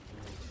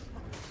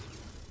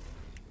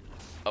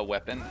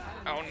weapon.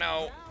 Oh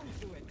no! Down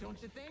to it, don't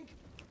you think?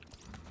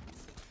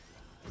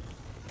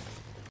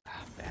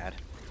 Bad.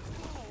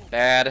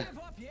 Bad. Give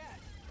up yet.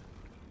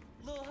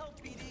 Little help,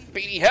 BD.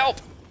 BD,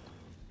 help!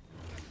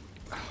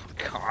 Oh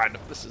god,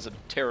 this is a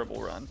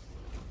terrible run.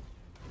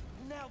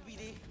 Now,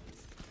 BD.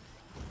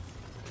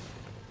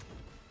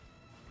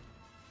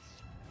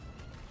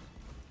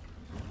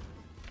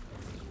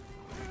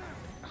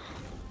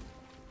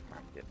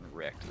 I'm getting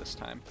wrecked this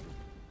time.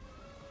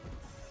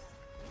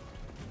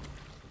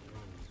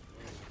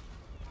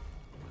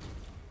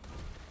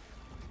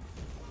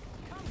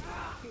 Come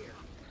back here.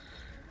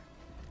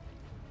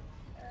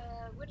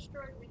 Which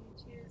droid would you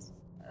choose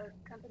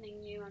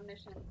accompanying you on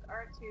missions?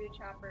 R2,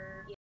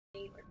 Chopper,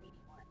 BD-8, or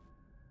BD-1?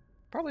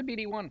 Probably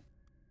BD1.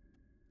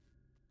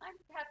 I'd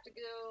have to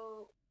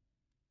go.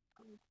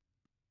 I'm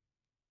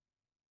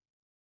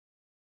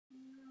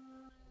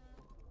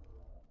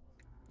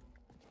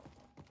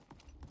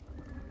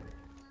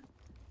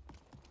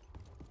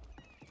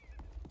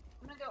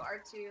gonna go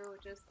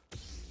R2 just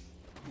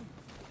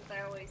because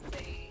I always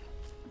say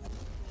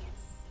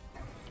he's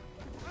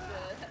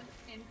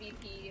the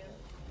MVP of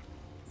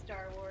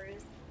Star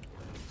Wars.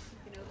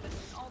 You can open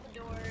all the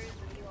doors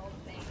and do all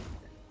the things.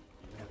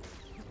 And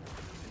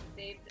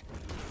saved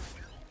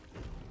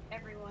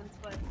everyone's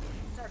butt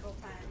several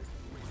times.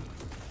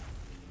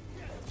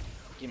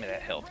 Give me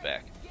that health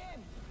back.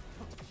 Again.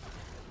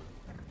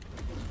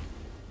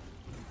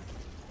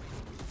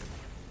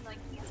 Like,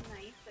 he's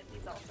nice, but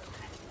he's also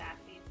kind of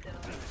sassy, so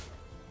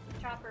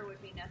Chopper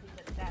would be nothing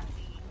but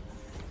sassy.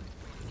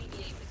 BB-8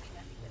 would be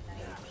nothing but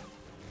nice.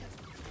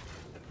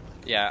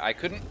 Yeah, I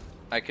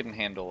couldn't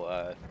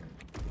handle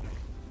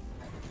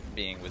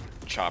being with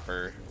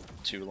Chopper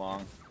too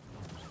long.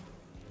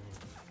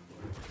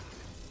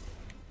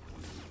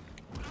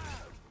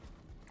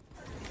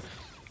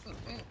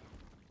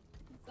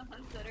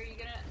 Someone said, are you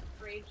gonna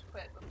rage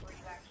quit before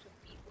you actually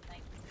beat the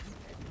Night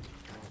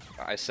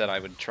Sister? I said I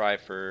would try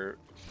for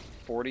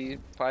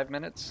 45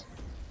 minutes.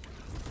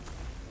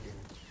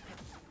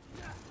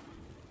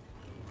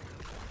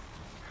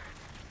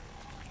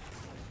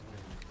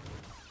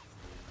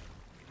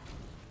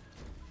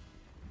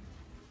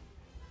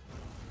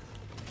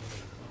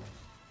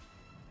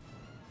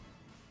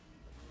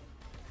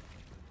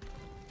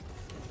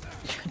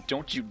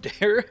 Don't you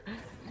dare!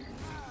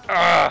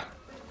 Ah!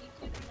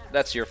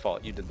 That's your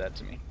fault. You did that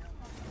to me.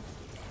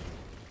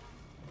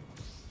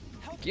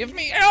 Give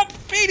me help,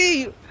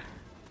 Petey!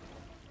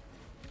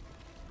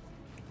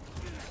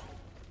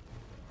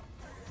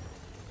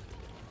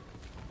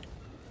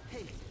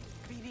 Hey,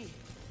 BD.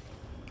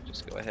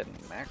 Just go ahead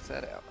and max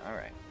that out. All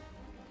right.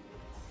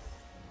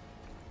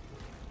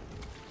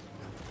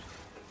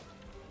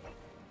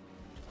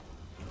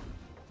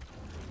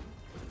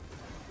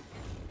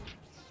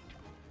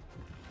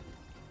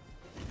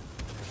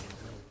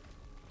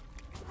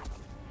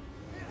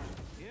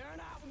 You're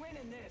not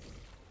winning this.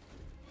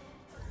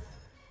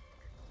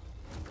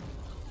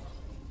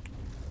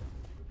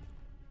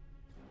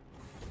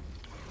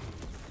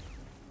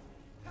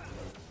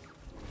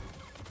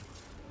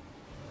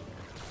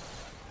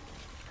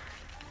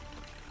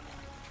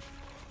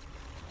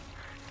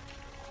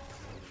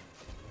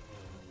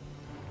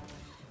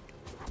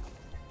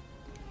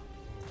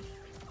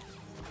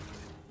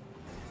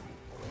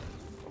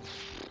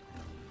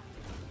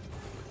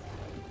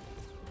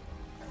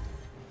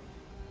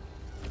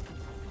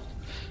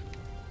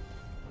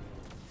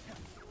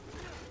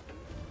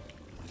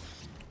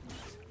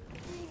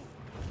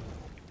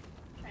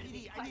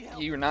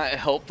 You're not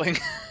helping.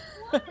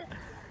 What?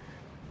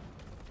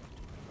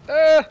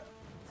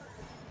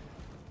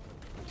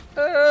 Uh.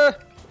 Oh,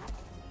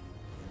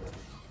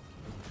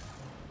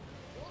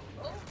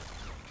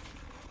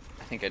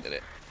 I think I did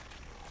it.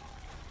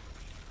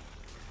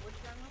 which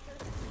one was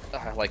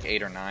this? Like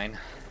 8 or 9.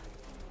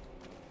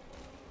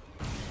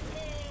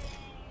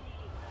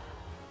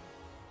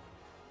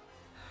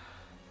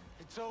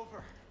 It's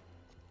over.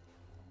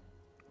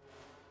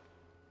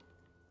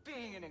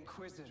 Being an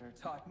Inquisitor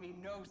taught me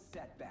no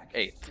setback.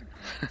 8,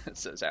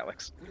 says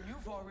Alex. When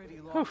you've already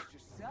lost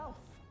yourself,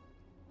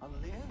 a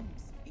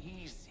limb's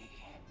easy.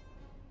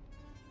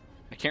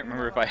 I can't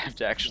remember if I have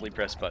to actually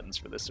press buttons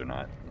for this or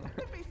not.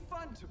 It'd be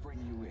fun to bring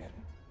you in.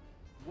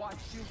 Watch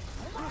you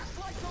crush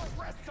like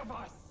the rest of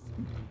us.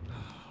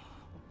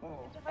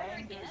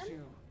 Angers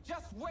you.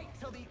 Just wait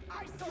till the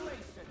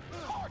isolation,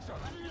 torture,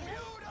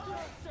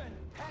 mutilation,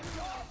 and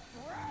your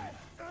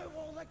breath. I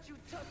won't let you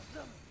touch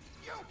them.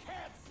 You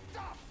can't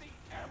stop the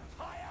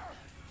Empire.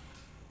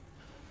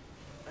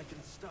 I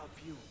can stop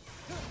you.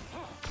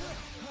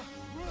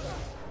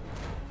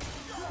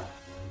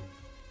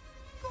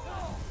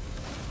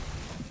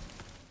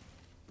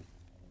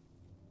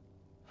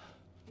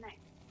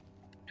 Nice.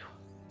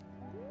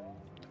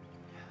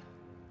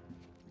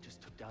 We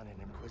just took down an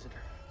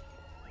Inquisitor.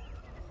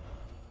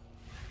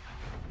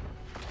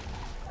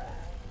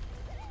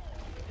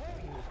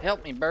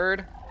 Help me,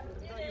 bird.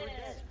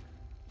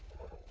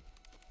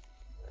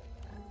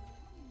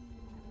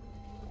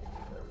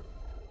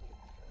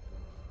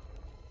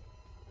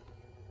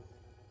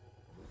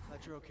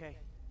 Glad you're okay.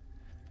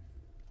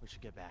 We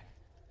should get back.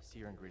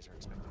 Seer and Grease are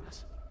expecting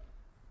us.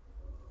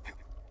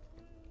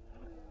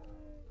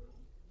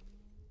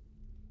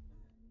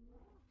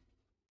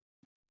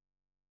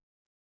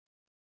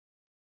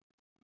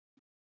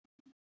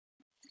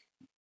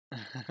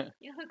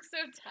 You look so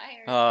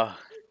tired.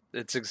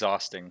 It's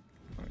exhausting.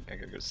 I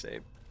gotta go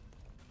save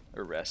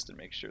or rest and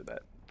make sure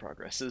that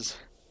progresses.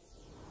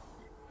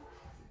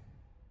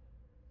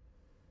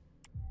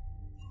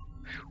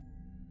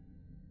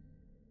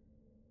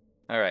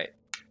 All right,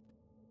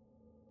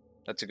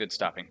 that's a good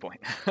stopping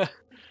point.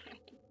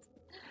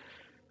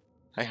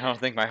 I don't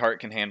think my heart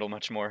can handle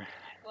much more.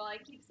 Well, I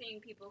keep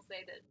seeing people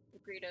say that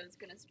Greedo's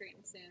gonna stream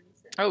soon.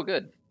 So. Oh,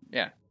 good.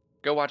 Yeah,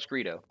 go watch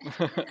Greedo.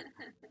 All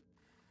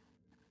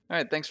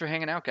right, thanks for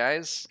hanging out,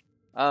 guys.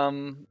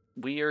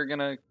 We're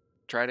gonna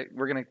try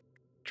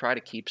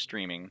to keep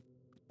streaming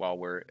while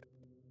we're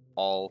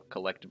all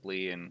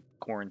collectively in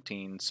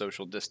quarantine,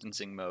 social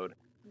distancing mode.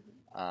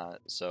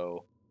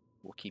 So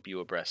we'll keep you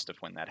abreast of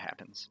when that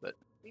happens. But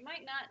we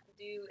might not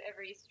do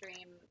every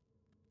stream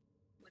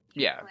with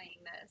you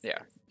playing this.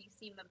 Yeah. You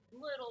seem a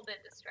little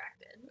bit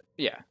distracted.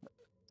 Yeah.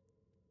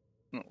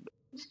 A little bit.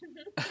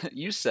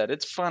 You said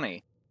it's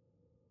funny.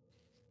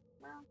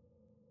 Well,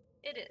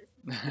 it is.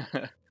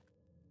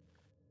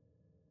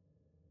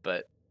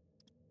 But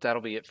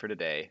that'll be it for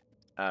today.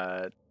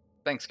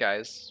 Thanks,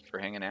 guys, for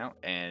hanging out,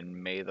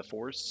 and may the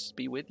Force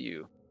be with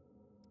you.